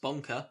Bonk's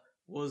bonker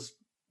was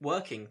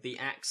working. The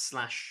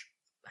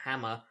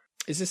axe/hammer.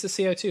 Is this the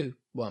CO2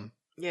 one?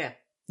 Yeah.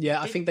 Yeah,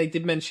 I think they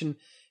did mention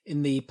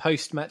in the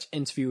post-match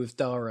interview with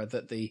Dara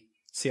that the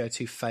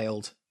CO2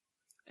 failed.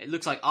 It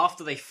looks like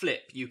after they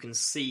flip, you can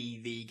see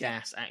the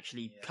gas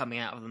actually coming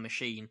out of the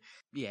machine.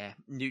 Yeah,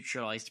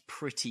 neutralised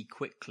pretty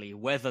quickly.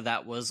 Whether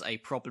that was a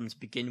problem to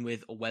begin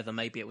with, or whether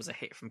maybe it was a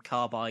hit from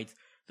Carbide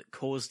that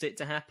caused it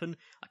to happen,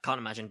 I can't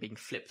imagine being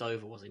flipped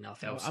over was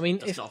enough. Else,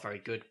 that's not very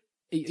good.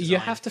 You design.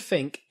 have to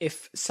think,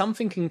 if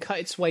something can cut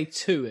its way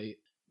to it,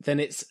 then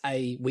it's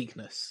a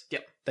weakness.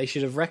 Yep. They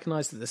should have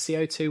recognised that the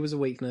CO2 was a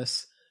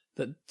weakness,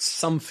 that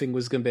something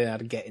was going to be able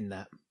to get in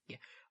that. Yeah.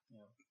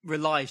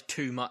 Relied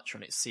too much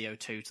on its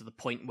CO2 to the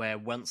point where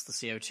once the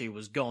CO2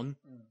 was gone,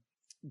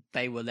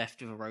 they were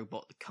left with a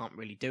robot that can't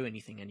really do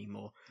anything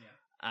anymore.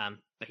 Yeah.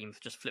 Behemoth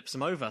just flips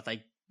them over.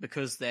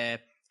 Because their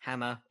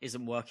hammer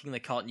isn't working. They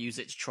can't use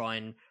it to try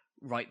and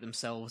right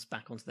themselves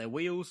back onto their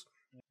wheels.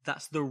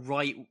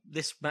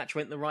 This match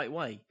went the right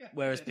way.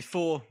 Whereas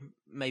before,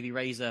 maybe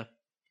Razor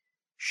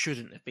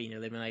shouldn't have been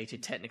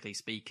eliminated, technically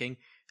speaking,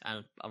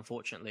 and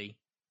unfortunately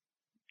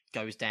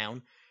goes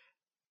down.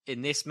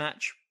 In this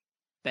match,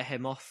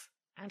 Behemoth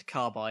and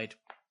Carbide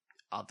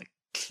are the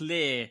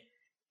clear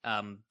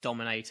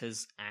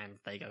dominators, and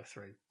they go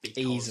through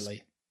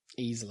easily.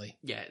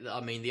 Yeah,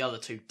 I mean, the other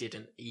two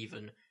didn't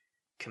even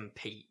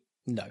compete.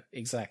 No,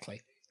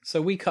 exactly.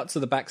 So we cut to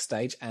the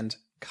backstage, and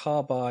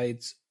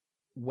Carbide's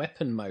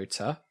weapon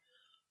motor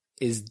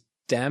is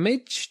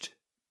damaged,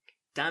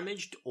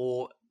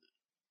 or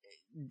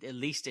at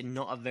least in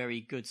not a very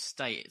good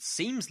state. It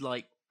seems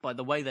like, by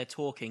the way they're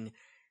talking,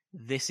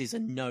 this is a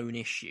known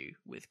issue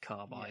with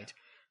Carbide.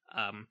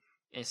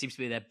 It seems to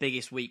be their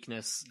biggest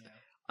weakness.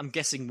 I'm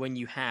guessing when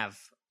you have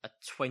a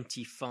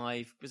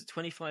 25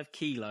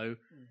 kilo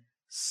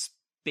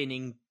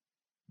spinning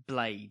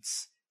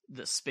blades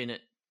that spin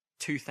at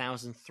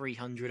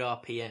 2,300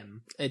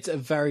 RPM. It's a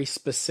very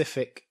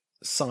specific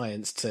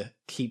science to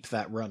keep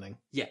that running.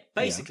 Yeah,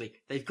 basically,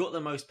 they've got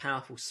the most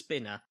powerful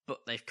spinner,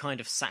 but they've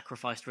kind of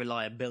sacrificed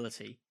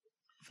reliability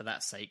for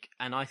that sake.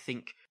 And I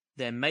think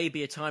there may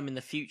be a time in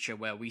the future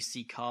where we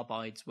see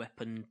Carbide's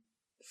weapon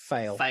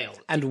fail.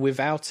 And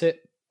without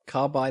it,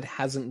 Carbide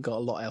hasn't got a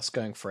lot else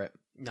going for it.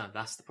 No,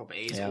 that's the problem.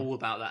 It is all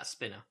about that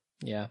spinner.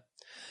 Yeah.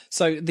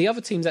 So the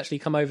other teams actually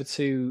come over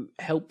to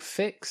help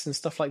fix and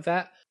stuff like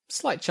that.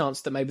 Slight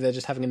chance that maybe they're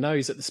just having a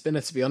nose at the spinner,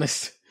 to be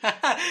honest.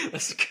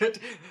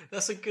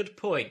 That's a good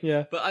point.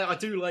 Yeah. But I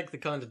do like the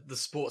kind of the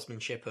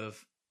sportsmanship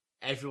of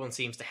everyone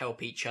seems to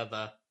help each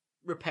other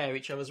repair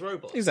each other's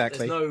robots.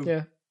 Exactly.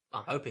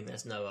 I'm hoping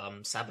there's no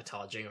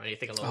sabotaging or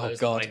anything along those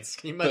God. lines.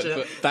 Can you imagine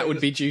but that would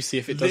be juicy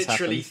if it does happen.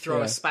 Literally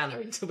throw a spanner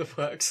into the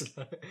works.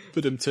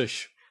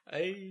 Tush.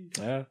 Hey.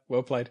 Yeah,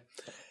 well played.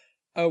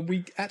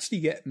 We actually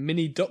get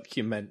mini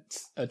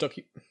documents.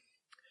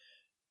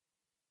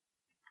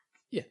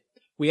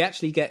 We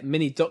actually get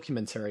mini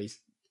documentaries.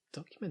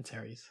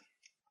 Documentaries?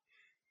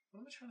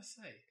 What am I trying to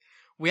say?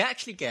 We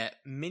actually get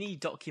mini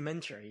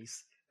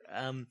documentaries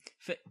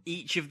for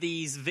each of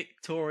these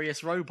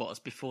victorious robots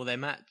before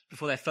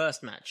their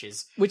first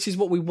matches. Which is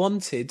what we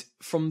wanted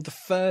from the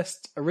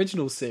first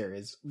original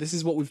series. This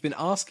is what we've been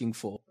asking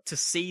for. To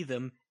see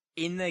them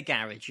in their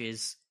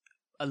garages,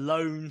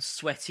 alone,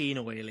 sweaty and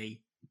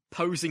oily,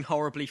 posing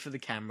horribly for the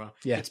camera.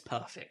 Yeah. It's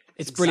perfect.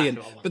 It's exactly brilliant.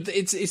 what I want. But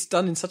it's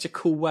done in such a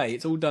cool way.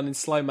 It's all done in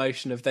slow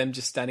motion of them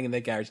just standing in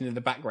their garage, and in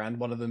the background,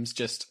 one of them's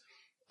just,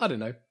 I don't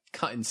know,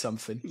 cutting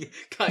something. Yeah,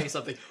 cutting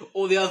something.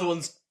 Or the other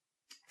one's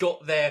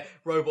got their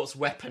robot's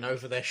weapon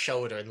over their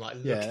shoulder and like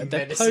looking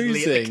they're menacingly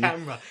posing, at the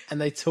camera. And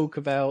they talk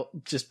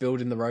about just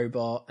building the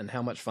robot and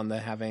how much fun they're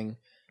having.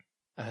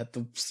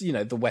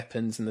 The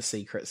weapons and the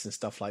secrets and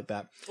stuff like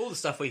that. All the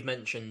stuff we've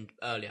mentioned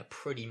earlier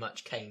pretty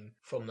much came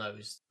from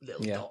those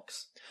little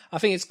docs. I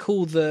think it's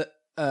cool that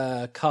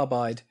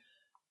Carbide,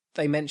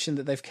 they mentioned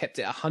that they've kept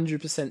it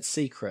 100%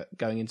 secret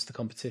going into the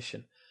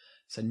competition.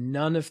 So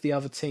none of the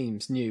other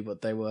teams knew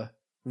what they were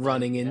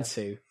running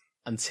into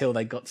until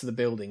they got to the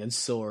building and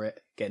saw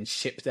it getting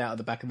shipped out of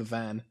the back of the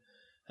van.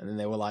 And then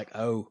they were like,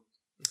 oh,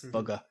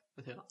 bugger.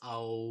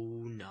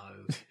 Oh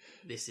no,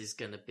 this is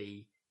going to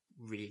be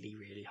really,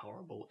 really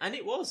horrible. And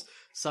it was.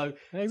 So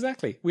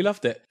exactly. We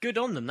loved it. Good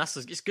on them.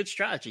 It's good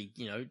strategy,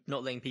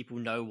 not letting people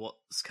know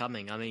what's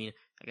coming. I mean,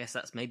 I guess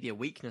that's maybe a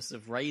weakness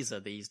of Razor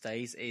these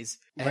days is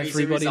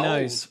everybody Razor is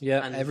knows. old,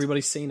 Yeah, and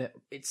everybody's seen it.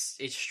 It's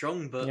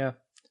strong, but yeah.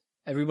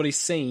 Everybody's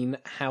seen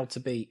how to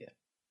beat.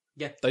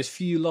 Yeah. Those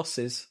few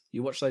losses,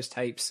 you watch those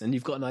tapes and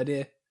you've got an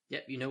idea.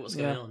 Yep, you know what's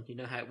going on. You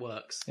know how it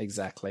works.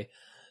 Exactly.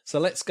 So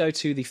let's go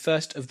to the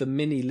first of the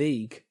mini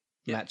league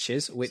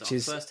matches, which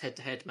is first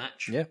head-to-head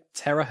match. Yeah,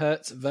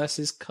 Terahertz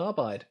versus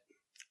Carbide.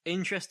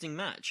 Interesting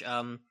match.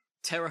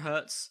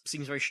 Terahertz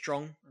seems very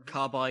strong.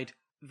 Carbide,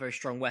 very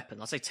strong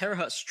weapon. I'll say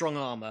Terahertz strong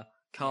armor,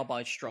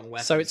 Carbide strong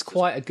weapon. So it's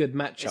quite a good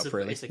matchup,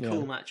 really. It's a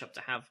cool matchup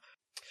to have.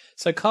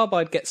 So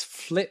Carbide gets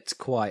flipped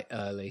quite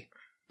early,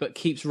 but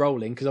keeps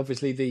rolling because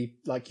obviously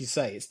like you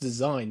say, it's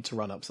designed to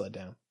run upside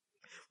down.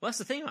 Well, that's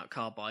the thing about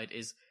Carbide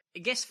is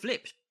it gets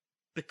flipped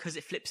because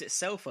it flips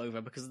itself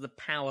over because of the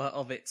power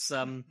of its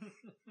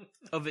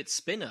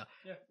spinner.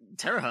 Yeah.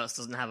 Terahertz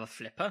doesn't have a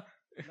flipper.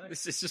 No.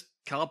 It's just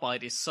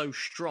Carbide is so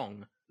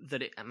strong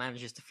that it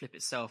manages to flip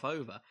itself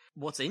over.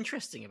 What's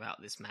interesting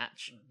about this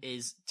match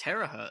is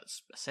Terahertz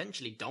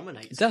essentially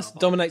dominates. It does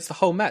Carbide. Dominates the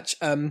whole match.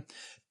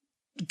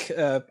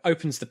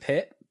 Opens the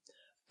pit,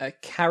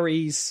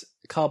 carries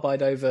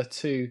Carbide over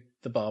to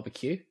the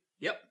barbecue.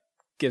 Yep.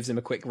 Gives him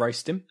a quick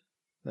roast him.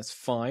 That's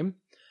fine.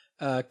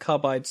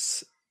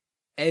 Carbide's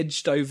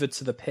edged over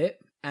to the pit,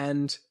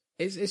 and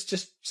it's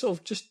just sort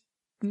of just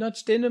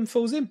nudged in and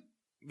falls in.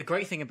 The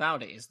great thing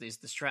about it is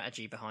the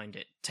strategy behind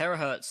it.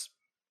 Terahertz,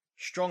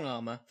 strong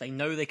armor. They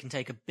know they can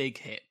take a big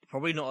hit.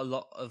 Probably not a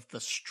lot of the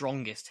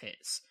strongest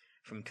hits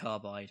from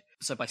Carbide.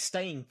 So by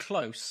staying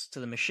close to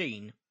the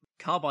machine,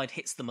 Carbide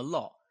hits them a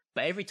lot.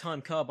 But every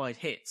time Carbide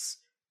hits,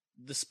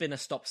 the spinner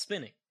stops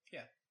spinning.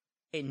 Yeah.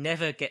 it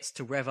never gets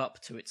to rev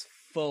up to its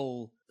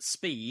full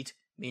speed,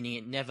 meaning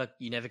you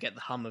never get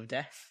the hum of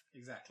death.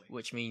 Exactly.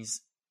 Which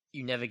means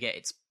you never get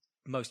its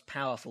most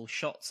powerful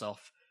shots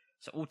off.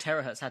 So all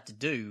Terahertz had to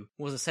do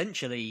was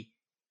essentially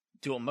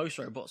do what most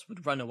robots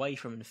would run away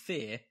from in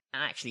fear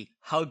and actually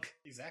hug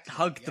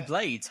the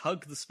blades,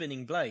 hug the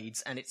spinning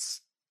blades, and it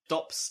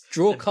stops.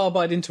 Draw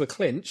Carbide into a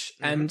clinch,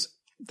 and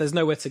there's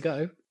nowhere to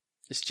go.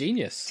 It's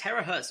genius.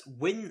 Terahertz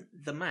win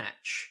the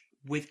match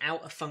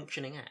without a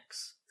functioning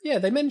axe. Yeah,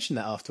 they mentioned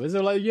that afterwards.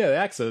 They're like, yeah, the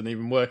axe isn't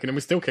even working, and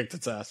we still kicked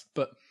its ass.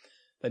 But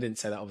they didn't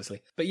say that,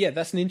 obviously. But yeah,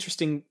 that's an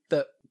interesting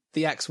that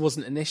the axe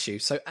wasn't an issue.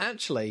 So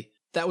actually,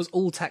 that was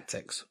all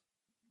tactics.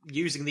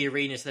 Using the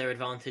arena to their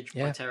advantage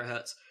by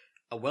Terahertz.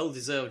 A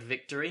well-deserved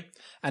victory.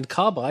 And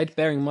Carbide,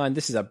 bearing in mind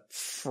this is a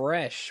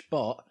fresh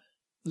bot,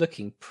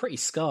 looking pretty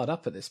scarred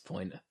up at this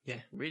point.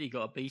 Yeah, really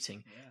got a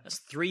beating. Yeah. That's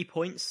 3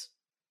 points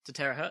to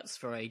Terahertz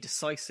for a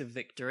decisive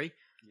victory.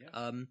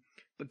 Yeah.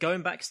 But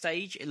going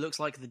backstage, it looks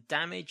like the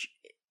damage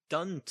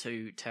done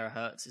to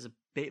Terahertz is a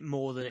bit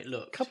more than it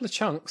looks. Couple of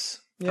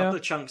chunks. Couple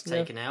of chunks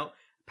taken out.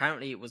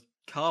 Apparently it was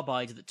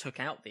Carbide that took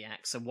out the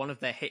axe, and one of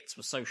their hits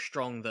was so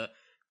strong that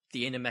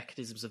the inner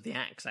mechanisms of the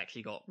axe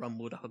actually got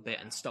rumbled up a bit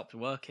and stopped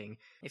working.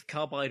 If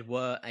Carbide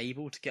were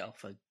able to get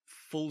off a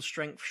full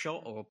strength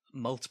shot or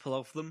multiple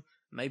of them,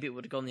 maybe it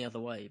would have gone the other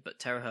way. But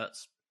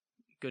Terahertz,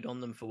 good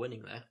on them for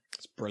winning there.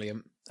 It's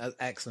brilliant.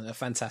 Excellent. A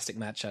fantastic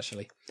match,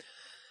 actually.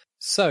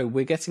 So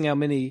we're getting our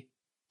mini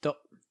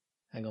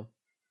Hang on.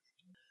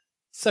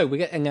 So we're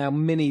getting our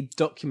mini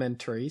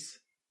documentaries.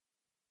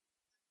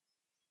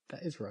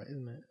 That is right,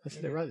 isn't it? I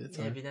said it right at the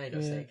time. Yeah, but now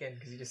you'll say it again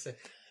because you just said.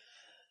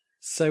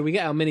 So we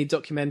get our mini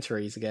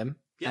documentaries again,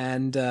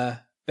 and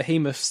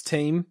Behemoth's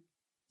team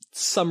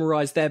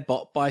summarise their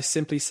bot by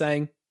simply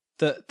saying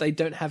that they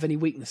don't have any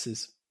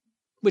weaknesses,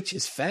 which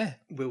is fair.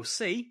 We'll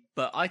see,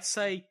 but I'd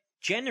say,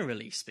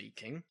 generally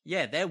speaking,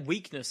 their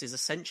weakness is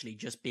essentially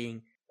just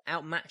being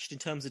outmatched in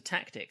terms of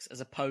tactics,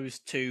 as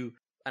opposed to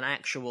an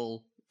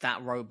actual,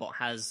 that robot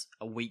has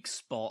a weak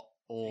spot,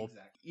 or,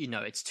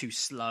 it's too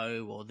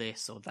slow, or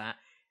this or that.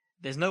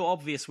 There's no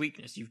obvious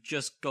weakness, you've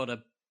just got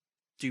to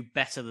do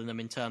better than them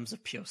in terms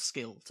of pure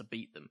skill to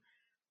beat them,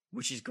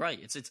 which is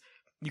great. It's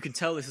you can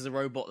tell this is a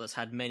robot that's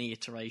had many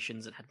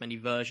iterations and had many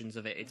versions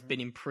of it. It's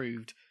been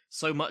improved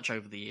so much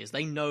over the years.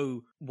 They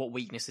know what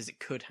weaknesses it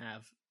could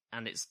have,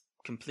 and it's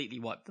completely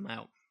wiped them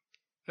out.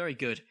 Very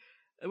good.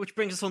 Which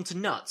brings us on to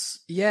Nuts.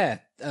 Yeah,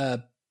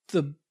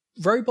 the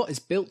robot is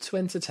built to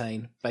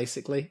entertain,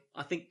 basically.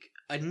 I think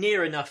a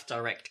near enough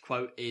direct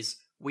quote is,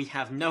 "We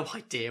have no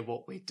idea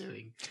what we're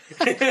doing."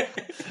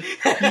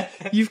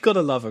 You've got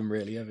to love them,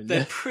 really, haven't you?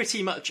 They're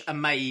pretty much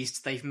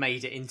amazed they've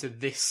made it into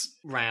this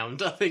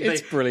round. I think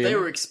it's brilliant. They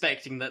were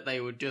expecting that they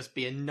would just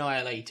be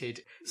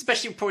annihilated,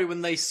 especially probably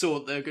when they saw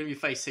that they were going to be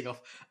facing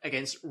off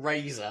against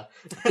Razor.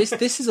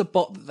 This is a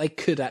bot that they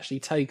could actually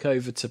take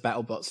over to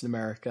BattleBots in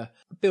America,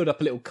 build up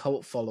a little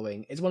cult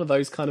following. It's one of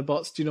those kind of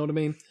bots, do you know what I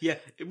mean? Yeah,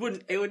 it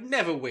would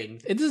never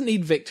win. It doesn't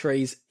need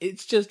victories.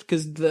 It's just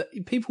because the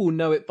people will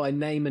know it by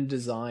name and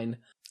design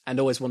and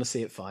always want to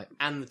see it fight.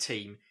 And the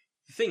team.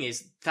 The thing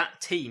is, that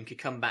team could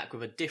come back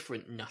with a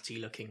different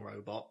nutty-looking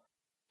robot.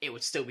 It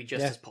would still be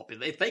just as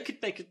popular. If they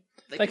could make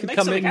come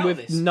something in out with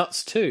of this.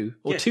 Nuts too,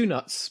 or two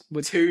nuts.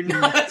 With two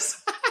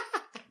nuts.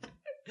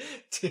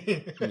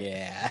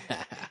 Yeah.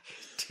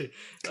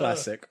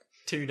 Classic.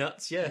 Two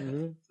nuts, yeah.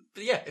 Mm-hmm.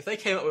 But yeah, if they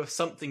came up with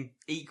something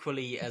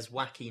equally as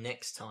wacky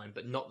next time,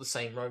 but not the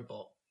same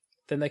robot,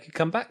 then they could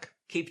come back.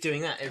 Keep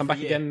doing that every Come back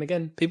year. again and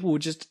again. People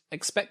would just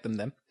expect them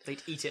then.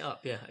 They'd eat it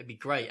up, yeah. It'd be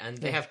great. And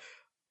they have,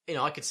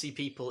 I could see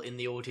people in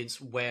the audience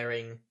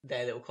wearing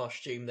their little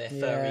costume, their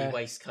furry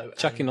waistcoat.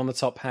 Chucking on the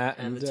top hat.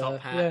 And the top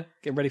hat. Yeah,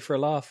 getting ready for a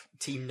laugh.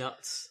 Team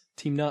Nuts.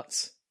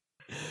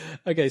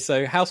 Okay,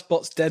 so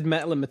Housebots, Dead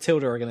Metal, and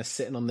Matilda are going to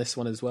sit in on this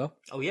one as well.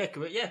 Oh, yeah.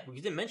 We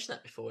didn't mention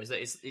that before. Is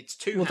that it's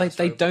two Well, house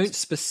they robots. don't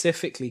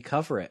specifically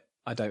cover it.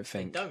 I don't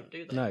think. They don't,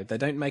 do they? No, they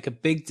don't make a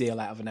big deal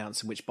out of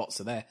announcing which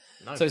bots are there.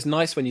 No. So it's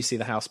nice when you see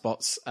the house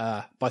bots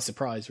by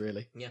surprise,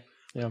 really. Yeah.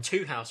 Yeah.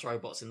 Two house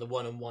robots in the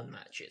 1-on-1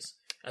 matches,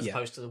 as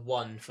opposed to the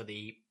one for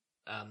the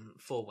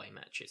 4-way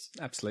matches.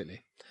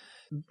 Absolutely.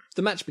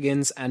 The match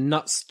begins and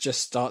Nuts just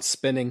starts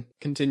spinning,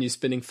 continues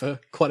spinning for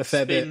quite a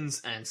fair bit.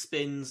 Spins and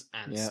spins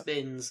and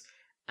spins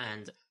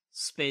and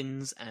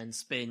spins and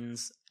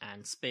spins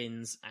and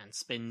spins and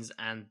spins,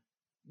 and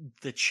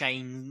the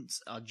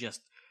chains are just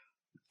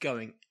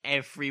going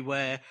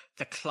everywhere.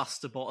 The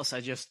cluster bots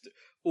are just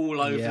all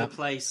over the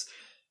place.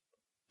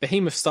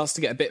 Behemoth starts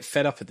to get a bit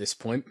fed up at this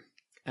point,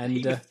 and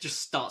Behemoth just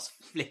starts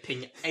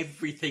flipping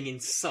everything in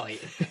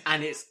sight,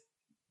 and it's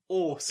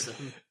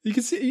awesome. You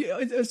can see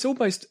it's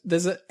almost,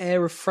 there's an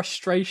air of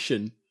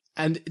frustration,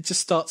 and it just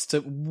starts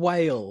to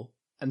wail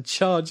and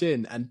charge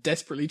in and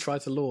desperately try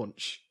to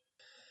launch.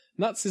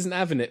 Nuts isn't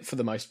having it for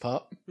the most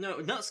part. No,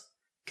 Nuts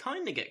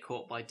kind of get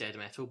caught by Dead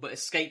Metal, but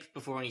escape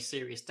before any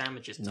serious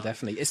damage is done.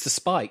 Definitely. It's the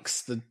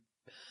spikes.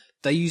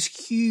 They use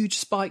huge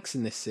spikes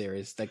in this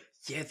series.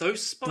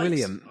 Those spikes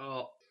brilliant.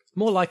 are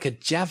More like a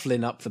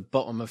javelin up the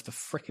bottom of the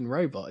frickin'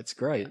 robot. It's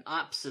great.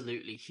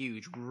 Absolutely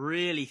huge,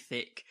 really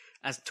thick,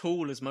 as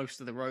tall as most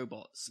of the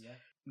robots. Yeah.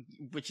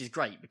 Which is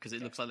great because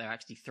it looks like they're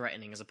actually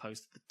threatening as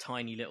opposed to the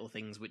tiny little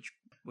things which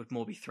would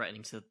more be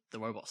threatening to the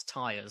robot's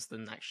tyres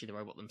than actually the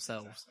robot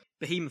themselves. Exactly.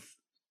 Behemoth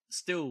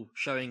still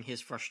showing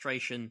his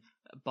frustration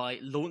by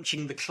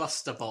launching the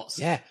cluster bots.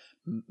 Yeah,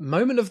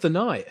 moment of the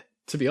night,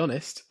 to be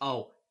honest.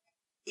 Oh,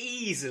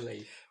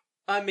 easily.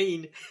 I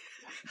mean,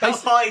 how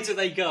high do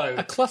they go?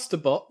 A cluster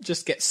bot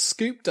just gets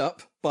scooped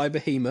up by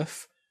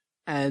Behemoth,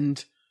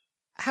 and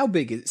how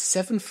big is it?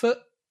 7 foot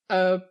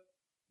the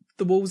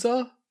walls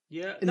are?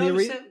 Yeah, in the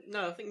arena?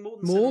 I think more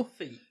than 7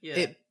 feet. Yeah.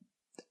 It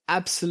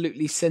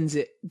absolutely sends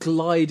it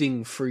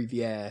gliding through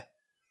the air,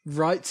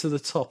 right to the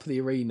top of the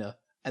arena,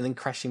 and then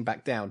crashing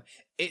back down.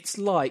 It's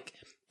like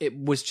it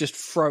was just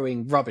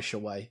throwing rubbish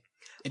away.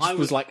 It just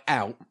was like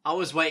out. I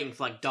was waiting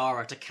for like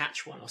Dara to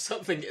catch one or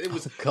something. It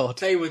was, oh God.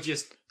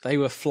 They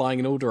were flying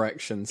in all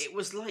directions. It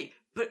was like,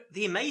 but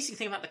the amazing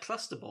thing about the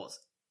cluster bots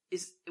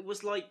is it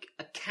was like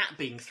a cat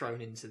being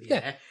thrown into the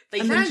air.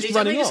 They landed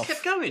and they just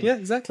kept going. Yeah,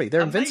 exactly.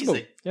 They're invincible.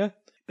 Yeah.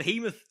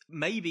 Behemoth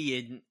may be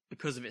in,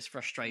 because of its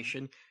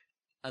frustration,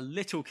 a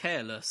little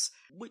careless,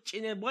 which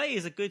in a way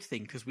is a good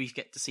thing because we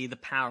get to see the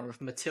power of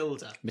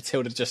Matilda.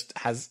 Matilda just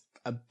has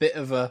a bit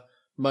of a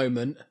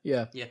moment.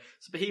 Yeah. Yeah.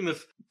 So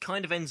Behemoth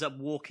kind of ends up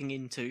walking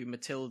into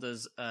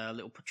Matilda's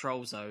little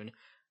patrol zone,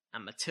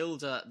 and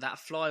Matilda, that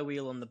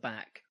flywheel on the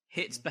back,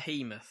 hits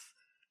Behemoth,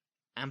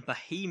 and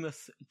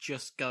Behemoth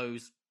just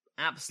goes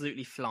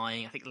absolutely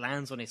flying. I think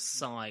lands on his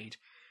side.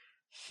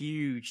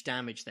 Huge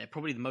damage there.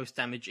 Probably the most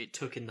damage it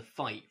took in the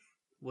fight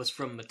was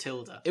from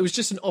Matilda. It was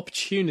just an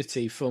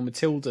opportunity for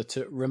Matilda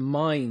to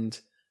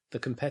remind the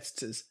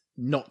competitors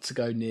not to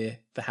go near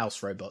the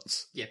house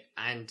robots. Yeah,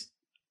 and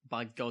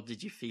by God,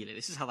 did you feel it?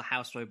 This is how the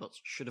house robots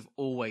should have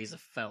always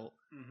have felt.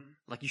 Mm-hmm.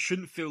 Like, you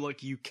shouldn't feel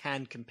like you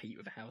can compete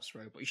with a house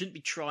robot. You shouldn't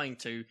be trying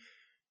to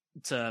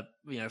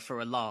for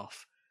a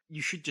laugh.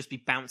 You should just be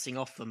bouncing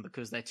off them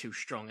because they're too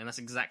strong, and that's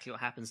exactly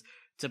what happens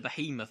to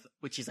Behemoth,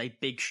 which is a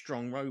big,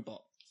 strong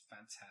robot.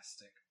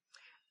 Fantastic.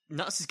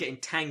 Nuts is getting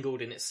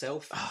tangled in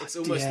itself. It's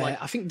almost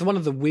like... I think one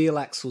of the wheel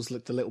axles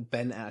looked a little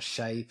bent out of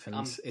shape, and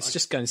it's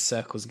just going in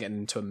circles and getting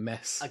into a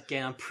mess.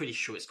 Again, I'm pretty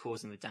sure it's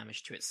causing the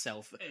damage to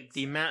itself. Exactly.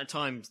 The amount of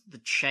times the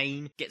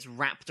chain gets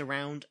wrapped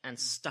around and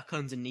stuck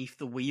underneath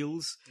the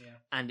wheels,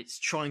 and it's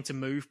trying to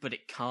move, but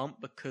it can't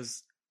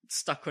because it's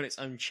stuck on its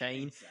own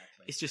chain.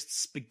 Exactly. It's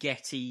just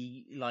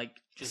spaghetti,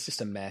 it's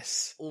just a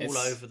mess. All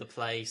over the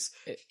place.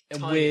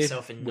 Tying Weird,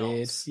 itself in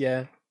knots.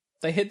 Yeah.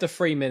 They hit the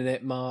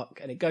 3-minute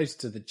mark and it goes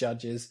to the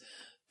judges.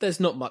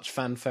 There's not much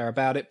fanfare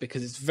about it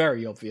because it's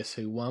very obvious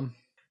who won.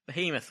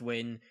 Behemoth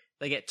win.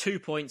 They get 2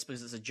 points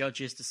because it's a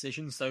judge's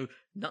decision, so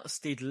Nuts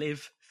did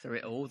live through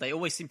it all. They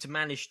always seem to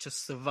manage to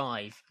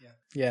survive.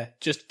 Yeah,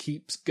 just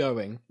keeps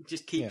going.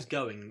 Just keeps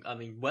going. I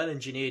mean, well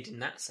engineered in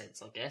that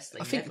sense, I guess.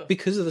 I think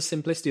because of the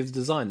simplicity of the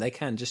design, they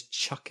can just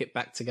chuck it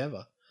back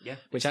together. Yeah.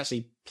 Which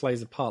actually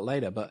plays a part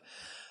later, but...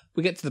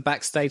 We get to the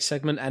backstage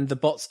segment, and the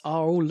bots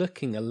are all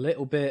looking a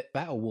little bit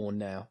battle-worn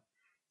now.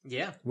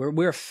 Yeah.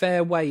 We're a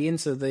fair way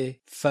into the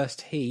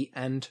first heat,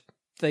 and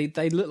they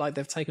look like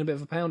they've taken a bit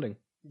of a pounding.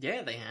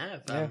 Yeah, they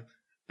have.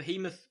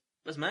 Behemoth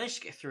has managed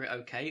to get through it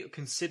okay,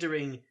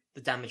 considering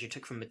the damage it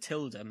took from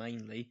Matilda,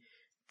 mainly.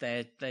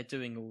 They're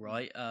doing all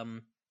right.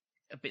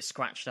 A bit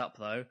scratched up,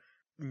 though.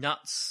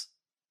 Nuts,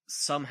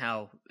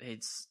 somehow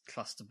his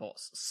cluster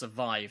bots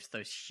survived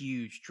those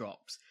huge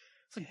drops.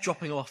 It's like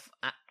dropping off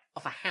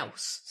a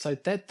house. So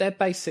they're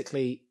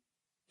basically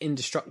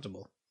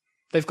indestructible.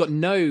 They've got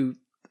no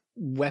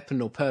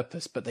weapon or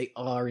purpose, but they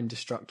are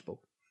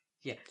indestructible.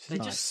 Yeah, they're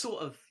just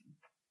sort of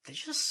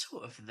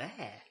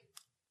there.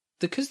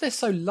 Because they're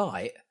so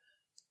light,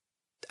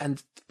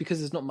 and because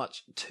there's not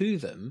much to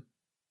them,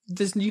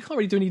 you can't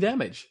really do any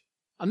damage.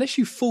 Unless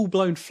you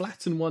full-blown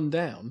flatten one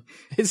down,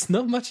 it's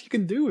not much you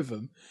can do with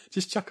them.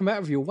 Just chuck them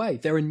out of your way.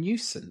 They're a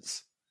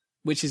nuisance,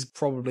 which is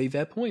probably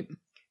their point.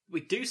 We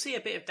do see a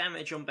bit of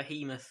damage on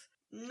Behemoth.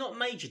 Not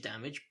major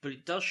damage, but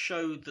it does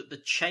show that the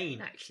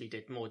chain actually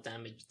did more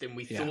damage than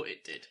we thought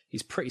it did.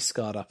 He's pretty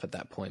scarred up at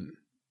that point,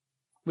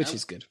 which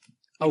is good.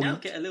 We now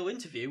get a little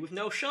interview with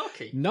Noel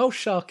Sharkey. Noel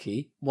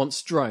Sharkey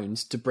wants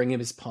drones to bring him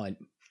his pint.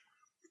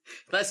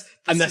 That's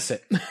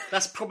it.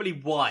 That's probably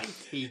why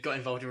he got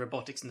involved in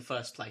robotics in the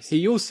first place.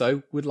 He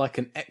also would like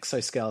an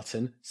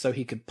exoskeleton so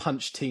he could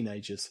punch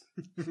teenagers.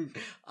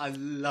 I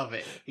love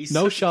it.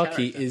 Noel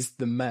Sharkey is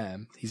the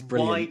man. He's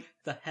brilliant. Why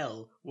the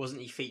hell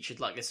wasn't he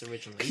featured like this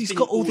originally? He's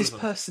got all this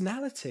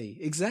personality.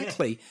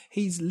 Exactly. Yeah.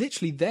 He's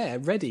literally there,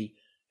 ready.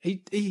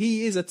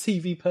 He is a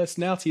TV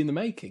personality in the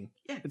making.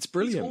 Yeah, it's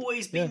brilliant. He's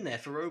always been there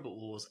for Robot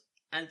Wars,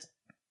 and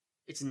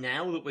it's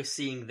now that we're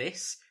seeing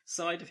this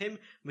side of him.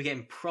 We're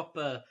getting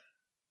proper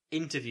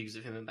interviews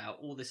of him about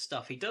all this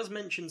stuff. He does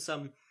mention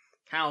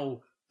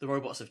how the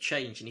robots have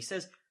changed, and he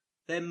says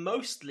they're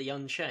mostly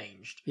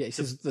unchanged. Yeah, he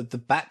says that the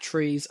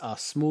batteries are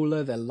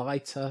smaller, they're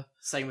lighter.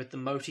 Same with the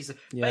motors.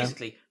 Yeah.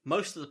 Basically,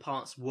 most of the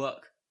parts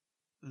work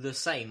the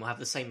same or have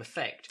the same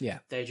effect. Yeah.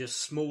 They're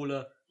just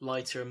smaller,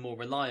 lighter and more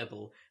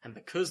reliable, and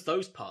because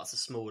those parts are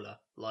smaller,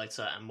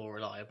 lighter and more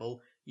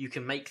reliable, you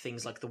can make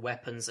things like the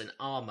weapons and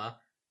armour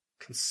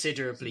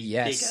considerably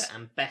bigger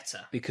and better.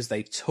 Because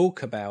they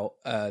talk about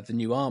the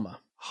new armour.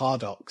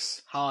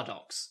 Hardox.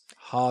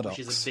 Which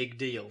is a big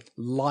deal.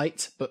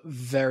 Light, but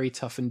very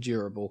tough and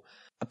durable.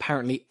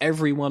 Apparently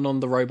everyone on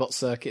the robot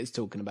circuit is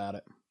talking about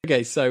it.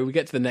 Okay, so we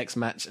get to the next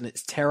match, and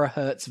it's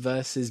Terahertz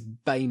versus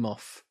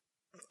Behemoth.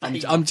 I'm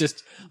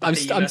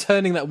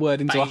turning that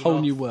word into a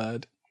whole new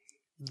word.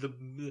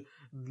 The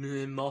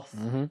moth.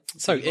 Mm-hmm.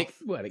 So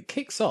it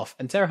kicks off,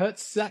 and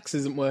Terahertz's axe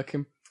isn't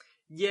working.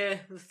 Yeah,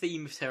 the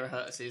theme of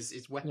Terahertz is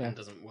his weapon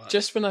doesn't work.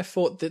 Just when I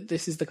thought that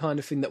this is the kind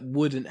of thing that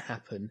wouldn't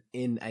happen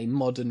in a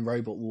modern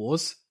Robot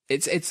Wars,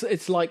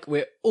 it's like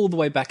we're all the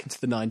way back into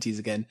the 90s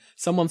again.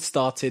 Someone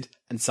started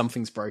and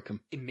something's broken.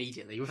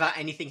 Immediately, without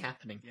anything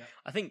happening. Yeah.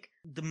 I think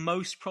the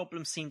most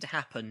problems seem to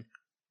happen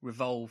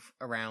revolve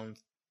around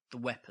the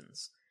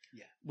weapons.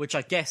 Yeah. Which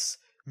I guess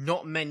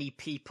not many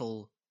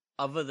people,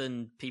 other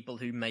than people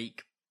who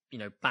make,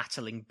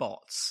 battling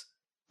bots,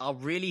 are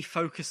really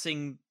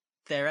focusing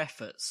their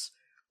efforts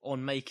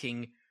on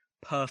making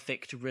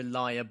perfect,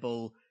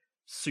 reliable,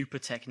 super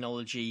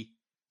technology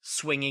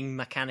swinging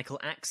mechanical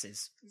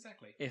axes.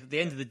 Exactly. If at the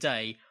end of the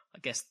day, I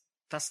guess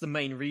that's the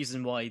main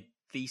reason why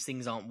these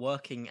things aren't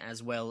working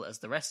as well as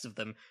the rest of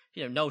them.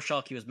 Noel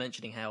Sharkey was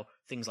mentioning how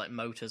things like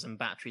motors and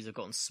batteries have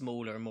gotten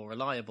smaller and more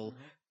reliable.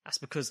 Mm-hmm. That's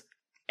because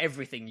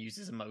everything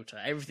uses a motor,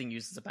 everything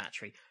uses a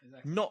battery.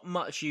 Exactly. Not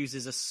much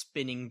uses a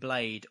spinning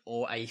blade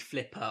or a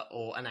flipper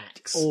or an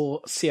axe.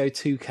 Or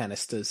CO2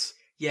 canisters.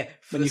 Yeah,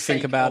 when you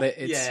think about it,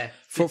 it's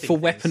for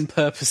weapon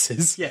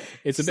purposes. Yeah,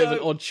 it's a bit of an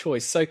odd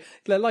choice. So,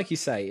 like you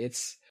say,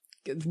 it's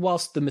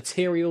whilst the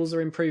materials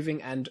are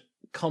improving and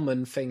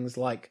common things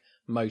like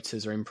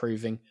motors are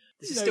improving.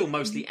 This is still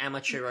mostly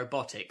amateur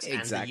robotics,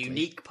 and the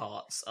unique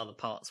parts are the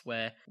parts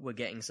where we're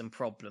getting some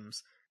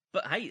problems.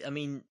 But hey, I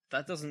mean,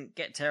 that doesn't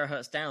get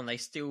Terahertz down. They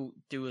still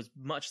do as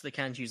much as they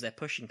can to use their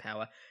pushing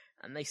power,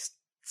 and they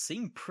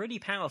seem pretty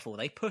powerful.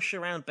 They push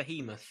around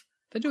Behemoth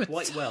they do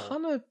quite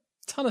a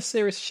ton of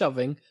serious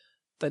shoving.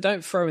 They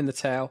don't throw in the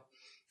towel.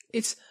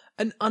 It's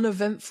an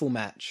uneventful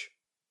match.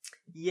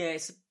 Yeah,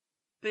 it's a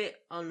bit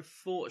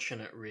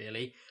unfortunate,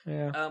 really.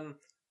 Yeah.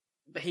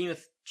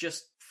 Behemoth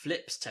just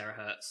flips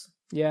Terahertz.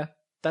 Yeah,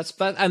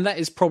 and that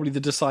is probably the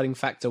deciding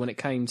factor when it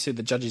came to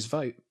the judges'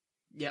 vote.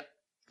 Yep.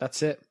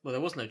 That's it. Well,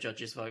 there was no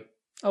judges' vote.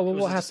 Oh, well, it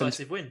was what a happened?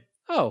 Decisive win.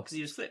 Oh, because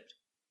he was flipped.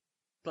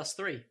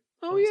 +3.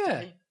 Oh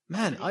yeah,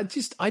 man!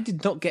 I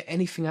did not get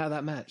anything out of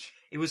that match.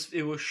 It was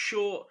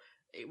short.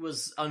 It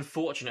was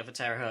unfortunate for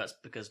Terahertz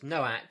because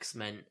no axe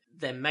meant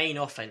their main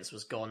offense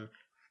was gone.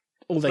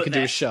 All they could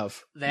do is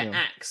shove. Their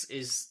axe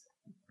is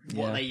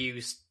what they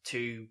use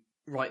to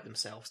right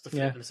themselves, to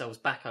flip themselves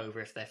back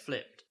over if they're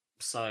flipped.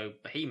 So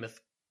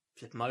Behemoth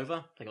flip them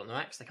over. They got no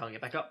axe. They can't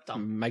get back up.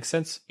 Done. Makes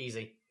sense.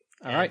 Easy.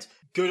 All right.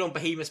 Good on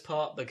Behemoth's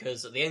part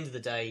because at the end of the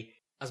day,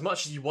 as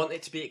much as you want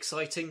it to be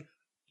exciting,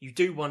 you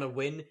do want to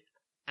win.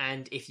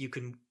 And if you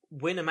can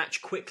win a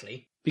match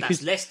quickly,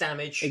 that's less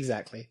damage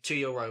to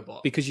your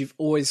robot. Because you've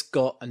always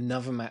got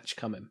another match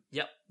coming.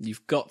 Yep.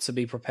 You've got to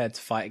be prepared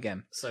to fight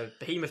again. So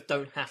Behemoth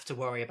don't have to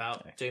worry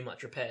about doing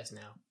much repairs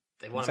now.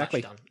 They want a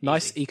match done.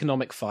 Nice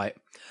economic fight.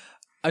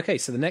 Okay,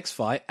 so the next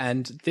fight,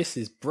 and this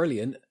is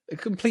brilliant, a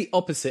complete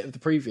opposite of the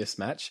previous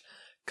match,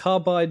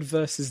 Carbide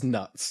versus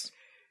Nuts.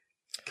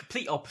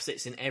 Complete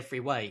opposites in every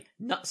way.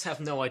 Nuts have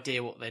no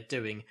idea what they're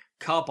doing.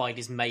 Carbide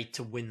is made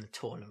to win the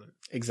tournament.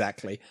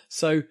 Exactly.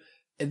 So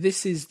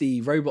this is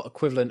the robot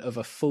equivalent of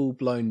a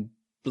full-blown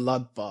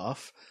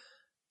bloodbath.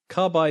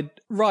 Carbide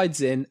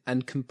rides in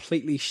and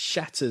completely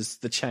shatters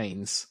the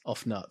chains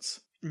off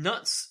Nuts.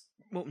 Nuts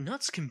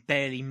can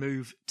barely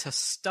move to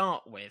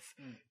start with.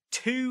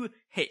 2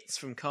 hits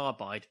from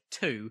Carbide,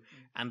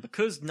 and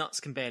because Nuts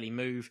can barely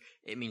move,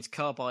 it means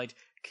Carbide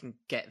can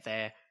get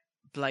their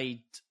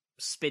blade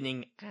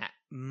spinning at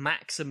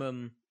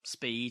maximum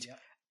speed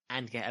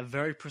and get a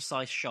very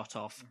precise shot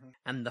off,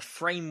 and the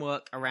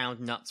framework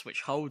around Nuts,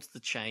 which holds the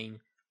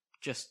chain,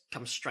 just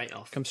comes straight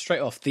off.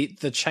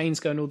 The chains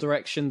go in all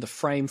direction, the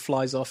frame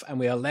flies off, and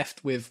we are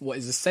left with what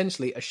is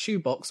essentially a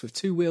shoebox with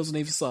 2 wheels on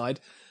either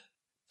side,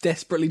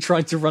 desperately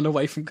trying to run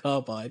away from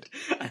Carbide.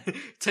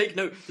 Take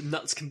note, the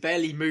Nuts can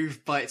barely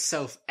move by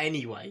itself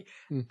anyway.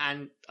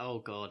 And, oh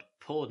god,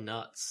 poor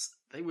Nuts.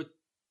 They would...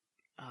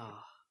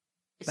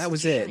 that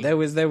was it. There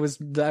was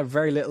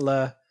very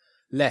little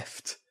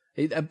left.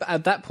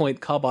 At that point,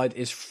 Carbide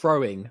is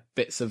throwing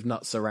bits of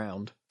Nuts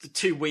around. The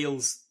 2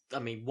 wheels,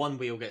 one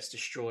wheel gets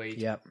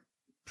destroyed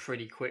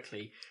pretty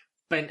quickly.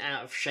 Bent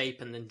out of shape,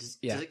 and then does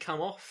it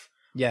come off?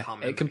 Yeah,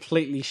 it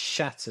completely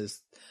shatters.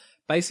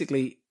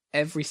 Basically,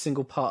 every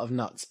single part of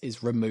Nuts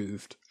is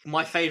removed.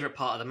 My favourite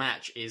part of the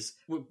match is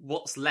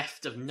what's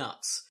left of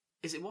Nuts.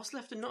 Is it what's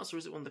left of Nuts, or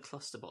is it one of the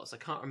cluster bots? I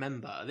can't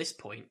remember. At this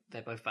point,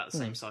 they're both about the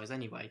same size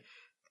anyway.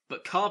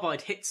 But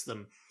Carbide hits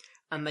them,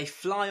 and they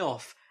fly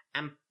off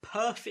and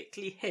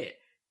perfectly hit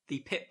the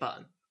pit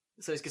button.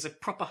 So it's a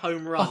proper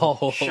home run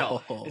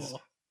shot. It's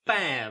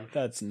bam!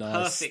 That's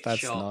nice. Perfect That's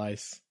shot.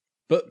 nice.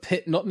 But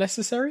Pit not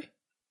necessary?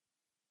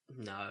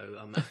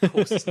 No, of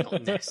course it's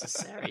not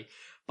necessary.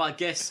 But I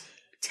guess,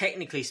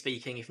 technically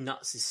speaking, if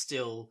Nuts is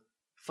still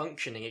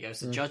functioning, it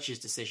goes to judge's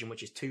decision,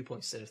 which is 2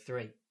 points instead of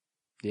 3.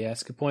 Yeah,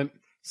 that's a good point.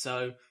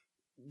 So,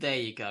 there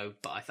you go.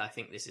 But I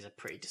think this is a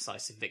pretty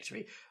decisive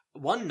victory.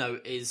 One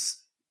note is,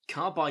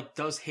 Carbide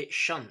does hit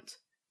Shunt,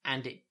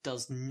 and it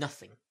does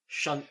nothing.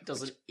 Shunt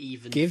doesn't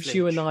even Gives flinch.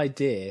 you an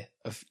idea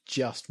of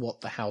just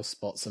what the house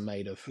spots are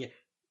made of. Yeah.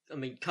 I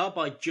mean,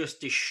 Carbide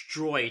just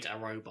destroyed a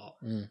robot.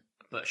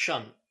 But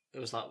Shunt, it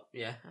was like,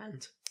 yeah,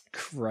 and...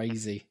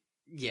 Crazy.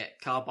 Yeah,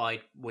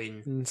 Carbide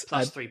win.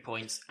 Plus 3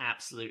 points,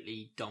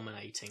 absolutely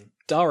dominating.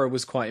 Dara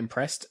was quite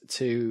impressed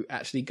to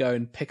actually go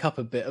and pick up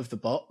a bit of the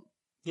bot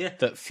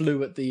that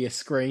flew at the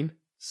screen.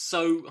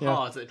 So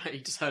hard that you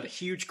just heard a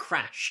huge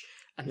crash,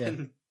 and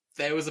then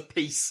there was a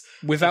piece.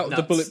 Without of the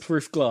Nuts.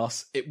 bulletproof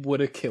glass, it would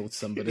have killed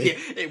somebody.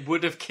 Yeah, it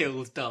would have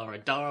killed Dara.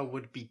 Dara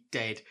would be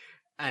dead.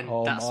 And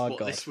that's my what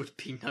God. this would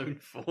be known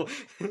for.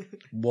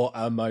 What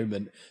a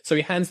moment. So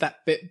he hands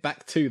that bit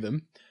back to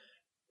them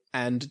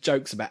and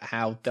jokes about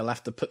how they'll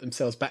have to put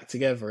themselves back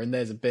together, and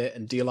there's a bit,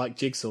 and do you like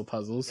jigsaw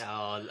puzzles?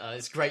 Oh,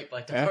 it's great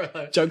by Dara.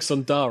 though. Jokes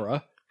on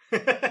Dara.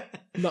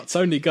 Nuts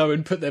only go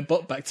and put their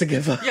bot back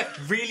together. Yeah,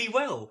 really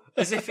well.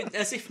 As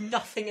if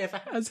nothing ever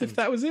happened. As if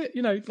that was it,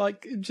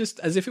 like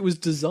just as if it was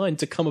designed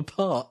to come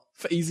apart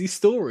for easy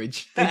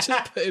storage. They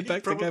just put it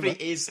back Probably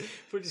together.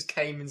 Probably just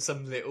came in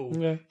some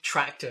little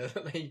tractor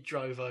that they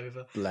drove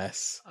over.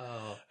 Bless.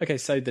 Oh. Okay,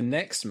 so the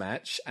next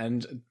match,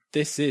 and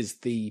this is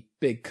the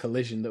big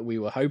collision that we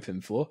were hoping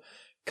for,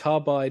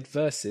 Carbide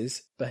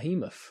versus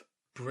Behemoth.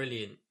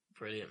 Brilliant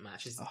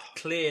match. It's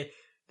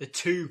the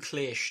two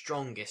clear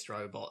strongest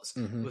robots,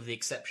 with the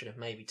exception of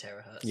maybe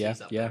Terahertz. Yeah,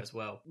 He's up there as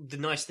well. The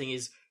nice thing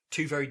is,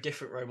 two very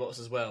different robots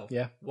as well.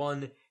 Yeah.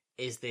 One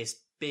is this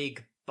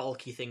big,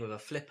 bulky thing with a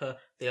flipper.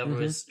 The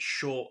other is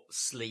short,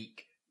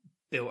 sleek,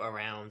 built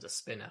around a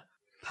spinner.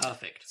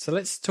 Perfect. So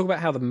let's talk about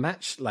how the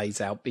match lays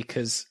out,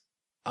 because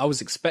I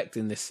was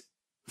expecting this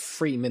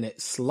 3-minute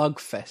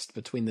slugfest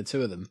between the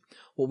two of them.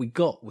 What we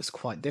got was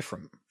quite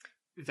different.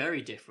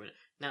 Very different.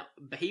 Now,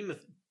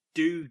 Behemoth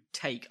do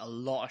take a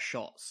lot of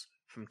shots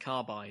from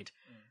Carbide.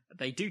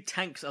 They do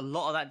tank a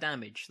lot of that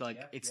damage.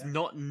 It's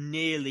not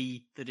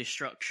nearly the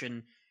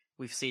destruction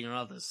we've seen on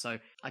others. So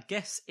I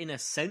guess in a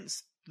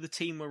sense the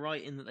team were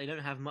right in that they don't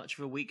have much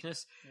of a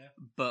weakness,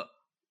 but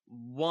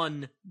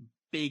one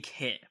big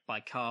hit by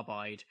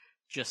Carbide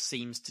just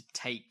seems to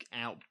take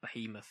out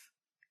Behemoth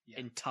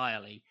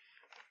entirely.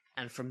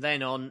 And from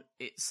then on,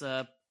 it's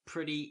a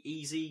pretty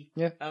easy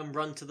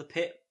run to the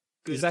pit.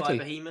 Goodbye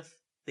Behemoth.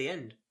 The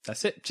end.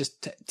 That's it.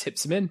 Just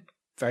tips him in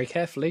very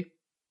carefully.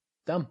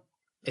 Done.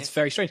 It's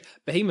very strange.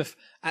 Behemoth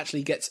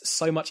actually gets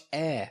so much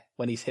air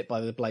when he's hit by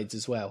the blades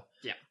as well.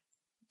 Yeah.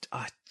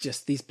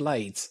 Just these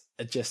blades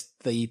are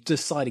just the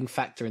deciding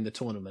factor in the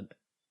tournament.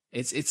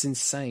 It's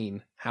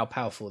insane how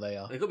powerful they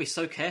are. They've got to be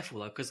so careful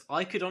though, because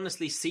I could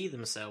honestly see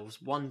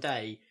themselves one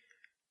day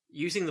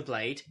using the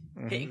blade,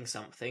 hitting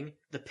something,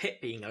 the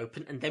pit being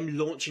open, and them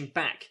launching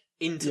back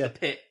into the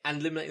pit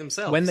and eliminating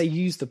themselves. When they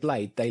use the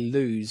blade, they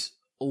lose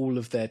all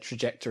of their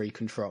trajectory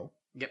control.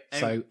 Yep.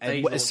 So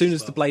as soon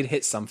as the blade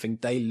hits something,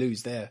 they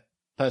lose their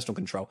personal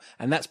control.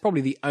 And that's probably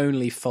the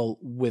only fault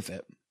with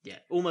it. Yeah,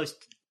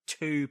 almost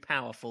too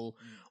powerful,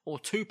 or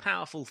too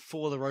powerful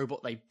for the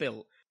robot they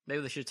built.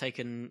 Maybe they should have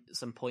taken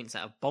some points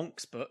out of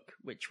Bonk's book,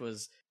 which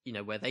was,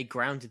 where they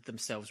grounded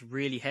themselves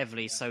really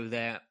heavily so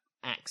their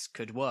axe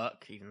could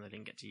work, even though they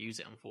didn't get to use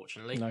it,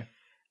 unfortunately. No.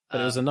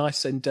 But it was a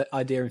nice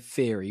idea in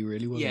theory,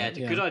 really, wasn't it?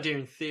 Yeah, good idea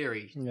in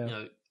theory.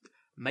 Yeah.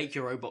 Make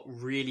your robot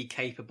really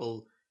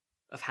capable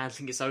of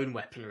handling its own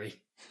weaponry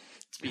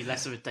to be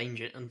less of a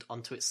danger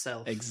unto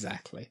itself.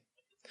 Exactly.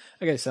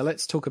 Okay, so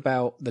let's talk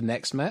about the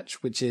next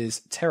match, which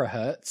is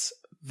Terahertz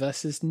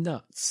versus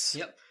Nuts.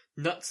 Yep.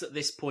 Nuts at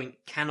this point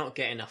cannot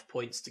get enough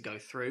points to go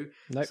through.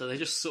 Nope. So they're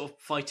just sort of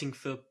fighting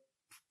for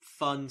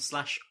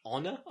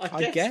fun/honour,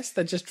 I guess.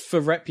 They're just for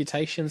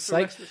reputation's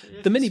sake.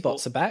 The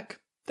mini-bots are back.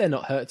 They're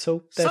not hurt at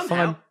all. They're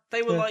Somehow, fine.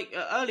 they were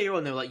earlier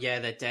on, they were like, yeah,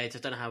 they're dead. I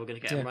don't know how we're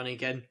going to get them running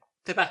again.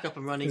 They're back up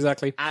and running.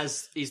 Exactly.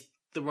 As is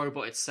the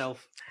robot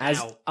itself.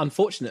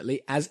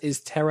 Unfortunately, as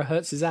is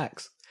Terahertz's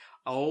axe.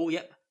 Oh,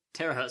 yep.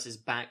 Terahertz is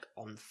back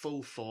on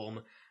full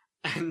form.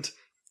 And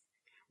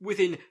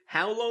within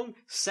how long?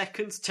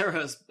 Seconds?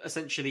 Terahertz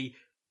essentially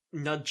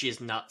nudges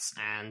Nuts,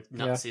 and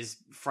Nuts'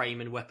 frame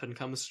and weapon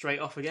comes straight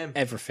off again.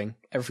 Everything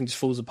just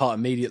falls apart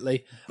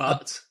immediately.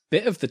 But a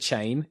bit of the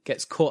chain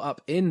gets caught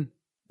up in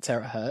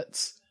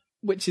Terahertz,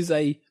 which is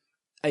a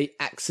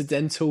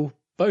accidental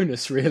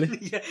bonus,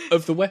 really,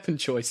 of the weapon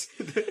choice.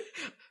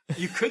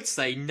 You could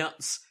say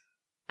Nuts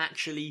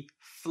actually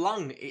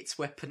flung its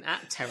weapon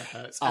at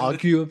Terahertz.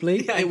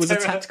 Arguably, it was a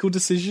tactical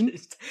decision.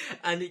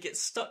 And it gets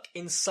stuck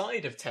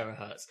inside of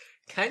Terahertz.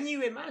 Can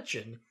you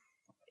imagine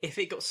if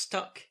it got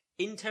stuck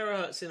in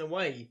Terahertz in a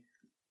way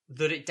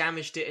that it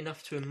damaged it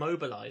enough to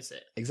immobilise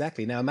it?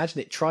 Exactly. Now imagine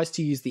it tries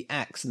to use the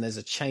axe and there's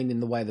a chain in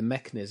the way of the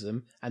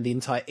mechanism and the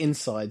entire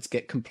insides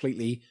get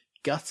completely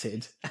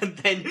gutted. And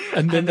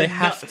then they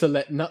have to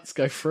let Nuts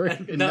go through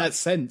in that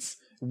sense.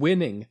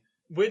 Winning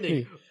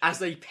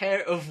as a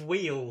pair of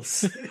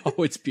wheels.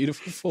 Oh, it's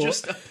beautiful thought.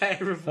 Just a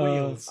pair of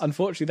wheels.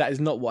 Unfortunately, that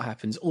is not what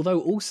happens. Although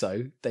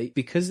also,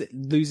 because it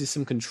loses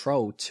some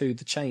control to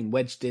the chain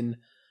wedged in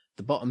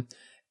the bottom,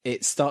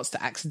 it starts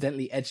to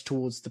accidentally edge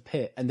towards the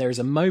pit. And there is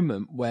a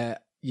moment where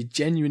you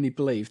genuinely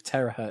believe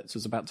Terahertz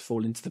was about to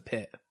fall into the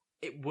pit.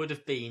 It would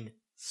have been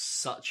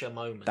such a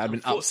moment. That would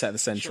have been upset the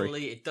century.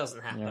 Unfortunately, it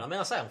doesn't happen. Yeah. I mean,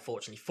 I say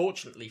unfortunately.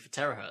 Fortunately for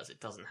Terahertz, it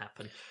doesn't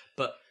happen.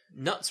 But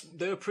Nuts,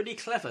 they were pretty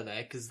clever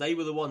there because they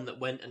were the one that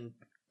went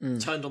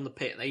and turned on the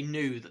pit. They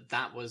knew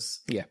that was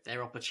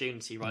their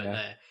opportunity right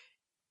there.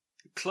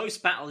 Close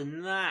battle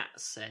in that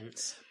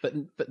sense.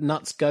 But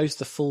Nuts goes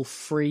the full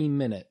 3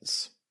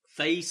 minutes.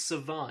 They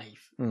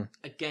survive.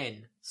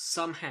 Again,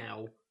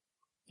 somehow,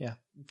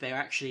 they're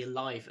actually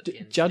alive at the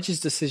end. Judge's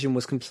decision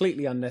was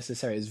completely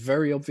unnecessary. It's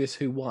very obvious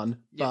who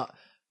won. But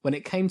when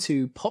it came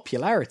to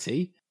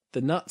popularity,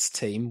 the Nuts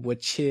team were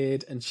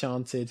cheered and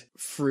chanted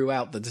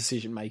throughout the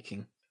decision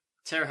making.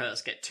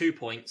 Terahertz get 2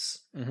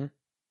 points, and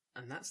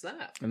that's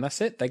that. And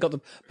that's it. They got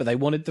but they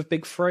wanted the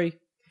big three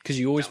because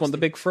you always want the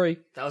big three.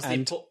 That was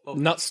and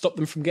Nuts stopped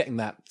them from getting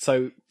that.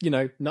 So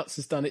Nuts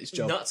has done its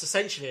job. Nuts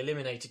essentially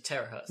eliminated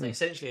Terahertz. They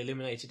essentially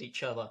eliminated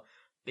each other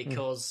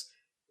because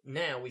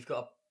now we've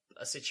got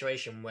a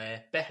situation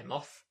where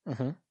Behemoth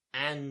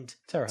and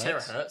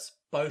Terahertz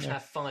both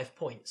have 5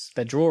 points.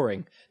 They're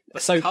drawing.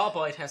 But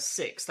Carbide has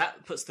 6.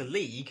 That puts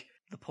the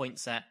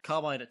points at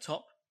Carbide at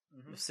top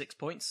with 6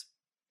 points.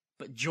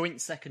 But joint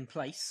second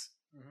place,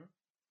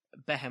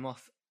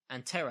 Behemoth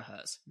and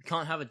Terahertz. You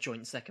can't have a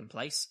joint second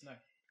place. No.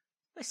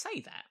 They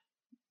say that.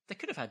 They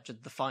could have had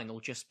the final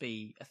just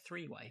be a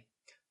 3-way.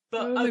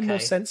 But Made more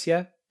sense,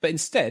 yeah. But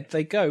instead,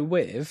 they go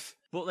with...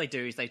 What they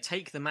do is they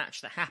take the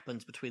match that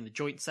happens between the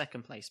joint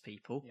second place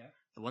people,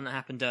 the one that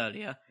happened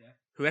earlier.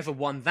 Whoever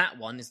won that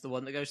one is the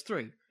one that goes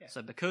through.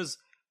 So because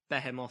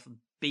Behemoth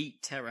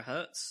beat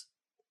Terahertz,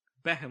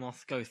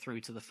 Behemoth go through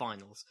to the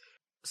finals.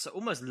 So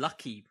almost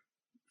lucky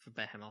for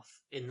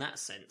Behemoth in that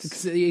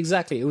sense.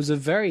 Exactly. It was a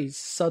very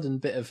sudden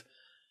bit of...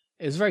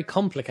 It was very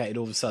complicated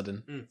all of a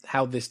sudden,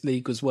 how this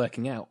league was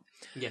working out.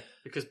 Yeah,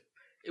 because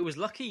it was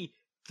lucky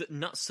that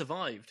Nuts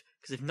survived.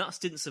 Because if Nuts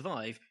didn't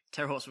survive,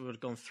 Terahertz would have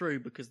gone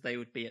through because they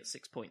would be at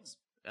 6 points,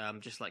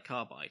 just like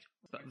Carbide.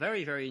 But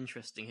very, very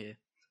interesting here.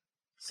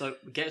 So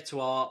we get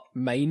to our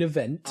main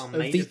event of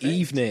the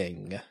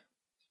evening.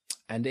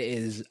 And it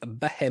is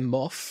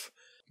Behemoth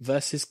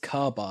versus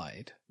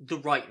Carbide. The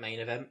right main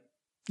event.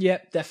 Yeah,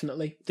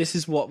 definitely. This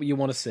is what you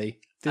want to see.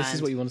 This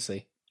is what you want to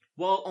see.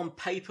 While on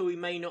paper we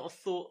may not have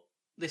thought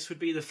this would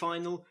be the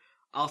final,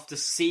 after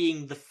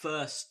seeing the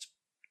first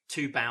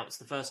 2 bouts,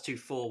 the first 2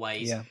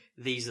 4-ways,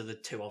 these are the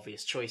 2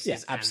 obvious choices. Yeah,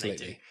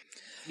 absolutely. And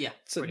they do.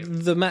 So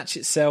the match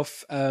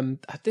itself,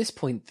 at this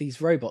point,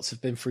 these robots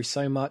have been through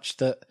so much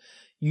that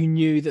you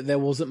knew that there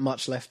wasn't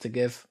much left to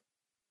give.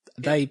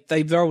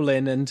 They roll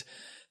in and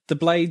the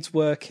blade's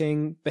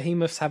working.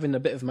 Behemoth's having a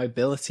bit of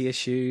mobility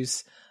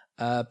issues.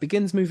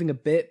 Begins moving a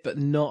bit, but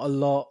not a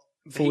lot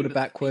forward or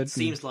backward. It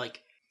seems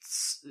like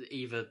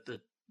either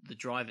the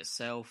drive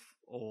itself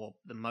or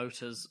the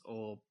motors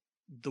or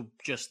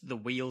just the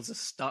wheels are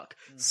stuck.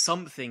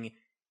 Something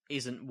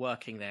isn't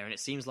working there, and it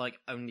seems like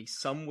only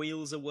some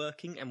wheels are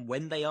working, and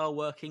when they are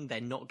working,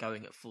 they're not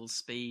going at full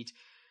speed.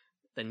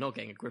 They're not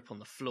getting a grip on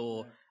the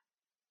floor,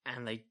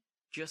 and they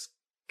just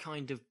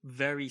kind of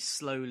very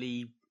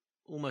slowly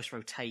almost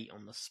rotate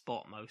on the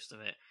spot, most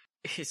of it.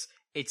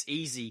 It's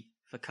easy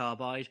for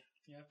Carbide.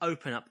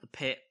 Open up the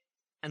pit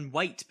and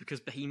wait, because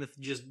Behemoth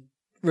just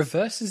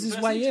reverses his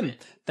way in.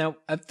 Now,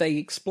 they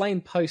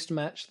explained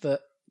post-match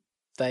that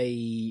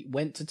they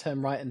went to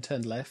turn right and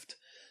turned left.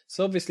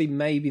 So obviously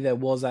maybe there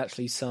was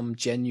actually some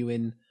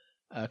genuine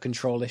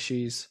control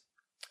issues,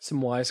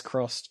 some wires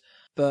crossed.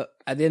 But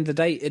at the end of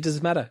the day, it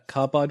doesn't matter.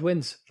 Carbide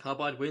wins.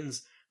 Carbide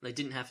wins. They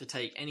didn't have to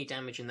take any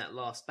damage in that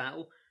last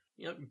battle.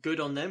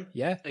 Good on them.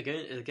 Yeah.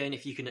 Again,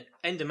 if you can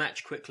end a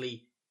match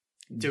quickly,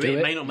 do it.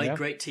 It may not make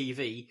great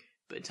TV,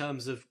 but in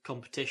terms of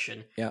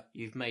competition,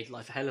 you've made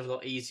life a hell of a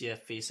lot easier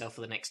for yourself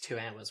for the next 2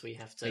 hours where you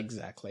have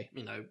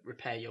to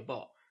repair your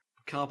bot.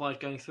 Carbide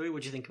going through,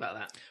 what do you think about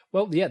that?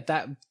 Well, yeah,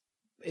 that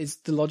is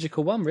the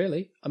logical one,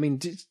 really. I mean,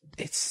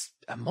 it's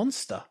a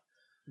monster.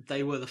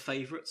 They were the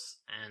favourites,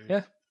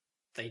 and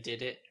they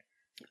did it.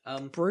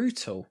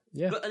 Brutal,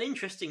 yeah. But an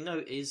interesting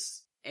note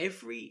is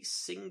every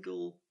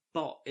single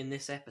bot in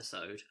this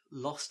episode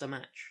lost a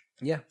match.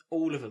 Yeah.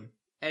 All of them.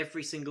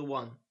 Every single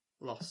one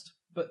lost.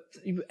 But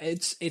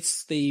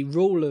it's the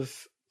rule of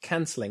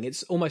cancelling.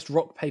 It's almost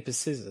rock, paper,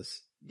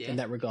 scissors in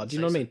that regard. Do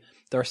you know what I mean?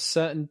 There are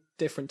certain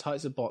different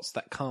types of bots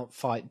that can't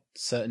fight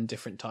certain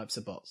different types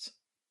of bots.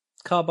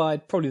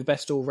 Carbide, probably the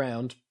best all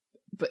round,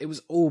 but it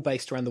was all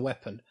based around the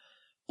weapon.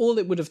 All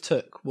it would have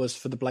took was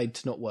for the blade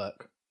to not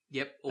work.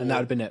 Yep. And that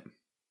would have been it.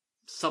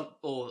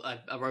 Or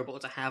a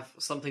robot to have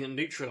something that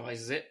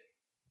neutralises it.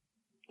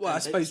 Well, I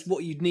suppose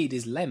what you'd need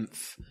is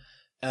length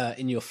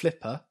in your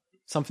flipper.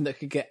 something that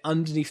could get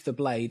underneath the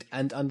blade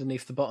and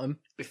underneath the bottom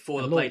Before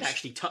the and blade launch.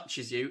 actually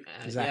touches you.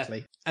 Exactly.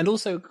 Yeah. And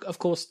also, of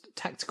course,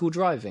 tactical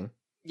driving.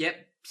 Yep,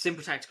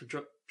 simple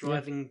tactical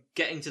driving,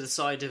 getting to the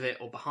side of it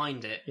or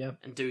behind it, Yeah.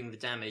 and doing the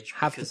damage.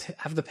 Have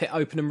the pit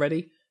open and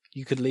ready.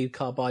 You could lead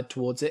Carbide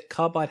towards it.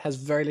 Carbide has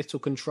very little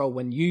control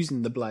when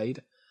using the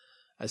blade.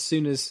 As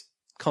soon as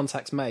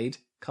contact's made,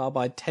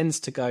 Carbide tends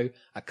to go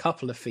a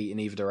couple of feet in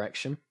either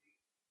direction.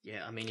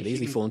 Yeah, I mean, Could if you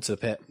easily can fall into the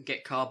pit.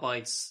 Get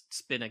Carbide's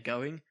spinner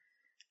going,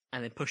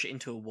 and then push it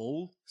into a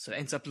wall, so it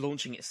ends up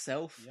launching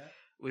itself. Yeah.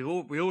 We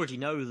already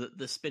know that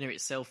the spinner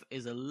itself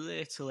is a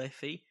little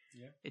iffy.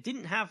 Yeah. It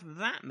didn't have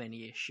that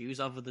many issues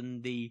other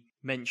than the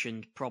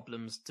mentioned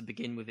problems to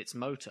begin with its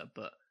motor,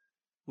 but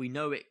we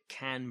know it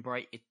can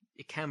break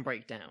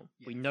down.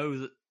 Yeah. We know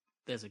that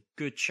there's a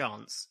good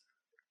chance,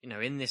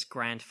 in this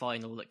grand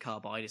final that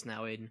Carbide is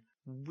now in,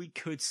 we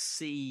could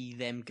see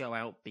them go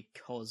out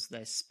because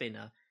their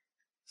spinner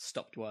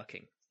stopped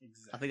working.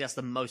 Exactly. I think that's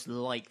the most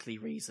likely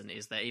reason,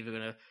 is they're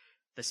either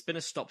the spinner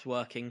stopped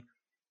working,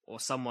 or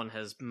someone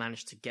has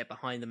managed to get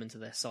behind them into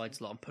their side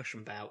slot and push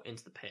them out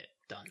into the pit.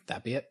 Done.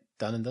 That'd be it.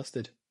 Done and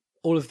dusted.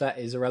 All of that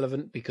is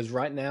irrelevant because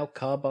right now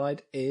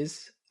Carbide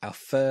is our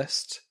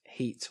first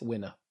heat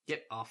winner.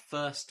 Yep, our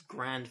first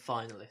grand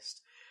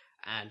finalist.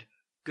 And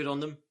good on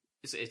them.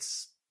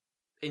 It's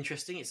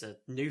interesting. It's a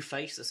new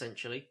face,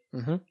 essentially,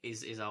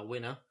 is our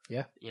winner.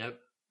 Yeah.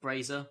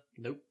 Brazier,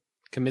 nope.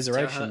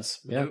 Commiserations.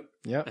 Terahertz, Yeah. nope.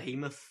 Yep.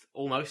 Behemoth,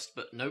 almost,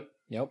 but nope.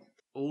 Yep.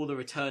 All the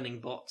returning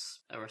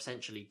bots are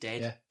essentially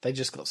dead. Yeah. They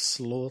just got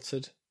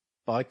slaughtered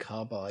by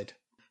Carbide.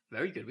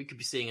 Very good. We could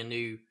be seeing a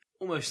new,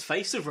 almost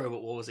face of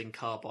Robot Wars in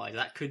Carbide.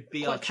 That could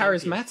be Quite our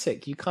champion.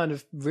 charismatic. You kind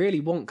of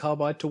really want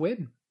Carbide to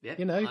win. Yeah,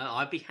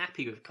 I'd be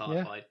happy with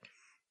Carbide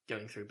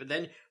going through. But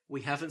then we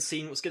haven't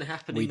seen what's going to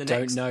happen in the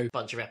next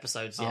bunch of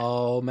episodes yet.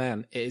 Oh,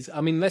 man. It is. I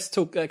mean, let's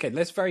talk. Okay,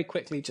 let's very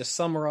quickly just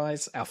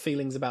summarize our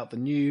feelings about the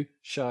new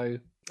show.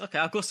 Okay,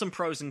 I've got some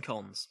pros and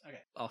cons. Okay.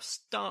 I'll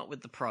start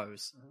with the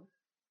pros.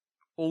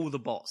 All the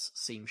bots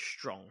seem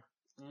strong.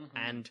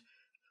 And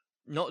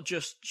not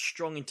just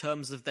strong in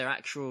terms of their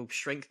actual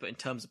strength, but in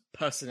terms of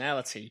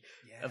personality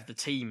of the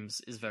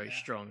teams is very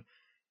strong.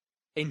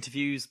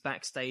 Interviews,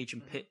 backstage,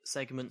 and pit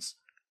segments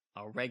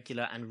are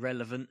regular and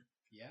relevant.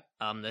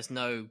 Yeah. There's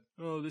no,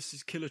 this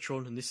is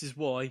Killatron and this is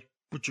why.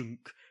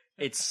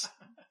 It's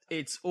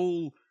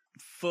all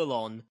full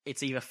on.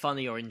 It's either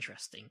funny or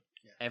interesting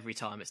every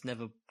time. It's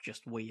never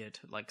just weird.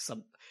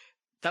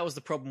 That was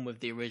the problem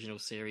with the original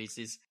series,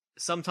 is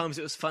sometimes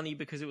it was funny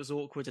because it was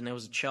awkward and there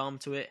was a charm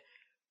to it,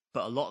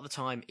 but a lot of the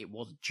time it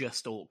was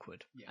just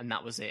awkward, and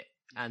that was it.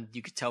 And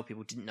you could tell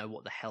people didn't know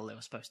what the hell they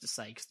were supposed to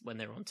say when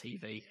they were on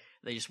TV.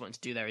 They just wanted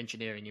to do their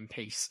engineering in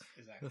peace.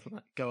 Exactly.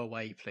 Go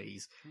away,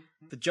 please.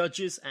 The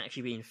judges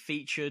actually being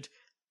featured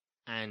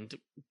and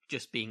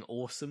just being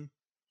awesome.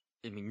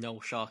 I mean,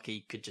 Noel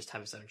Sharkey could just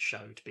have his own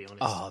show, to be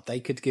honest. Oh,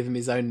 they could give him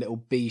his own little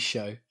B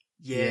show.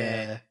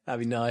 Yeah. That'd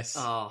be nice.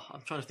 Oh,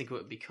 I'm trying to think of what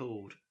it would be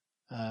called.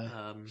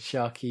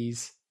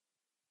 Sharky's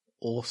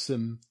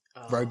awesome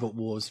Robot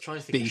Wars I'm trying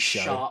to think B of a show.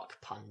 shark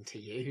pun to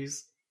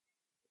use.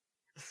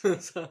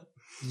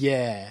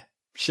 Yeah,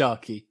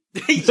 Sharky.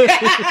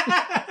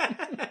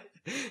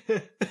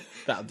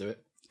 That'll do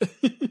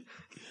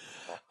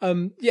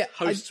it.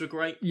 Hosts were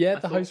great. Yeah, I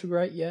the hosts were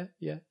great. Yeah.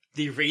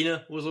 The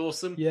arena was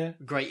awesome. Yeah.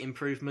 Great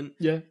improvement.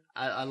 Yeah.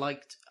 I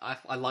liked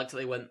that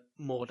they went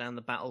more down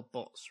the battle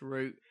bots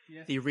route.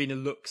 Yeah. The arena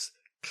looks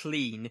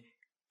clean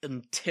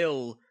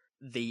until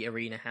the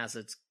arena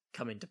hazards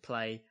come into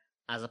play,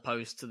 as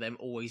opposed to them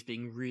always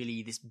being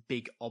really this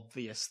big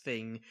obvious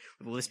thing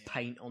with all this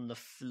paint on the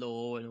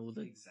floor and all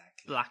the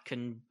black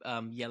and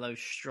yellow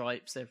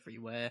stripes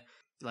everywhere.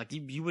 Like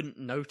you wouldn't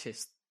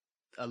notice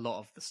a lot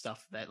of the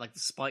stuff there, like the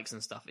spikes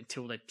and stuff,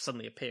 until they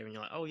suddenly appear and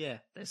you're like, oh yeah,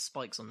 there's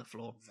spikes on the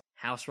floor.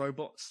 House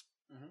robots,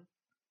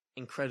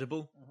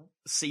 incredible.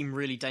 Seem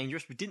really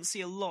dangerous. We didn't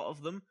see a lot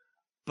of them,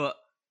 but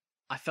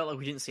I felt like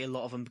we didn't see a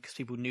lot of them because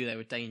people knew they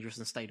were dangerous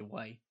and stayed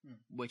away,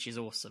 which is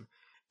awesome.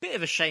 Bit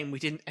of a shame we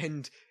didn't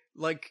end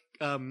like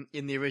in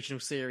the original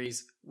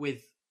series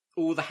with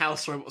all the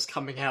house robots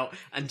coming out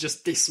and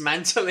just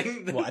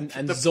dismantling them.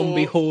 And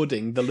zombie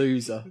hoarding the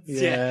loser.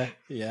 Yeah.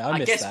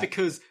 I guess that.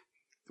 Because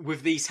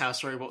with these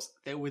house robots,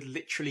 there would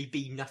literally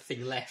be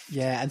nothing left.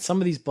 Yeah, and some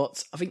of these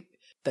bots, I think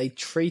they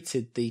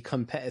treated the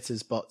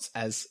competitors' bots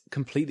as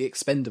completely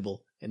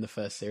expendable in the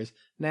first series.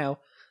 Now,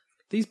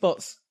 these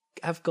bots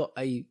have got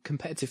a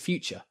competitive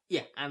future.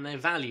 Yeah, and they're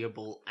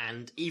valuable,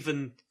 and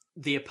even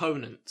the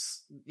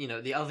opponents,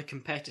 the other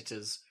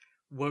competitors,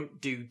 won't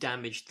do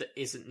damage that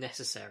isn't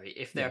necessary.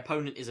 If their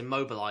opponent is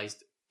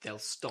immobilized, they'll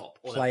stop.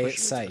 Or Play they'll it push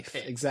safe,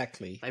 pit.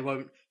 exactly. They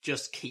won't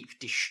just keep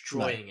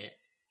destroying it.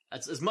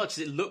 As much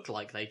as it looked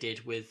like they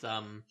did with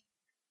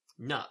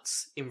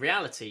Nuts, in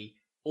reality,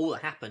 all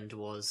that happened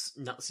was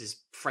Nuts'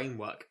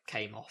 framework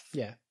came off.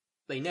 Yeah.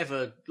 They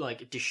never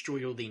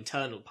destroyed all the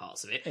internal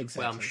parts of it. Exactly.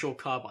 Well, I'm sure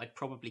Carbide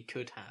probably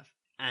could have.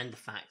 And the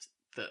fact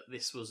that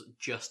this was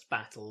just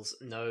battles,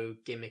 no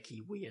gimmicky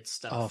weird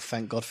stuff. Oh,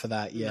 thank God for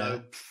that, yeah.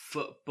 No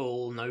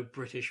football, no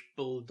British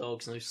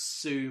Bulldogs, no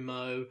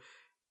sumo,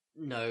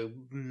 no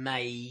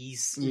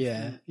maze.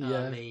 Yeah,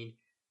 yeah. I mean,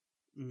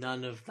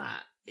 none of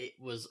that. It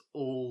was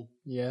all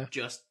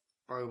just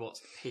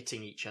robots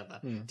pitting each other.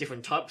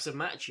 Different types of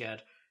match you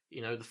had.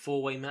 You know, the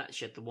 4-way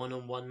match, you had the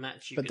 1-on-1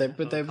 match.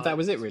 That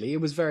was it, really.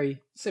 It was very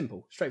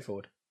simple,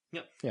 straightforward.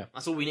 Yep. Yeah.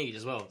 That's all we need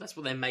as well. That's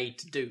what they're made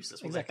to do. So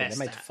that's what Exactly, they're best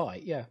they're made at. to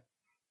fight, yeah.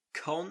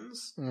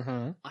 Cons,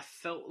 I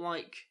felt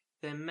like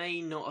there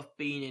may not have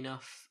been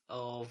enough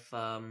of...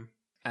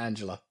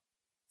 Angela.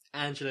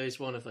 Angela is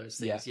one of those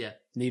things, yeah.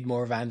 Need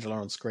more of Angela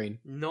on screen.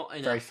 Not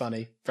enough. Very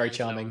funny, very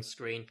Angela charming. on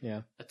screen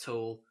Yeah. at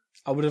all.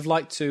 I would have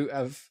liked to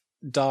have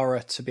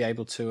Dara to be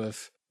able to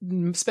have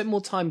spent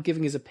more time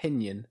giving his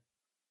opinion.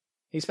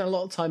 He spent a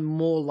lot of time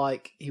more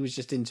like he was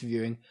just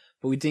interviewing,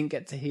 but we didn't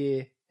get to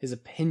hear his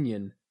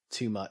opinion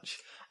too much.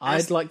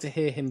 I'd like to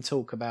hear him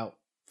talk about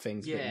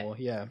things a bit more,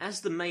 yeah.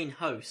 As the main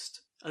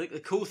host, I think the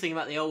cool thing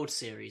about the old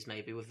series,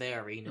 maybe, with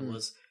their arena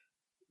was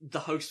the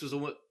host was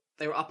almost...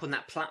 They were up on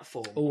that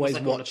platform, Always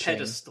like watching. on a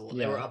pedestal.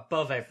 Yeah. They were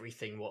above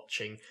everything,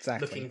 watching,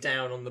 Exactly. looking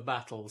down on the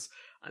battles,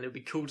 and it would be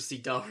cool to see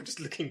Dara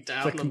just looking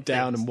down, Looking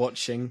down and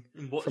watching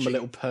from a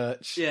little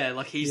perch. Yeah,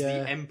 like he's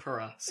the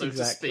emperor, so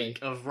Exactly. to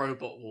speak, of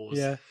Robot Wars.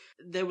 Yeah.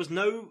 There was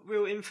no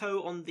real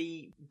info on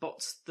the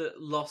bots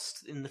that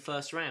lost in the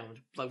first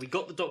round. Like, we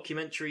got the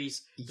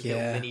documentaries, the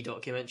little mini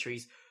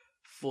documentaries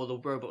for the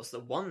robots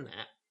that won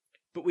that,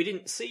 but we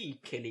didn't see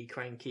Killy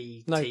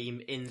Cranky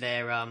team in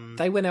their...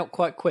 They went out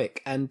quite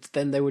quick, and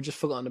then they were just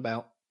forgotten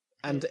about.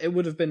 And it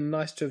would have been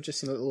nice to have just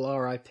seen a little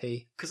RIP,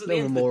 Because at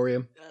little the end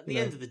memoriam. At the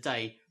end of the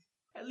day,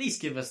 at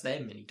least give us their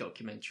mini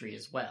documentary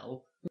as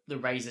well. The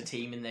Razer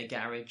team in their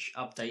garage,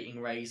 updating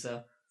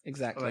Razer.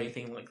 Exactly. Or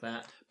anything like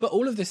that. But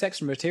all of this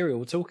extra material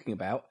we're talking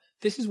about,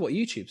 this is what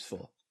YouTube's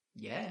for.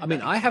 Yeah. I mean, that'd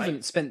be I great.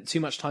 haven't spent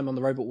too much time on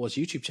the Robot Wars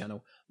YouTube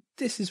channel.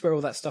 This is where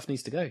all that stuff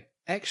needs to go.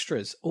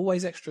 Extras,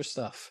 always extra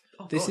stuff.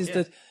 This is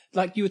the,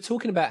 like you were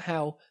talking about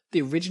how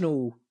the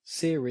original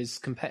series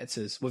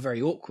competitors were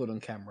very awkward on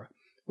camera.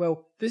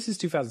 Well, this is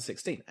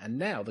 2016, and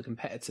now the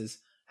competitors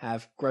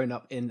have grown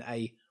up in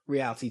a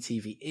reality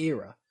TV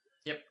era.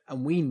 Yep.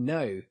 And we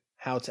know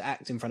how to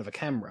act in front of a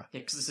camera.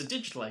 Yeah, because it's a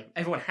digital age.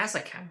 Everyone has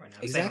a camera now.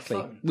 Exactly.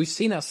 They have a phone. We've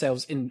seen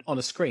ourselves on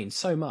a screen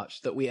so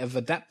much that we have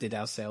adapted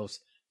ourselves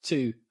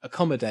to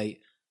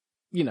accommodate,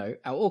 our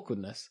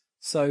awkwardness.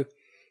 So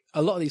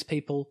a lot of these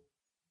people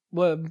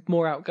were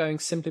more outgoing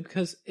simply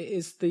because it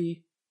is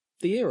the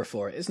era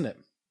for it, isn't it?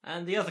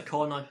 And the other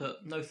con, I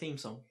put no theme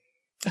song.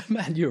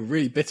 Man, you're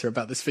really bitter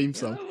about this theme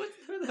song. Who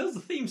the hell's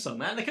the theme song,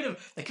 man? They could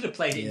have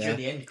played it during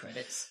the end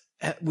credits.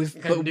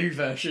 With a new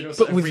version, or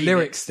but with remix.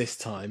 lyrics this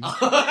time.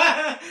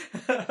 What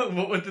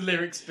would the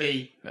lyrics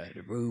be?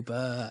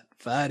 Robot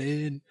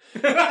fighting.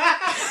 Is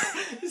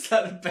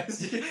that the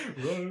best?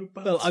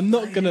 Robot Well, I'm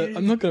not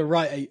gonna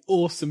write a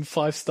awesome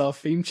 5-star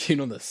theme tune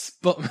on the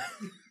spot.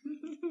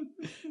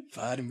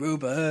 Fighting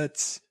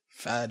robots,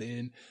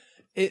 fighting.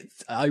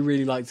 I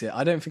really liked it.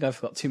 I don't think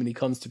I've got too many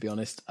cons, to be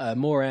honest.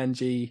 More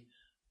Angie,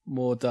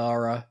 more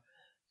Dara,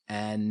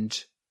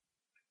 and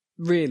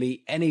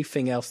really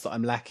anything else that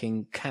I'm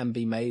lacking can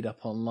be made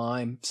up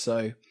online.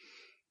 So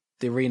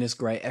the arena's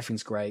great,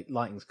 everything's great,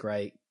 lighting's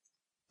great,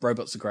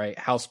 robots are great,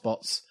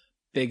 housebots,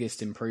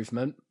 biggest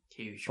improvement.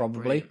 Huge.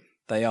 Probably. Brilliant.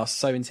 They are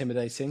so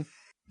intimidating.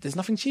 There's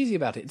nothing cheesy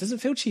about it. It doesn't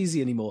feel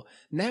cheesy anymore.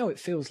 Now it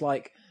feels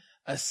like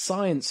a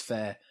science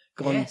fair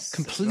gone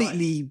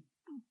completely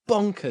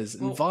bonkers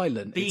and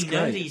violent. Being it's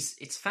great. nerdy,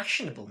 it's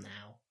fashionable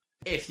now.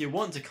 If you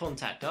want to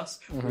contact us,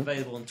 we're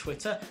available on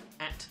Twitter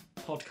at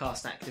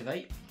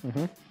PodcastActivate.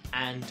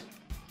 And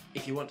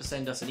if you want to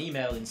send us an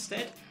email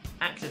instead,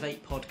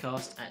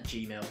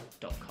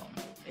 activatepodcast@gmail.com.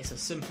 It's as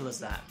simple as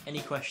that. Any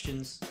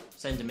questions,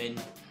 send them in.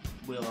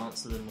 We'll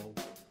answer them or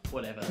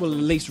whatever. We'll at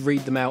least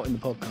read them out in the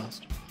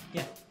podcast.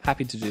 Yeah.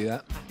 Happy to do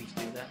that. Happy to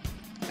do that.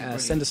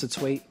 Send us a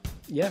tweet.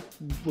 Yeah,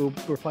 we'll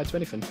reply to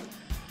anything.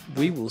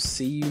 We will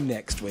see you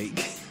next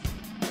week.